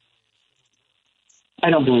promised? I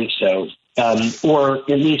don't believe so. Or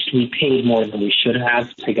at least we paid more than we should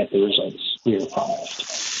have to get the results we were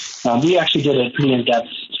promised. We actually did a pretty in-depth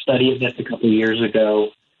study of this a couple of years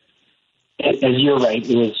ago. As you're right,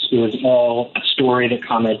 it was all a story that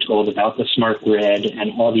ComEd told about the smart grid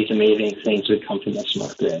and all these amazing things that come from the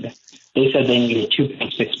smart grid. They said they needed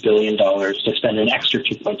 $2.6 billion to spend an extra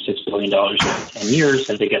 $2.6 billion over 10 years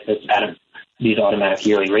and to get these automatic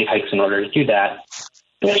yearly rate hikes in order to do that.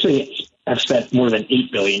 They actually have spent more than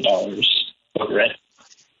 $8 billion over it.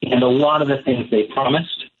 And a lot of the things they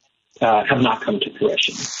promised have not come to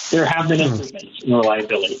fruition. There have been improvements in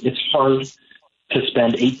reliability. It's hard to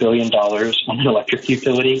spend $8 billion on an electric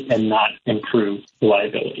utility and not improve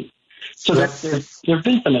reliability. So there have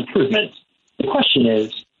been some improvements. The question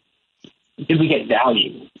is, did we get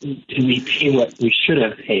value? Did we pay what we should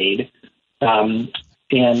have paid? And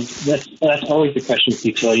that's always the question with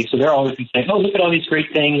utilities. So they're always going to say, oh, look at all these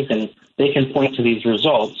great things, and they can point to these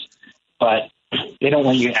results, but they don't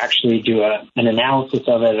want you to actually do an analysis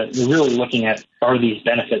of it. They're really looking at, are these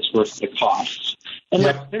benefits worth the costs? And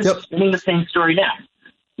they're doing the same story now.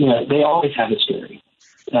 You know, they always have a story.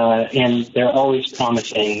 And they're always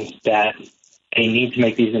promising that they need to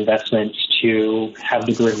make these investments to have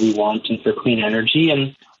the grid we want and for clean energy.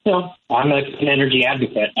 And, you know, I'm a clean energy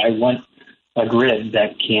advocate. I want a grid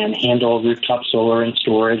that can handle rooftop solar and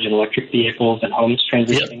storage and electric vehicles and homes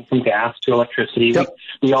transitioning from gas to electricity.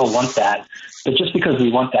 We all want that. But just because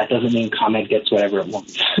we want that doesn't mean ComEd gets whatever it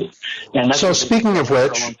wants. And that's so speaking of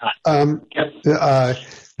which,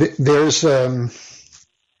 there's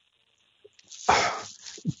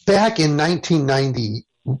back in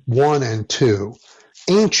 1991 and 2,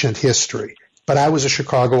 ancient history, but I was a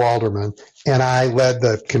Chicago alderman, and I led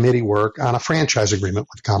the committee work on a franchise agreement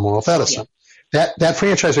with Commonwealth Edison. That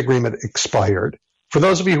franchise agreement expired. For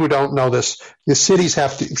those of you who don't know this, the cities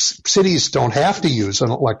don't have to use an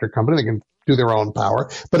electric company. They can do their own power.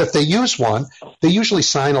 But if they use one, they usually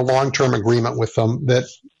sign a long-term agreement with them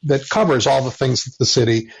that covers all the things that the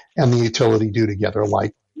city and the utility do together,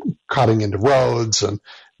 like cutting into roads and,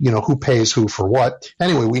 you know, who pays who for what.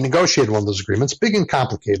 Anyway, we negotiated one of those agreements, big and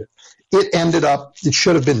complicated. It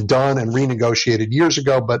should have been done and renegotiated years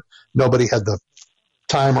ago, but nobody had the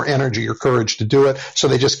time or energy or courage to do it, so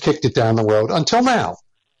they just kicked it down the road until now.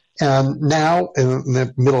 And now, in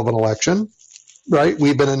the middle of an election, right,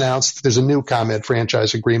 we've been announced there's a new ComEd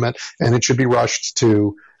franchise agreement, and it should be rushed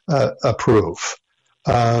to approve.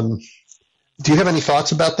 Do you have any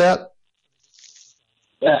thoughts about that?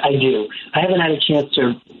 I do. I haven't had a chance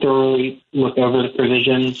to thoroughly look over the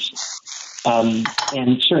provisions, and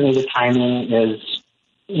certainly the timing is,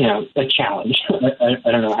 you know, a challenge. I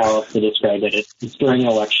don't know how else to describe it. It's during an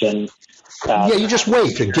election. You just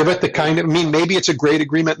wait and give it the kind of, maybe it's a great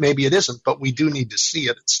agreement, maybe it isn't, but we do need to see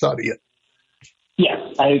it and study it. Yes,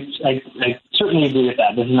 I certainly agree with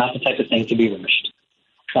that. This is not the type of thing to be rushed.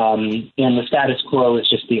 And the status quo is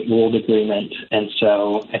just the old agreement, and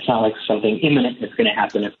so it's not like something imminent that's going to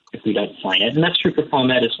happen if we don't sign it. And that's true for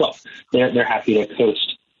ComEd as well. They're happy to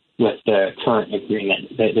coast with the current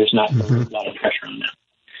agreement. There's not a lot of pressure on them.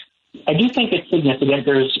 I do think it's significant.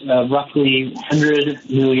 There's roughly $100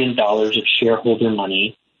 million of shareholder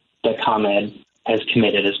money that ComEd has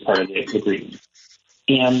committed as part of the agreement.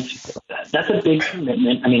 And that's a big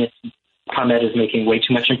commitment. I mean, ComEd is making way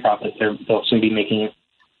too much in profits. They'll soon be making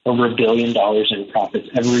over $1 billion in profits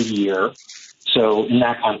every year. So in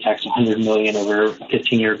that context, $100 million over a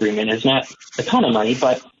 15-year agreement is not a ton of money.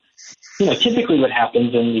 But, you know, typically what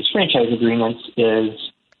happens in these franchise agreements is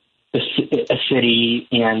a city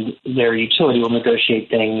and their utility will negotiate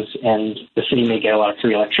things, and the city may get a lot of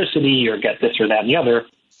free electricity or get this or that and the other,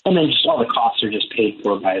 and then just all the costs are just paid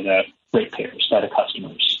for by the ratepayers, by the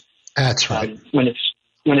customers. That's right. When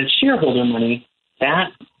it's shareholder money,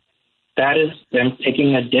 that is them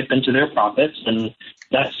taking a dip into their profits, and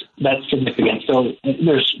that's significant. So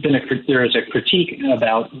there is a critique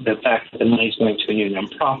about the fact that the money is going to a new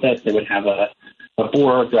nonprofit. They would have a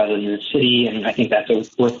board rather than the city, and I think that's a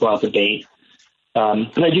worthwhile debate.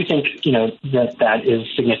 But I do think, you know, that is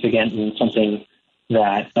significant and something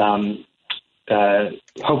that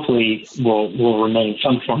hopefully will remain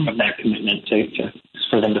some form of that commitment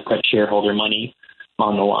for them to put shareholder money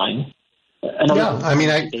on the line.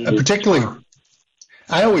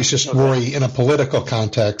 I always just worry in a political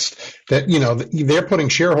context that, you know, they're putting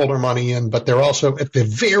shareholder money in, but they're also at the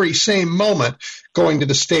very same moment going to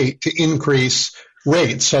the state to increase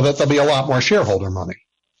rates so that there'll be a lot more shareholder money.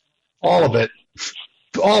 All of it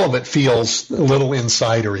feels a little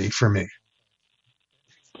insidery for me.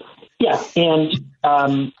 Yeah, and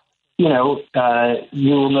you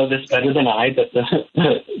will know this better than I, but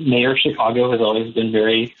the mayor of Chicago has always been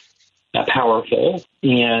very powerful,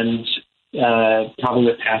 and probably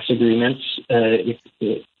with past agreements, in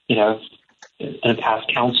past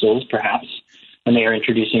councils, perhaps the mayor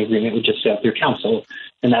introducing an agreement would just go through council,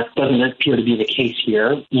 and that doesn't appear to be the case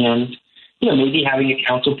here. And maybe having a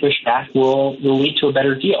council push back will lead to a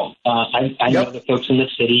better deal. I know the folks in the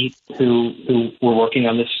city who were working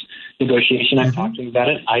on this negotiation. I've talked to them about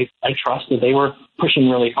it. I trust that they were pushing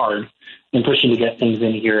really hard and pushing to get things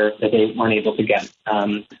in here that they weren't able to get.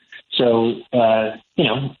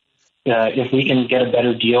 If we can get a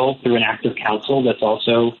better deal through an active council that's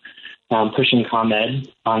also pushing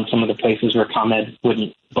ComEd on some of the places where ComEd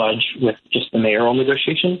wouldn't budge with just the mayoral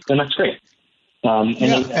negotiations, then that's great.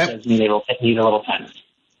 That does need a little time.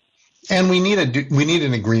 And we need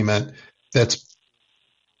an agreement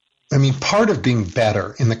part of being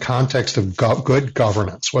better in the context of good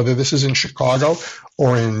governance, whether this is in Chicago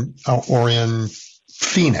or in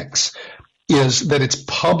Phoenix, is that it's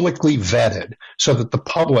publicly vetted so that the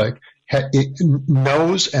public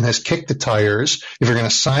knows and has kicked the tires. If you're going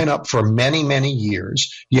to sign up for many, many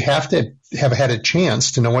years, you have to have had a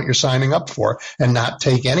chance to know what you're signing up for and not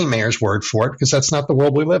take any mayor's word for it, because that's not the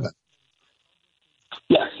world we live in.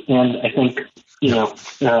 Yes, and I think,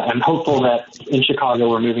 I'm hopeful that in Chicago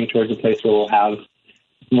we're moving towards a place where we'll have a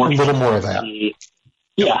little more of that.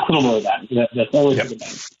 Yeah, a little more of that. That's always a good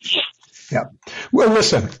thing. Yeah. Well,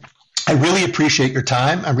 listen, I really appreciate your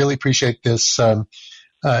time. I really appreciate this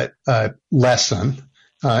lesson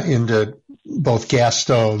into both gas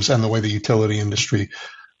stoves and the way the utility industry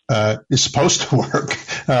is supposed to work,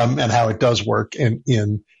 and how it does work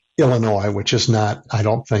in Illinois, which is not, I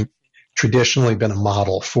don't think, traditionally been a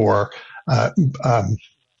model for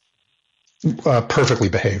perfectly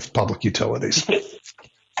behaved public utilities.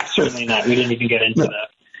 Certainly not. We didn't even get into the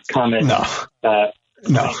comment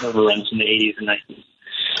overruns in the 80s and 90s.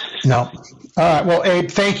 No. All right. Well,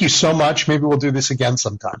 Abe, thank you so much. Maybe we'll do this again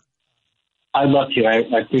sometime. I'd love to. I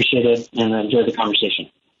appreciate it and enjoy the conversation.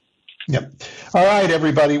 Yep. All right,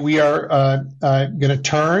 everybody. We are going to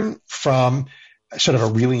turn from sort of a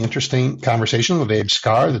really interesting conversation with Abe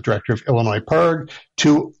Skar, the director of Illinois PIRG,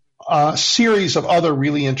 to a series of other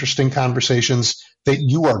really interesting conversations that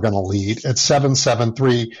you are going to lead at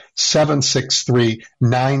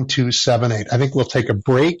 773-763-9278. I think we'll take a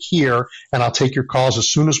break here, and I'll take your calls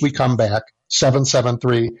as soon as we come back,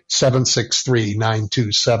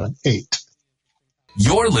 773-763-9278.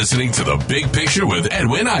 You're listening to The Big Picture with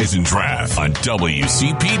Edwin Eisendrath on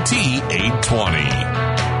WCPT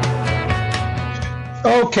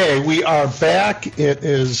 820. Okay, we are back. It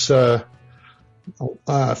is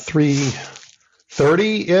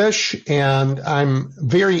 3:30-ish, and I'm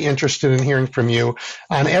very interested in hearing from you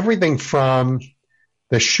on everything from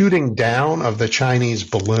the shooting down of the Chinese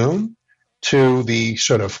balloon to the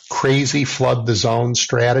sort of crazy flood the zone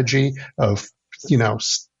strategy of,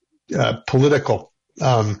 political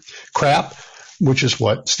crap, which is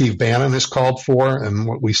what Steve Bannon has called for and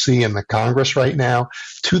what we see in the Congress right now,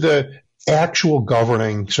 to the actual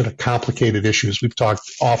governing sort of complicated issues we've talked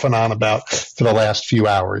off and on about for the last few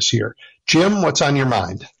hours here. Jim, what's on your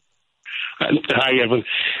mind? Hi, Edwin.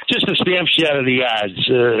 Just a snapshot of the odds.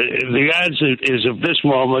 The odds is of this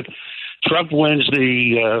moment, Trump wins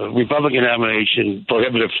the Republican nomination,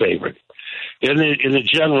 prohibitive favorite. In the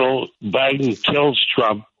general, Biden kills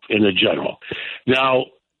Trump in the general. Now,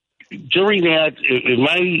 during that,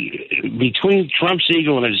 between Trump's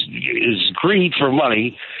ego and his greed for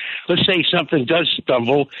money, let's say something does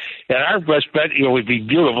stumble, and our best bet, would be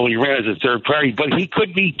beautiful. He ran as a third party, but he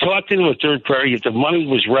could be talked into a third party if the money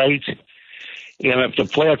was right and if the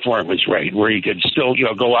platform was right, where he could still,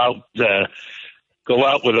 go out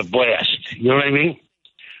with a blast. You know what I mean?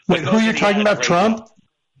 Wait, who are you talking about? Trump?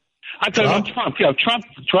 I'm talking about Trump.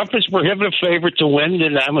 Trump is prohibitive favorite to win the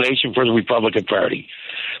nomination for the Republican Party.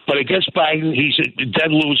 But against Biden, he's a dead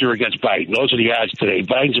loser against Biden. Those are the odds today.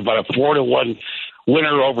 Biden's about a 4-1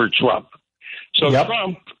 winner over Trump. So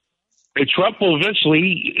Trump will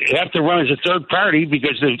eventually have to run as a third party,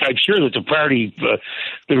 because I'm sure that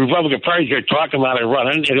the Republican Party is going to talk him out of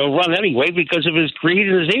running, and he'll run anyway because of his greed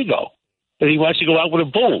and his ego. And he wants to go out with a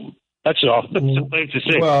boom. That's all. That's the way to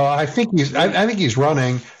say. Well, I think he's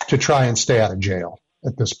running to try and stay out of jail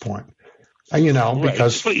at this point.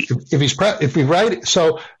 Because if he's right,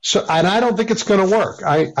 so and I don't think it's going to work.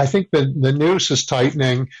 I think the noose is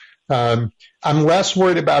tightening. I'm less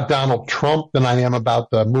worried about Donald Trump than I am about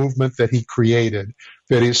the movement that he created,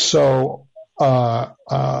 that is so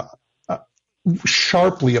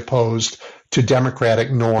sharply opposed to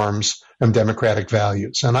democratic norms and democratic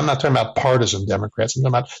values. And I'm not talking about partisan Democrats. I'm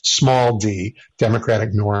talking about small d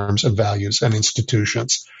democratic norms and values and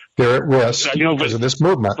institutions. They're at risk because of this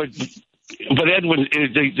movement. But Edwin,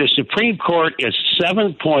 the Supreme Court is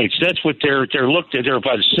 7 points. That's what they're looked at. They're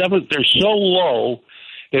about 7. They're so low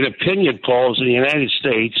in opinion polls in the United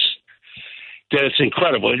States that it's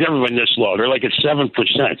incredible. They've never been this low. They're like at 7%.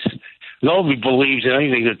 Nobody believes in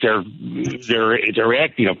anything that they're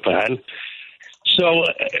acting upon. So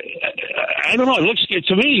I don't know. It looks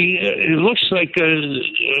to me. It looks like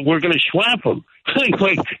we're going to swamp them.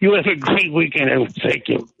 Anyway, you have a great weekend, Edwin. Thank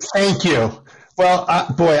you. Thank you. Well,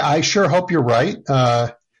 I sure hope you're right.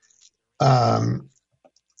 I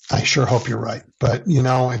sure hope you're right. But,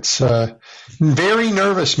 it's very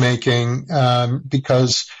nervous making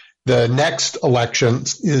because the next election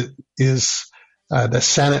is the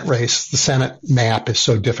Senate race. The Senate map is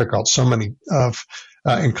so difficult. So many of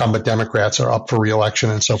incumbent Democrats are up for reelection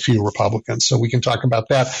and so few Republicans. So we can talk about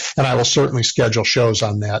that, and I will certainly schedule shows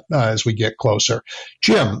on that as we get closer.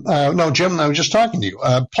 Jim, I was just talking to you.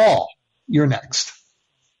 Paul, you're next.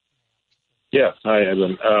 Yeah, hi,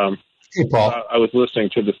 Edwin. Hey, Paul. I was listening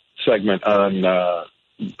to the segment on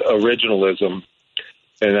originalism,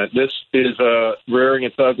 and that this is rearing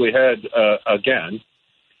its ugly head again,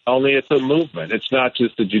 only it's a movement. It's not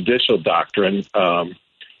just a judicial doctrine.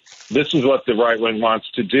 This is what the right wing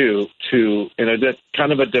wants to do in a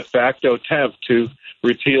kind of a de facto attempt to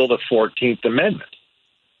repeal the 14th Amendment.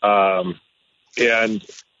 And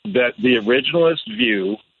that the originalist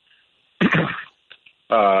view,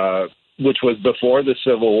 which was before the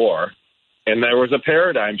Civil War, and there was a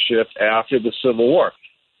paradigm shift after the Civil War.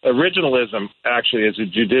 Originalism, actually, as a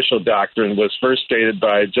judicial doctrine, was first stated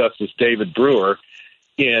by Justice David Brewer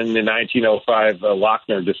in the 1905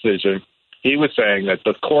 Lochner decision. He was saying that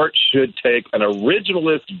the court should take an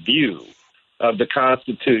originalist view of the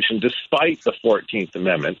Constitution despite the 14th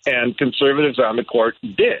Amendment, and conservatives on the court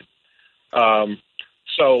did.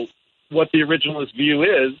 So what the originalist view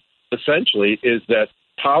is, essentially, is that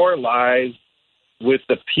power lies with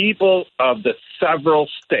the people of the several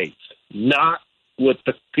states, not with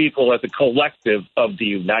the people as a collective of the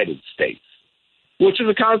United States, which is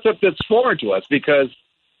a concept that's foreign to us, because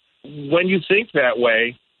when you think that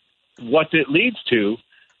way, what it leads to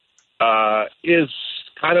is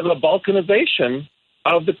kind of a balkanization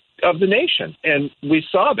of the nation. And we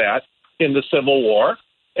saw that in the Civil War,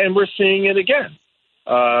 and we're seeing it again.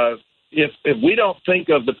 If we don't think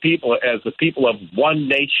of the people as the people of one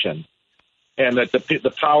nation, and that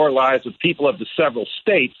the power lies with people of the several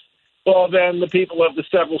states, well, then the people of the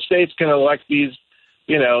several states can elect these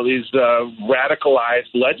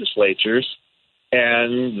radicalized legislatures,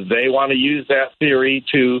 and they want to use that theory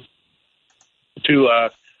to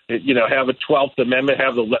have a 12th Amendment,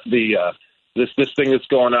 have this thing that's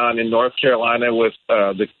going on in North Carolina with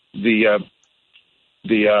the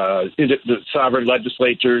sovereign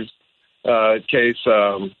legislatures case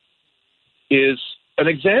is an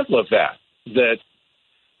example of that. That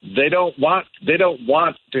they don't want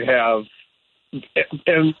to have,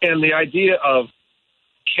 and the idea of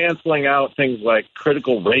canceling out things like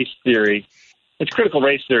critical race theory, which critical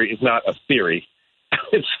race theory is not a theory.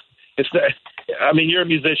 It's I mean, you're a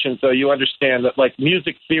musician, so you understand that, like,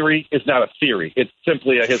 music theory is not a theory. It's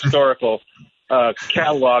simply a historical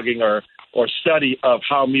cataloging or study of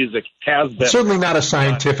how music has been. Certainly not a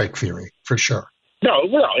scientific theory, for sure. No,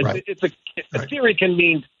 it's a theory can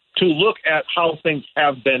mean to look at how things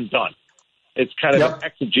have been done. It's kind of an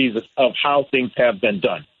exegesis of how things have been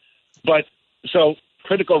done. But so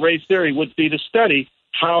critical race theory would be to study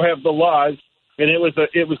how have the laws, and it was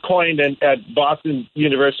coined at Boston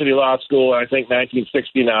University Law School, I think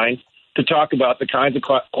 1969, to talk about the kinds of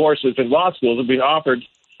courses in law schools that have been offered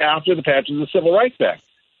after the passage of the Civil Rights Act.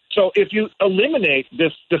 So if you eliminate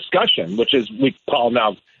this discussion, which is we call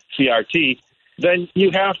now CRT, then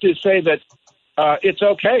you have to say that it's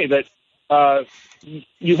okay that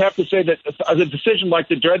you have to say that a decision like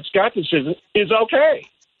the Dred Scott decision is okay.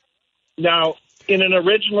 Now, in an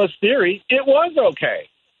originalist theory, it was okay.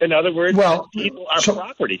 In other words, people are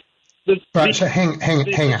property. So hang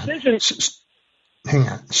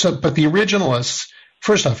on. So, but the originalists,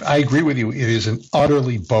 first off, I agree with you. It is an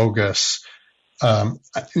utterly bogus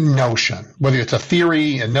notion. Whether it's a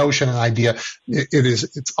theory, a notion, an idea,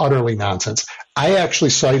 it's utterly nonsense. I actually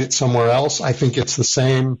cite it somewhere else. I think it's the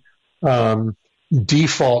same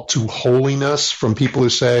default to holiness from people who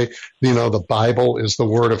say, the Bible is the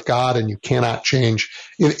Word of God and you cannot change.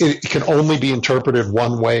 It can only be interpreted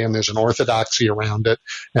one way, and there's an orthodoxy around it,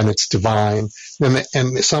 and it's divine.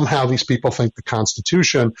 And somehow these people think the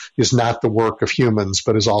Constitution is not the work of humans,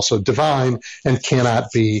 but is also divine and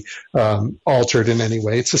cannot be altered in any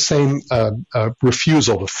way. It's the same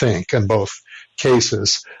refusal to think in both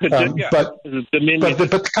cases. But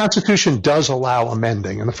the Constitution does allow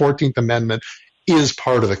amending, and the 14th Amendment is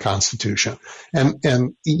part of the Constitution. And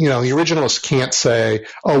the originalists can't say,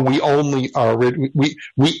 we only are, we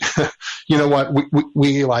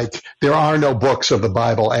there are no books of the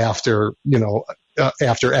Bible after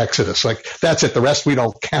Exodus. Like, that's it. The rest we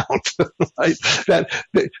don't count. Right? That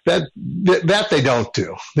they don't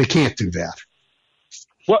do. They can't do that.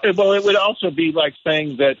 Well, it would also be like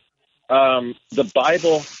saying that the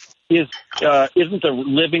Bible isn't a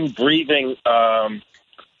living, breathing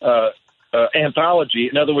anthology.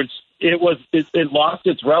 In other words, it lost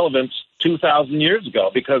its relevance 2,000 years ago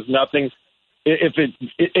because and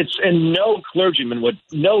no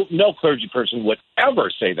clergy person would ever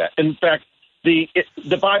say that. In fact, the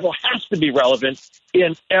Bible has to be relevant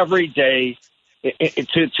in everyday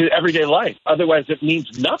to everyday life. Otherwise, it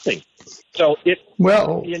means nothing. So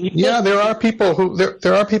there are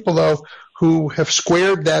people though who have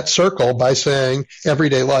squared that circle by saying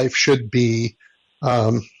everyday life should be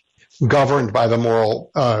governed by the moral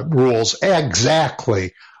rules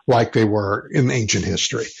exactly like they were in ancient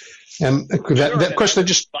history. And of course, they're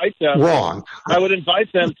just wrong. I would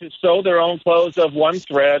invite them to sew their own clothes of one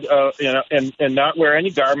thread, and not wear any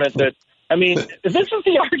garment that. I mean, this is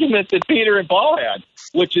the argument that Peter and Paul had,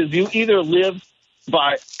 which is you either live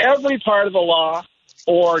by every part of the law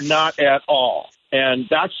or not at all. And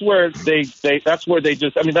that's where they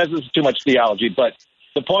just, I mean, that's just too much theology. But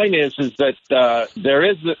the point is that there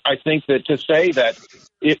is, I think, that to say that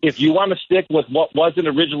if you want to stick with what was an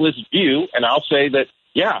originalist view, and I'll say that,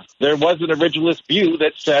 yeah, there was an originalist view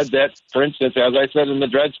that said that, for instance, as I said in the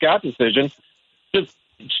Dred Scott decision,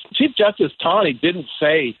 Chief Justice Taney didn't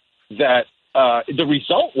say that the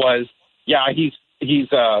result was,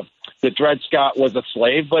 that Dred Scott was a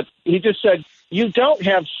slave, but he just said, you don't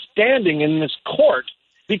have standing in this court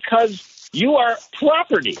because you are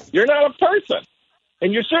property. You're not a person.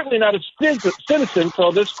 And you're certainly not a citizen,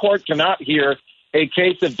 so this court cannot hear a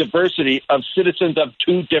case of diversity of citizens of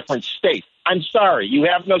two different states. I'm sorry, you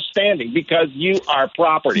have no standing because you are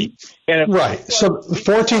property. Right. So the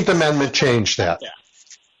 14th Amendment changed that. Yeah.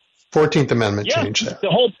 14th Amendment changed that. The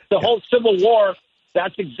whole Civil War,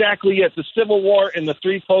 that's exactly it. The Civil War and the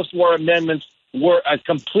three post-war amendments were a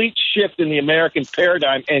complete shift in the American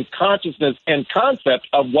paradigm and consciousness and concept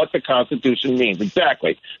of what the Constitution means.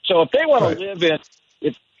 Exactly. So if they want to live in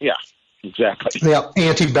it, exactly. Yeah,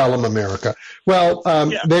 antebellum America. Well,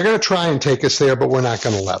 they're going to try and take us there, but we're not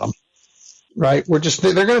going to let them. Right?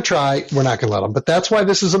 They're going to try. We're not going to let them. But that's why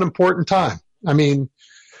this is an important time. I mean,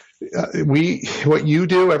 what you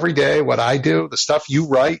do every day, what I do, the stuff you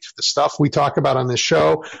write, the stuff we talk about on this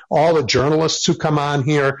show, all the journalists who come on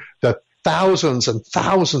here, the thousands and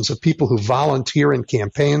thousands of people who volunteer in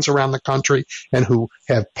campaigns around the country and who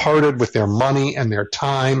have parted with their money and their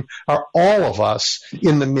time are all of us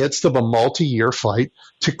in the midst of a multi-year fight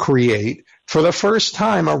to create, for the first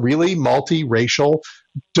time, a really multiracial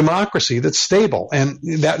democracy that's stable. And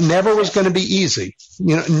that never was going to be easy.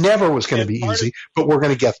 Never was going to be easy, but we're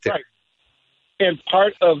going to get there. Right. And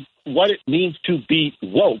part of what it means to be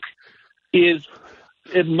woke is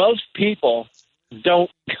that most people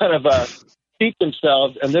don't kind of keep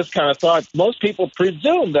themselves in this kind of thought. Most people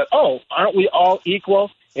presume that, aren't we all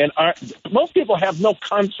equal? And most people have no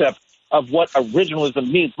concept of what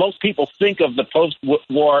originalism means. Most people think of the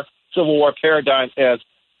post-war Civil War paradigm as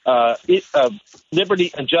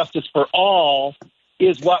liberty and justice for all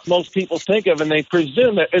is what most people think of, and they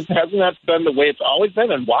presume that it hasn't that been the way it's always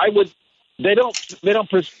been. And why would they're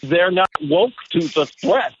not woke to the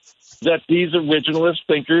threat that these originalist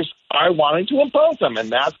thinkers are wanting to impose them, and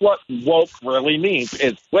that's what woke really means: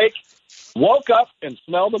 is woke up and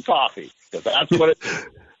smell the coffee, because that's what it.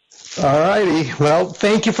 All righty. Well,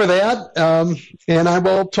 thank you for that, and I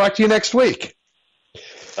will talk to you next week.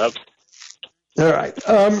 Okay. All right.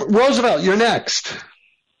 Roosevelt, you're next.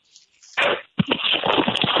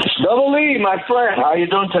 Double E, my friend. How are you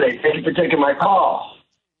doing today? Thank you for taking my call.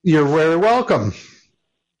 You're very welcome.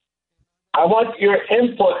 I want your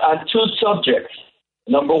input on two subjects.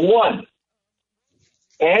 Number one,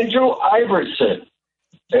 Andrew Iverson.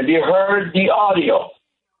 Have you heard the audio?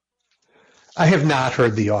 I have not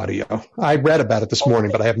heard the audio. I read about it this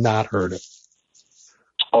morning, but I have not heard it.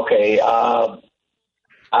 Okay.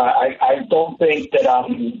 I don't think that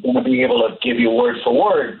I'm going to be able to give you word for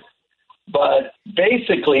word, but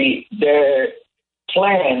basically their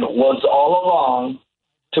plan was all along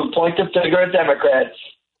to point the finger at Democrats.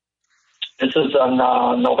 This is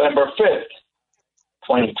on November 5th,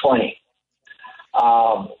 2020,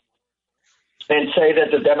 and say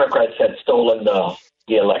that the Democrats had stolen the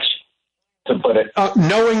election, to put it.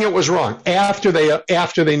 Knowing it was wrong, after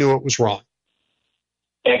they knew it was wrong.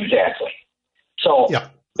 Exactly. So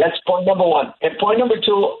that's point number one. And point number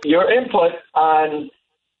two, your input on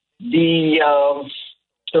the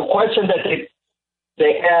question that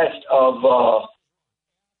they asked of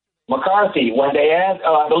McCarthy when they asked,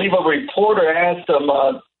 I believe a reporter asked him,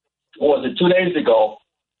 was it 2 days ago,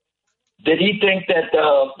 did he think that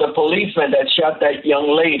the policeman that shot that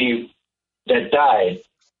young lady that died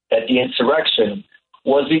at the insurrection,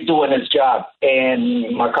 was he doing his job?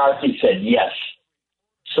 And McCarthy said yes.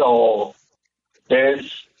 So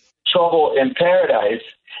there's trouble in paradise,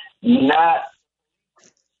 not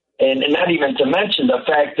even to mention the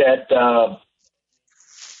fact that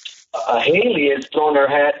Haley is going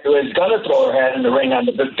to throw her hat in the ring on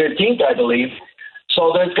the 15th, I believe.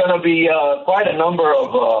 So there's going to be quite a number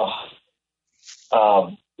of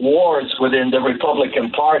wars within the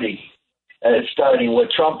Republican Party. Starting with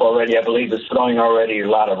Trump already, I believe, is throwing already a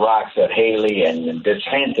lot of rocks at Haley and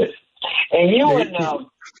DeSantis. And you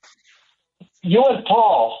and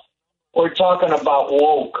Paul were talking about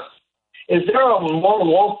woke. Is there a more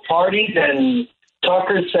woke party than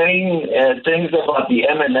Tucker saying things about the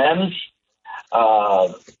M&Ms?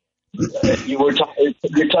 You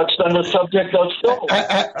touched on the subject of Phil.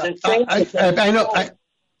 I know.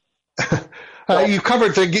 You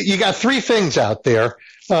covered. You got three things out there.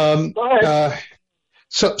 Go ahead.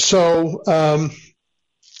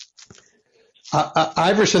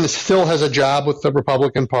 Iverson still has a job with the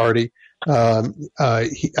Republican Party.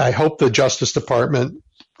 I hope the Justice Department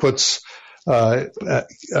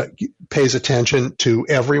pays attention to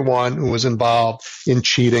everyone who was involved in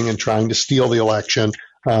cheating and trying to steal the election.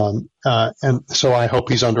 And so I hope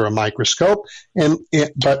he's under a microscope.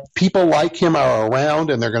 But people like him are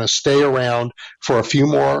around, and they're going to stay around for a few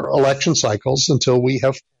more election cycles until we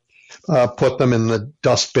have put them in the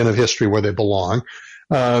dustbin of history where they belong.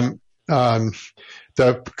 The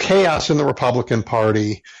chaos in the Republican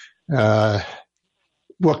Party, chaos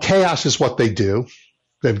is what they do.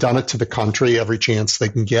 They've done it to the country every chance they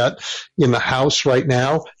can get. In the House right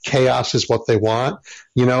now, chaos is what they want.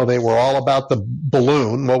 You know, they were all about the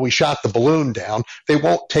balloon. Well, we shot the balloon down. They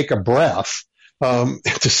won't take a breath,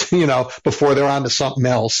 before they're on to something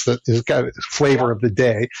else that has got a flavor of the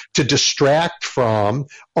day to distract from,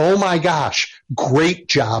 oh my gosh, great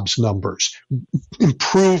jobs numbers,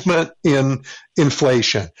 improvement in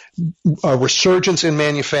inflation, a resurgence in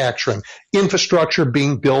manufacturing, infrastructure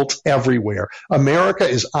being built everywhere. America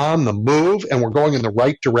is on the move, and we're going in the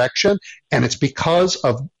right direction, and it's because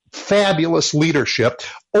of fabulous leadership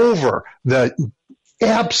over the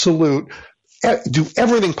absolute do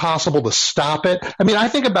everything possible to stop it. I mean, I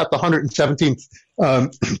think about the 117th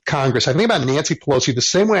Congress. I think about Nancy Pelosi the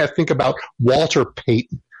same way I think about Walter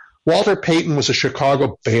Payton. Walter Payton was a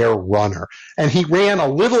Chicago Bear runner, and he ran a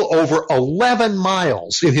little over 11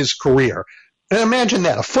 miles in his career. And imagine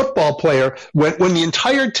that, a football player, when the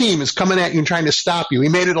entire team is coming at you and trying to stop you, he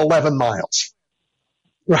made it 11 miles.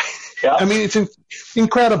 Right? Yeah. I mean, it's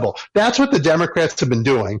incredible. That's what the Democrats have been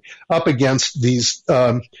doing up against these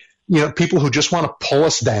people who just want to pull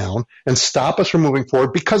us down and stop us from moving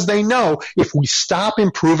forward, because they know if we stop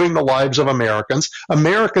improving the lives of Americans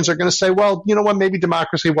are going to say, well, you know what, maybe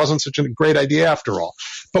democracy wasn't such a great idea after all.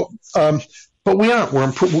 But we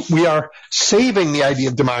aren't. We are saving the idea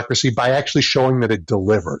of democracy by actually showing that it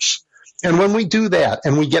delivers. And when we do that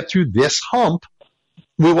and we get through this hump,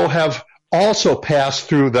 we will have also passed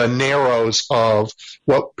through the narrows of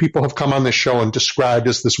what people have come on this show and described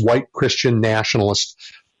as this white Christian nationalist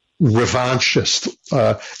revanchist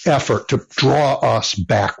effort to draw us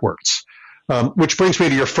backwards. Which brings me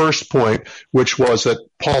to your first point, which was that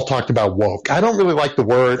Paul talked about woke. I don't really like the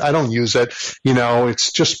word. I don't use it. You know,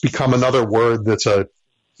 it's just become another word that's a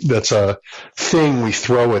thing we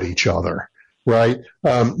throw at each other, right?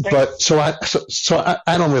 But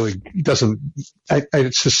I don't really, I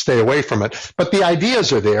just stay away from it. But the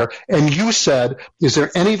ideas are there. And you said, is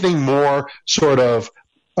there anything more sort of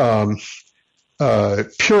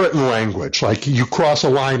Puritan language, like you cross a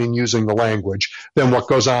line in using the language, than what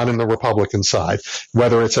goes on in the Republican side,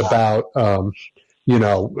 whether it's about,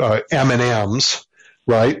 M&Ms,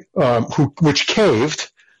 right, which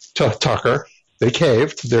caved to Tucker. They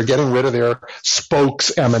caved. They're getting rid of their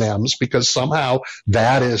spokes M&Ms because somehow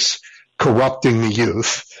that is corrupting the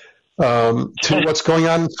youth, to what's going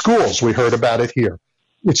on in schools. We heard about it here.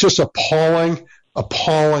 It's just appalling,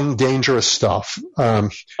 dangerous stuff,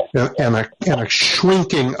 and a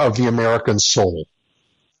shrinking of the American soul.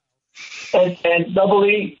 And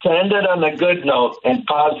doubly, to end it on a good note and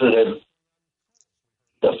positive,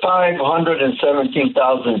 the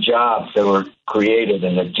 517,000 jobs that were created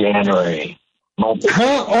in the January month.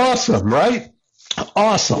 Awesome, right?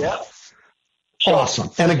 Awesome. Yeah. Awesome.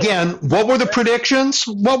 And again, what were the predictions?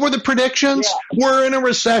 Yeah. We're in a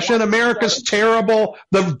recession. America's terrible.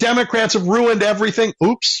 The Democrats have ruined everything.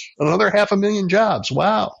 Oops, another 500,000 jobs.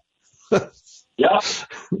 Wow. Yeah.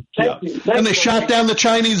 And they shot down the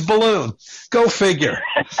Chinese balloon. Go figure.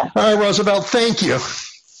 All right, Roosevelt, thank you.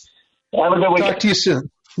 Have a good weekend. Talk to you soon.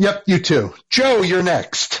 Yep, you too. Joe, you're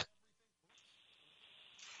next.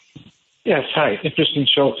 Yes, hi. Interesting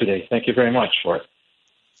show today. Thank you very much for it.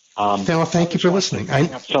 Well, thank you for listening. I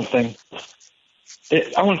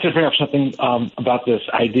wanted to bring up something about this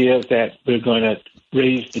idea that we're going to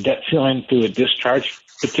raise the debt ceiling through a discharge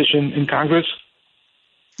petition in Congress.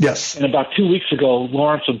 Yes. And about 2 weeks ago,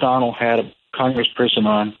 Lawrence O'Donnell had a congressperson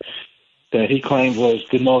on that he claimed was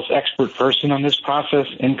the most expert person on this process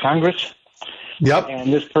in Congress. Yep.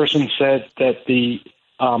 And this person said that the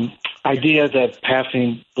idea that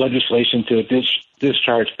passing legislation to a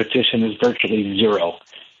discharge petition is virtually zero,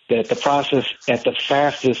 that the process at the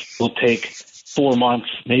fastest will take 4 months,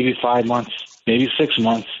 maybe 5 months, maybe 6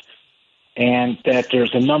 months, and that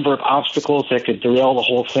there's a number of obstacles that could derail the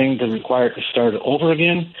whole thing to require it to start over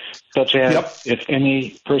again, such as if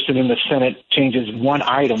any person in the Senate changes one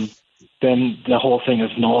item, then the whole thing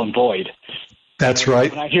is null and void. That's right.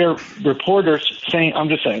 When I hear reporters saying,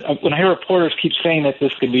 when I hear reporters keep saying that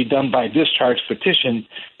this can be done by discharge petition,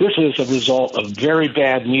 this is a result of very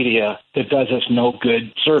bad media that does us no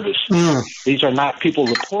good service. These are not people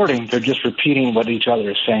reporting, they're just repeating what each other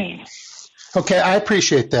is saying. Okay, I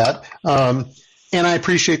appreciate that. And I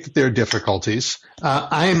appreciate that there are difficulties.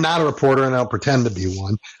 I am not a reporter, and I'll pretend to be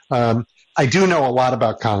one. I do know a lot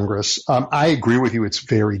about Congress. I agree with you. It's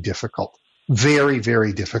very difficult. Very,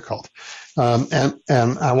 very difficult. And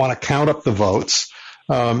I want to count up the votes.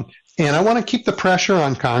 And I want to keep the pressure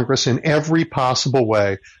on Congress in every possible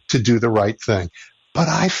way to do the right thing. But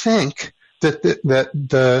I think that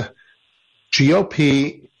the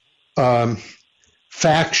GOP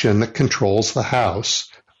faction that controls the House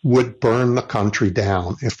would burn the country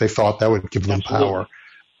down if they thought that would give them power.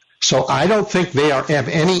 So I don't think they have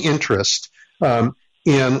any interest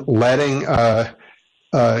in letting a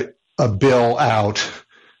bill out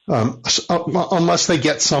unless they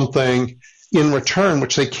get something in return,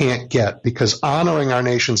 which they can't get, because honoring our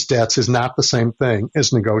nation's debts is not the same thing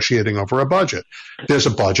as negotiating over a budget. There's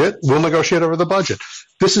a budget. We'll negotiate over the budget.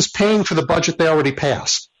 This is paying for the budget they already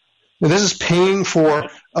passed. And this is paying for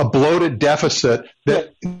a bloated deficit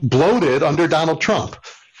that bloated under Donald Trump,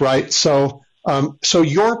 right? So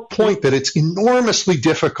your point that it's enormously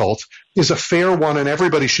difficult is a fair one, and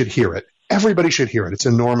everybody should hear it. Everybody should hear it. It's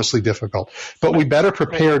enormously difficult. But we better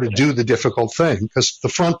prepare to do the difficult thing, because the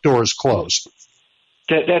front door is closed.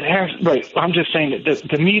 Right. I'm just saying that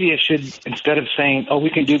the media should, instead of saying, we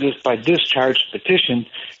can do this by discharge petition,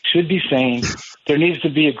 should be saying there needs to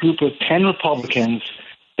be a group of 10 Republicans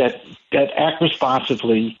that act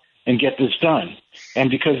responsibly and get this done. And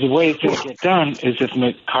because the way it's going to get done is if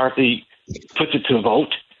McCarthy puts it to a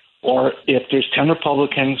vote, or if there's 10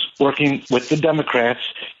 Republicans working with the Democrats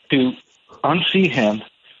to unseat him,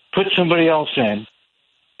 put somebody else in,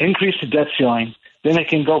 increase the debt ceiling, then they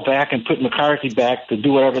can go back and put McCarthy back to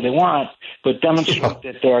do whatever they want, but demonstrate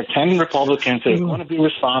that there are 10 Republicans that are going to be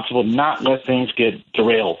responsible, not let things get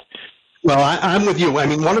derailed. Well, I'm with you. I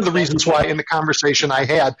mean, one of the reasons why in the conversation I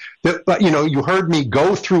had, you heard me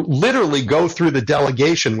literally go through the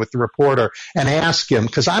delegation with the reporter and ask him,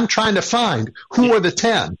 because I'm trying to find who are the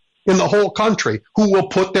 10 in the whole country who will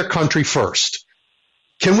put their country first.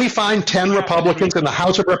 Can we find 10 Republicans in the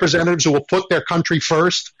House of Representatives who will put their country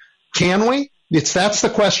first? Can we? That's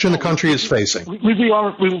the question the country is facing. We've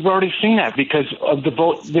already seen that because of the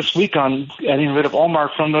vote this week on getting rid of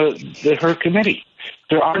Omar from her committee.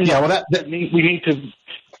 There are we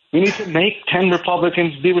need to make 10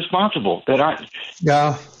 Republicans be responsible that aren't.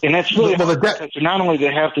 Yeah, and that's really because not only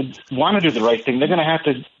they have to want to do the right thing, they're going to have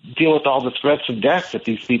to deal with all the threats of death that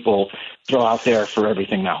these people throw out there for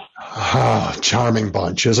everything now. Charming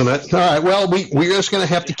bunch, isn't it? All right, well, we're just going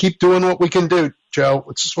to have to keep doing what we can do, Joe.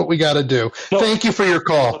 It's just what we got to do. Thank you for your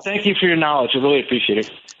call. Well, thank you for your knowledge. I really appreciate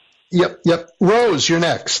it. Yep. Rose, you're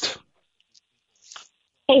next.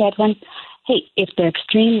 Hey, Edwin. Hey, if the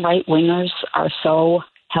extreme right-wingers are so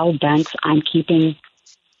hell-bent on keeping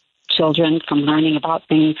children from learning about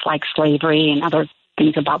things like slavery and other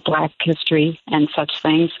things about Black history and such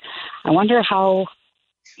things, I wonder how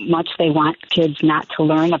much they want kids not to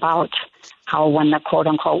learn about how when the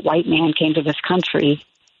quote-unquote white man came to this country,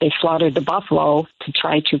 they slaughtered the buffalo to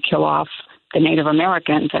try to kill off the Native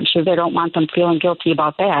Americans. I'm sure they don't want them feeling guilty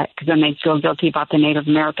about that, because then they'd feel guilty about the Native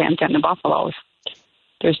Americans and the buffaloes.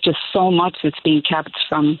 There's just so much that's being kept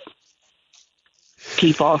from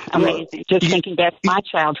people. I mean, just thinking back to my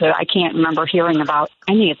childhood, I can't remember hearing about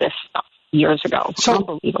any of this stuff years ago. It's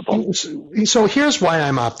unbelievable. So here's why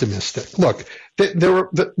I'm optimistic. Look, there were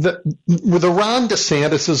the Ron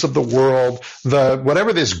DeSantis's of the world,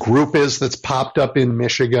 whatever this group is that's popped up in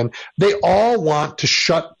Michigan, they all want to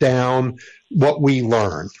shut down what we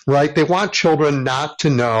learn, right? They want children not to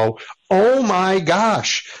know, oh my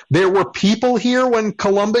gosh, there were people here when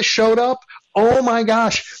Columbus showed up. Oh my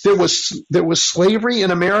gosh, there was slavery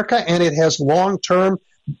in America, and it has long-term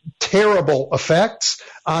terrible effects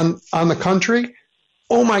on the country.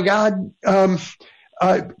 Oh my God,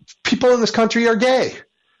 people in this country are gay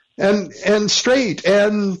and straight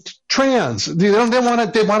and trans. They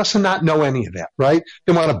want us to not know any of that, right?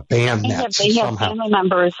 They want to ban that somehow. They have family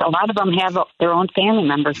members. A lot of them have their own family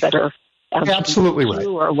members that are Absolutely right.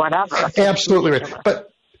 Or whatever. Absolutely right.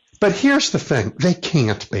 But here's the thing. They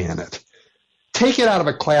can't ban it. Take it out of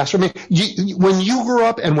a classroom. I mean, when you grew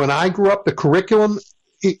up and when I grew up, the curricula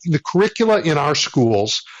in our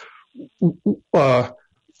schools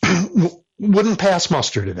wouldn't pass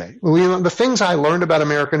muster today. The things I learned about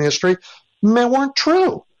American history, they weren't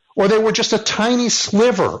true, or they were just a tiny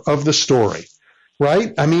sliver of the story,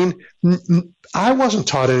 right? I mean, I wasn't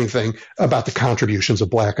taught anything about the contributions of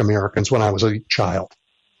Black Americans when I was a child.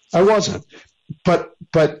 I wasn't. But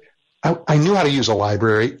I knew how to use a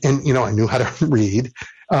library, and I knew how to read,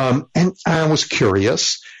 and I was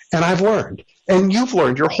curious, and I've learned, and you've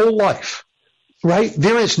learned your whole life, right?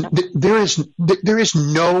 There is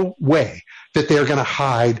no way that they're going to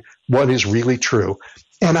hide what is really true,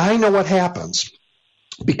 and I know what happens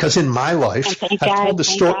because in my life, I've told the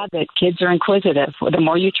story. Thank God that kids are inquisitive. The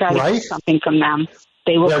more you try to get something from them,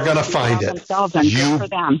 they're going to find it. Good for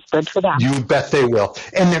them. Good for them. You bet they will,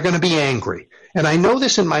 and they're going to be angry. And I know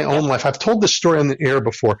this in my own life. I've told this story on the air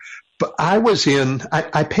before, but I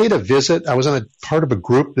paid a visit. I was in a part of a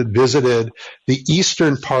group that visited the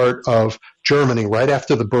eastern part of Germany right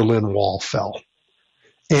after the Berlin Wall fell.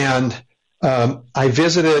 And I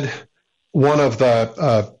visited one of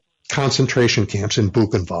the concentration camps in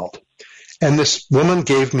Buchenwald. And this woman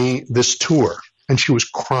gave me this tour. And she was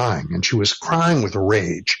crying, and she was crying with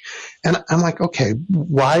rage. And I'm like, okay,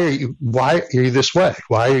 why are you this way?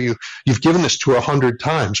 You've given this tour 100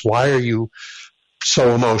 times. Why are you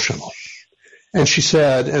so emotional? And she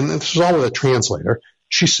said, and this was all with a translator,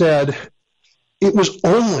 she said, it was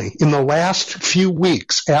only in the last few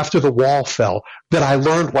weeks after the wall fell that I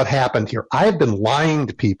learned what happened here. I have been lying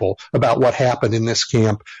to people about what happened in this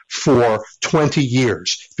camp for 20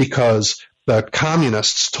 years because the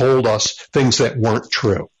communists told us things that weren't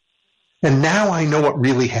true. And now I know what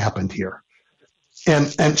really happened here.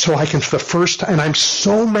 And so I can, for the first time, and I'm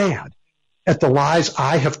so mad at the lies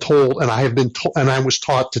I have told and I have been told and I was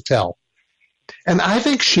taught to tell. And I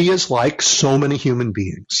think she is like so many human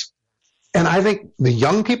beings. And I think the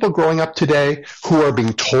young people growing up today who are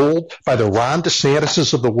being told by the Ron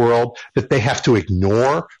DeSantis's of the world that they have to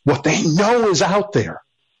ignore what they know is out there.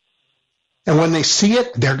 And when they see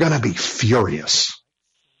it, they're going to be furious.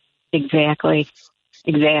 Exactly.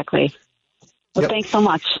 Well, Thanks so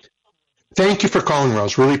much. Thank you for calling,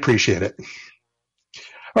 Rose. Really appreciate it.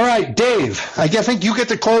 All right, Dave. I think you get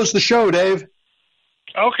to close the show, Dave.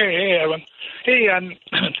 Okay. Hey, Evan. Hey,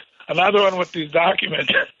 another one with these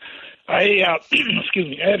documents. I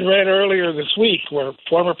had read earlier this week where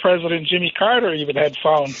former President Jimmy Carter even had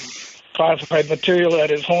found classified material at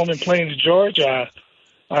his home in Plains, Georgia,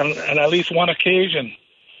 on at least one occasion,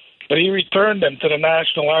 but he returned them to the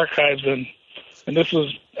National Archives, and this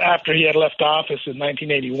was after he had left office in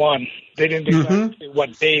 1981. They didn't exactly say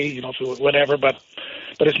what day, if it was whatever, but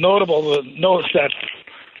it's notable to notice that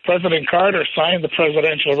President Carter signed the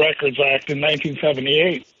Presidential Records Act in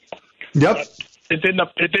 1978. Yep. But it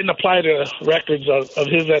didn't apply to records of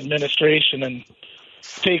his administration, and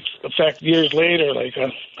takes effect years later, like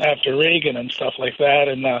after Reagan and stuff like that,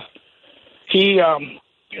 and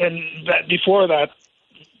And that before that,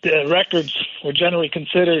 the records were generally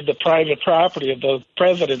considered the private property of the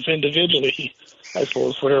presidents individually, I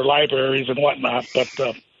suppose, for their libraries and whatnot. But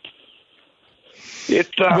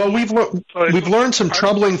we've learned some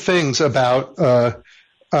troubling things about the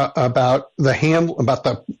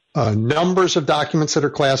numbers of documents that are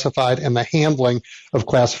classified and the handling of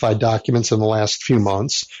classified documents in the last few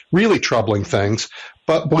months. Really troubling things.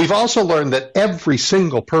 But we've also learned that every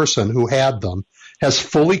single person who had them has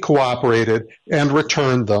fully cooperated and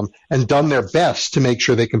returned them and done their best to make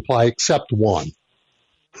sure they comply, except one.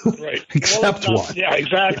 Right. Except one. Yeah,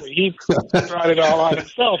 exactly. He brought it all on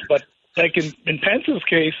himself. But like in Pence's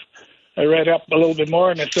case, I read up a little bit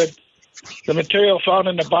more, and it said the material found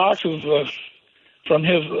in the boxes was from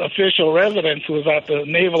his official residence was at the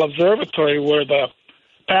Naval Observatory, where the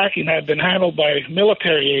packing had been handled by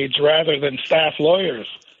military aides rather than staff lawyers.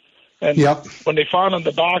 And when they found them,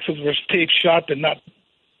 the boxes were taped shut and not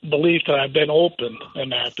believed to have been opened,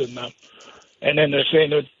 and then they're saying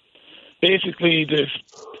that basically there's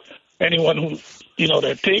anyone who,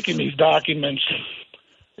 they're taking these documents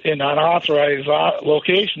in an unauthorized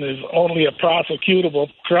location is only a prosecutable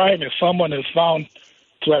crime if someone is found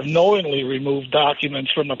to have knowingly removed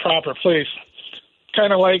documents from the proper place.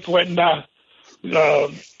 Kind of like when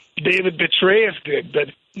David Petraeus did, but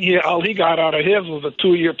all he got out of his was a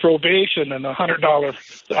 2-year probation and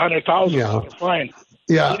 $100,000 fine.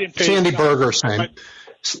 Yeah, Sandy Berger saying.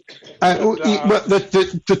 But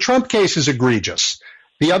the Trump case is egregious.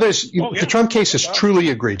 The others, the Trump case is truly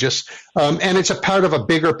egregious, and it's a part of a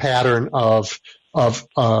bigger pattern of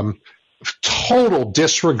total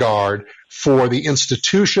disregard for the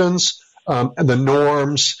institutions, and the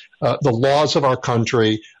norms, the laws of our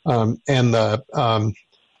country, and the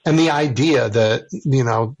idea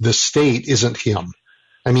that the state isn't him.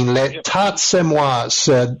 I mean, l'état c'est moi,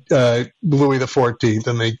 said Louis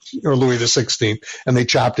XIV or Louis XVI, and they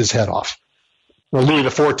chopped his head off. Well, Louis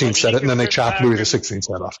XIV said it, and then they chopped Louis XVI's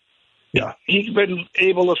head off. Yeah, he's been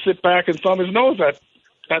able to sit back and thumb his nose at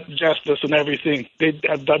justice and everything. They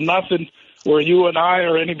have done nothing where you and I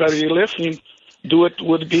or anybody listening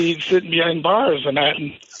would be sitting behind bars and that.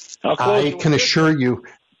 And I can assure you,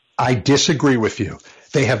 I disagree with you.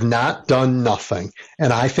 They have not done nothing,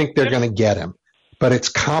 and I think they're going to get him. But it's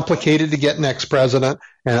complicated to get an ex-president,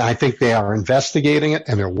 and I think they are investigating it,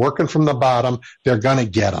 and they're working from the bottom. They're going to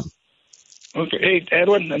get him. Okay, hey,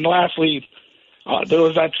 Edwin, and lastly, there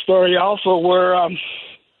was that story also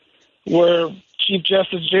where Chief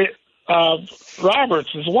Justice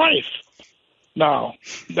Roberts, his wife, now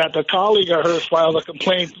that the colleague of hers filed a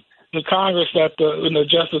complaint to Congress that in the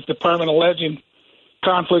Justice Department alleging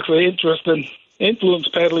conflicts of interest and influence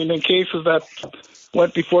peddling in cases that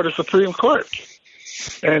went before the Supreme Court.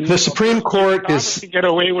 And the Supreme Court is get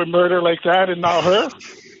away with murder like that, and now her.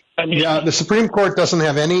 I mean, yeah, the Supreme Court doesn't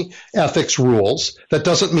have any ethics rules. That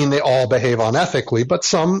doesn't mean they all behave unethically, but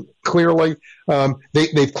some clearly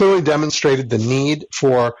they've clearly demonstrated the need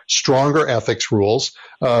for stronger ethics rules.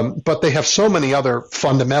 But they have so many other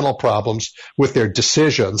fundamental problems with their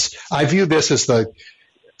decisions. I view this as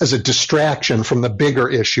a distraction from the bigger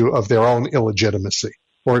issue of their own illegitimacy,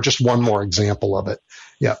 or just one more example of it.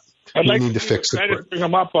 Yeah. I'd like to fix the court. Bring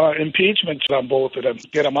them up impeachment on both of them,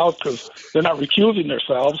 get them out because they're not recusing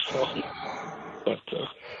themselves. So. But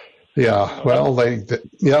yeah, well,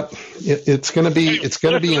 it's going to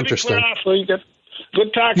be interesting. So you get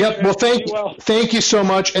good talk. Yep. Well, thank you so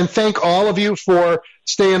much, and thank all of you for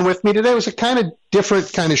staying with me today. It was a kind of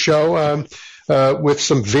different kind of show with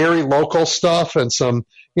some very local stuff and some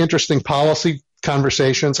interesting policy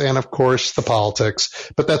conversations, and of course the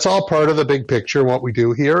politics, but that's all part of the big picture, what we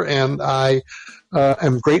do here. And I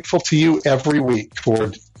am grateful to you every week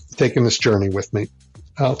for taking this journey with me.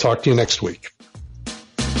 I'll talk to you next week.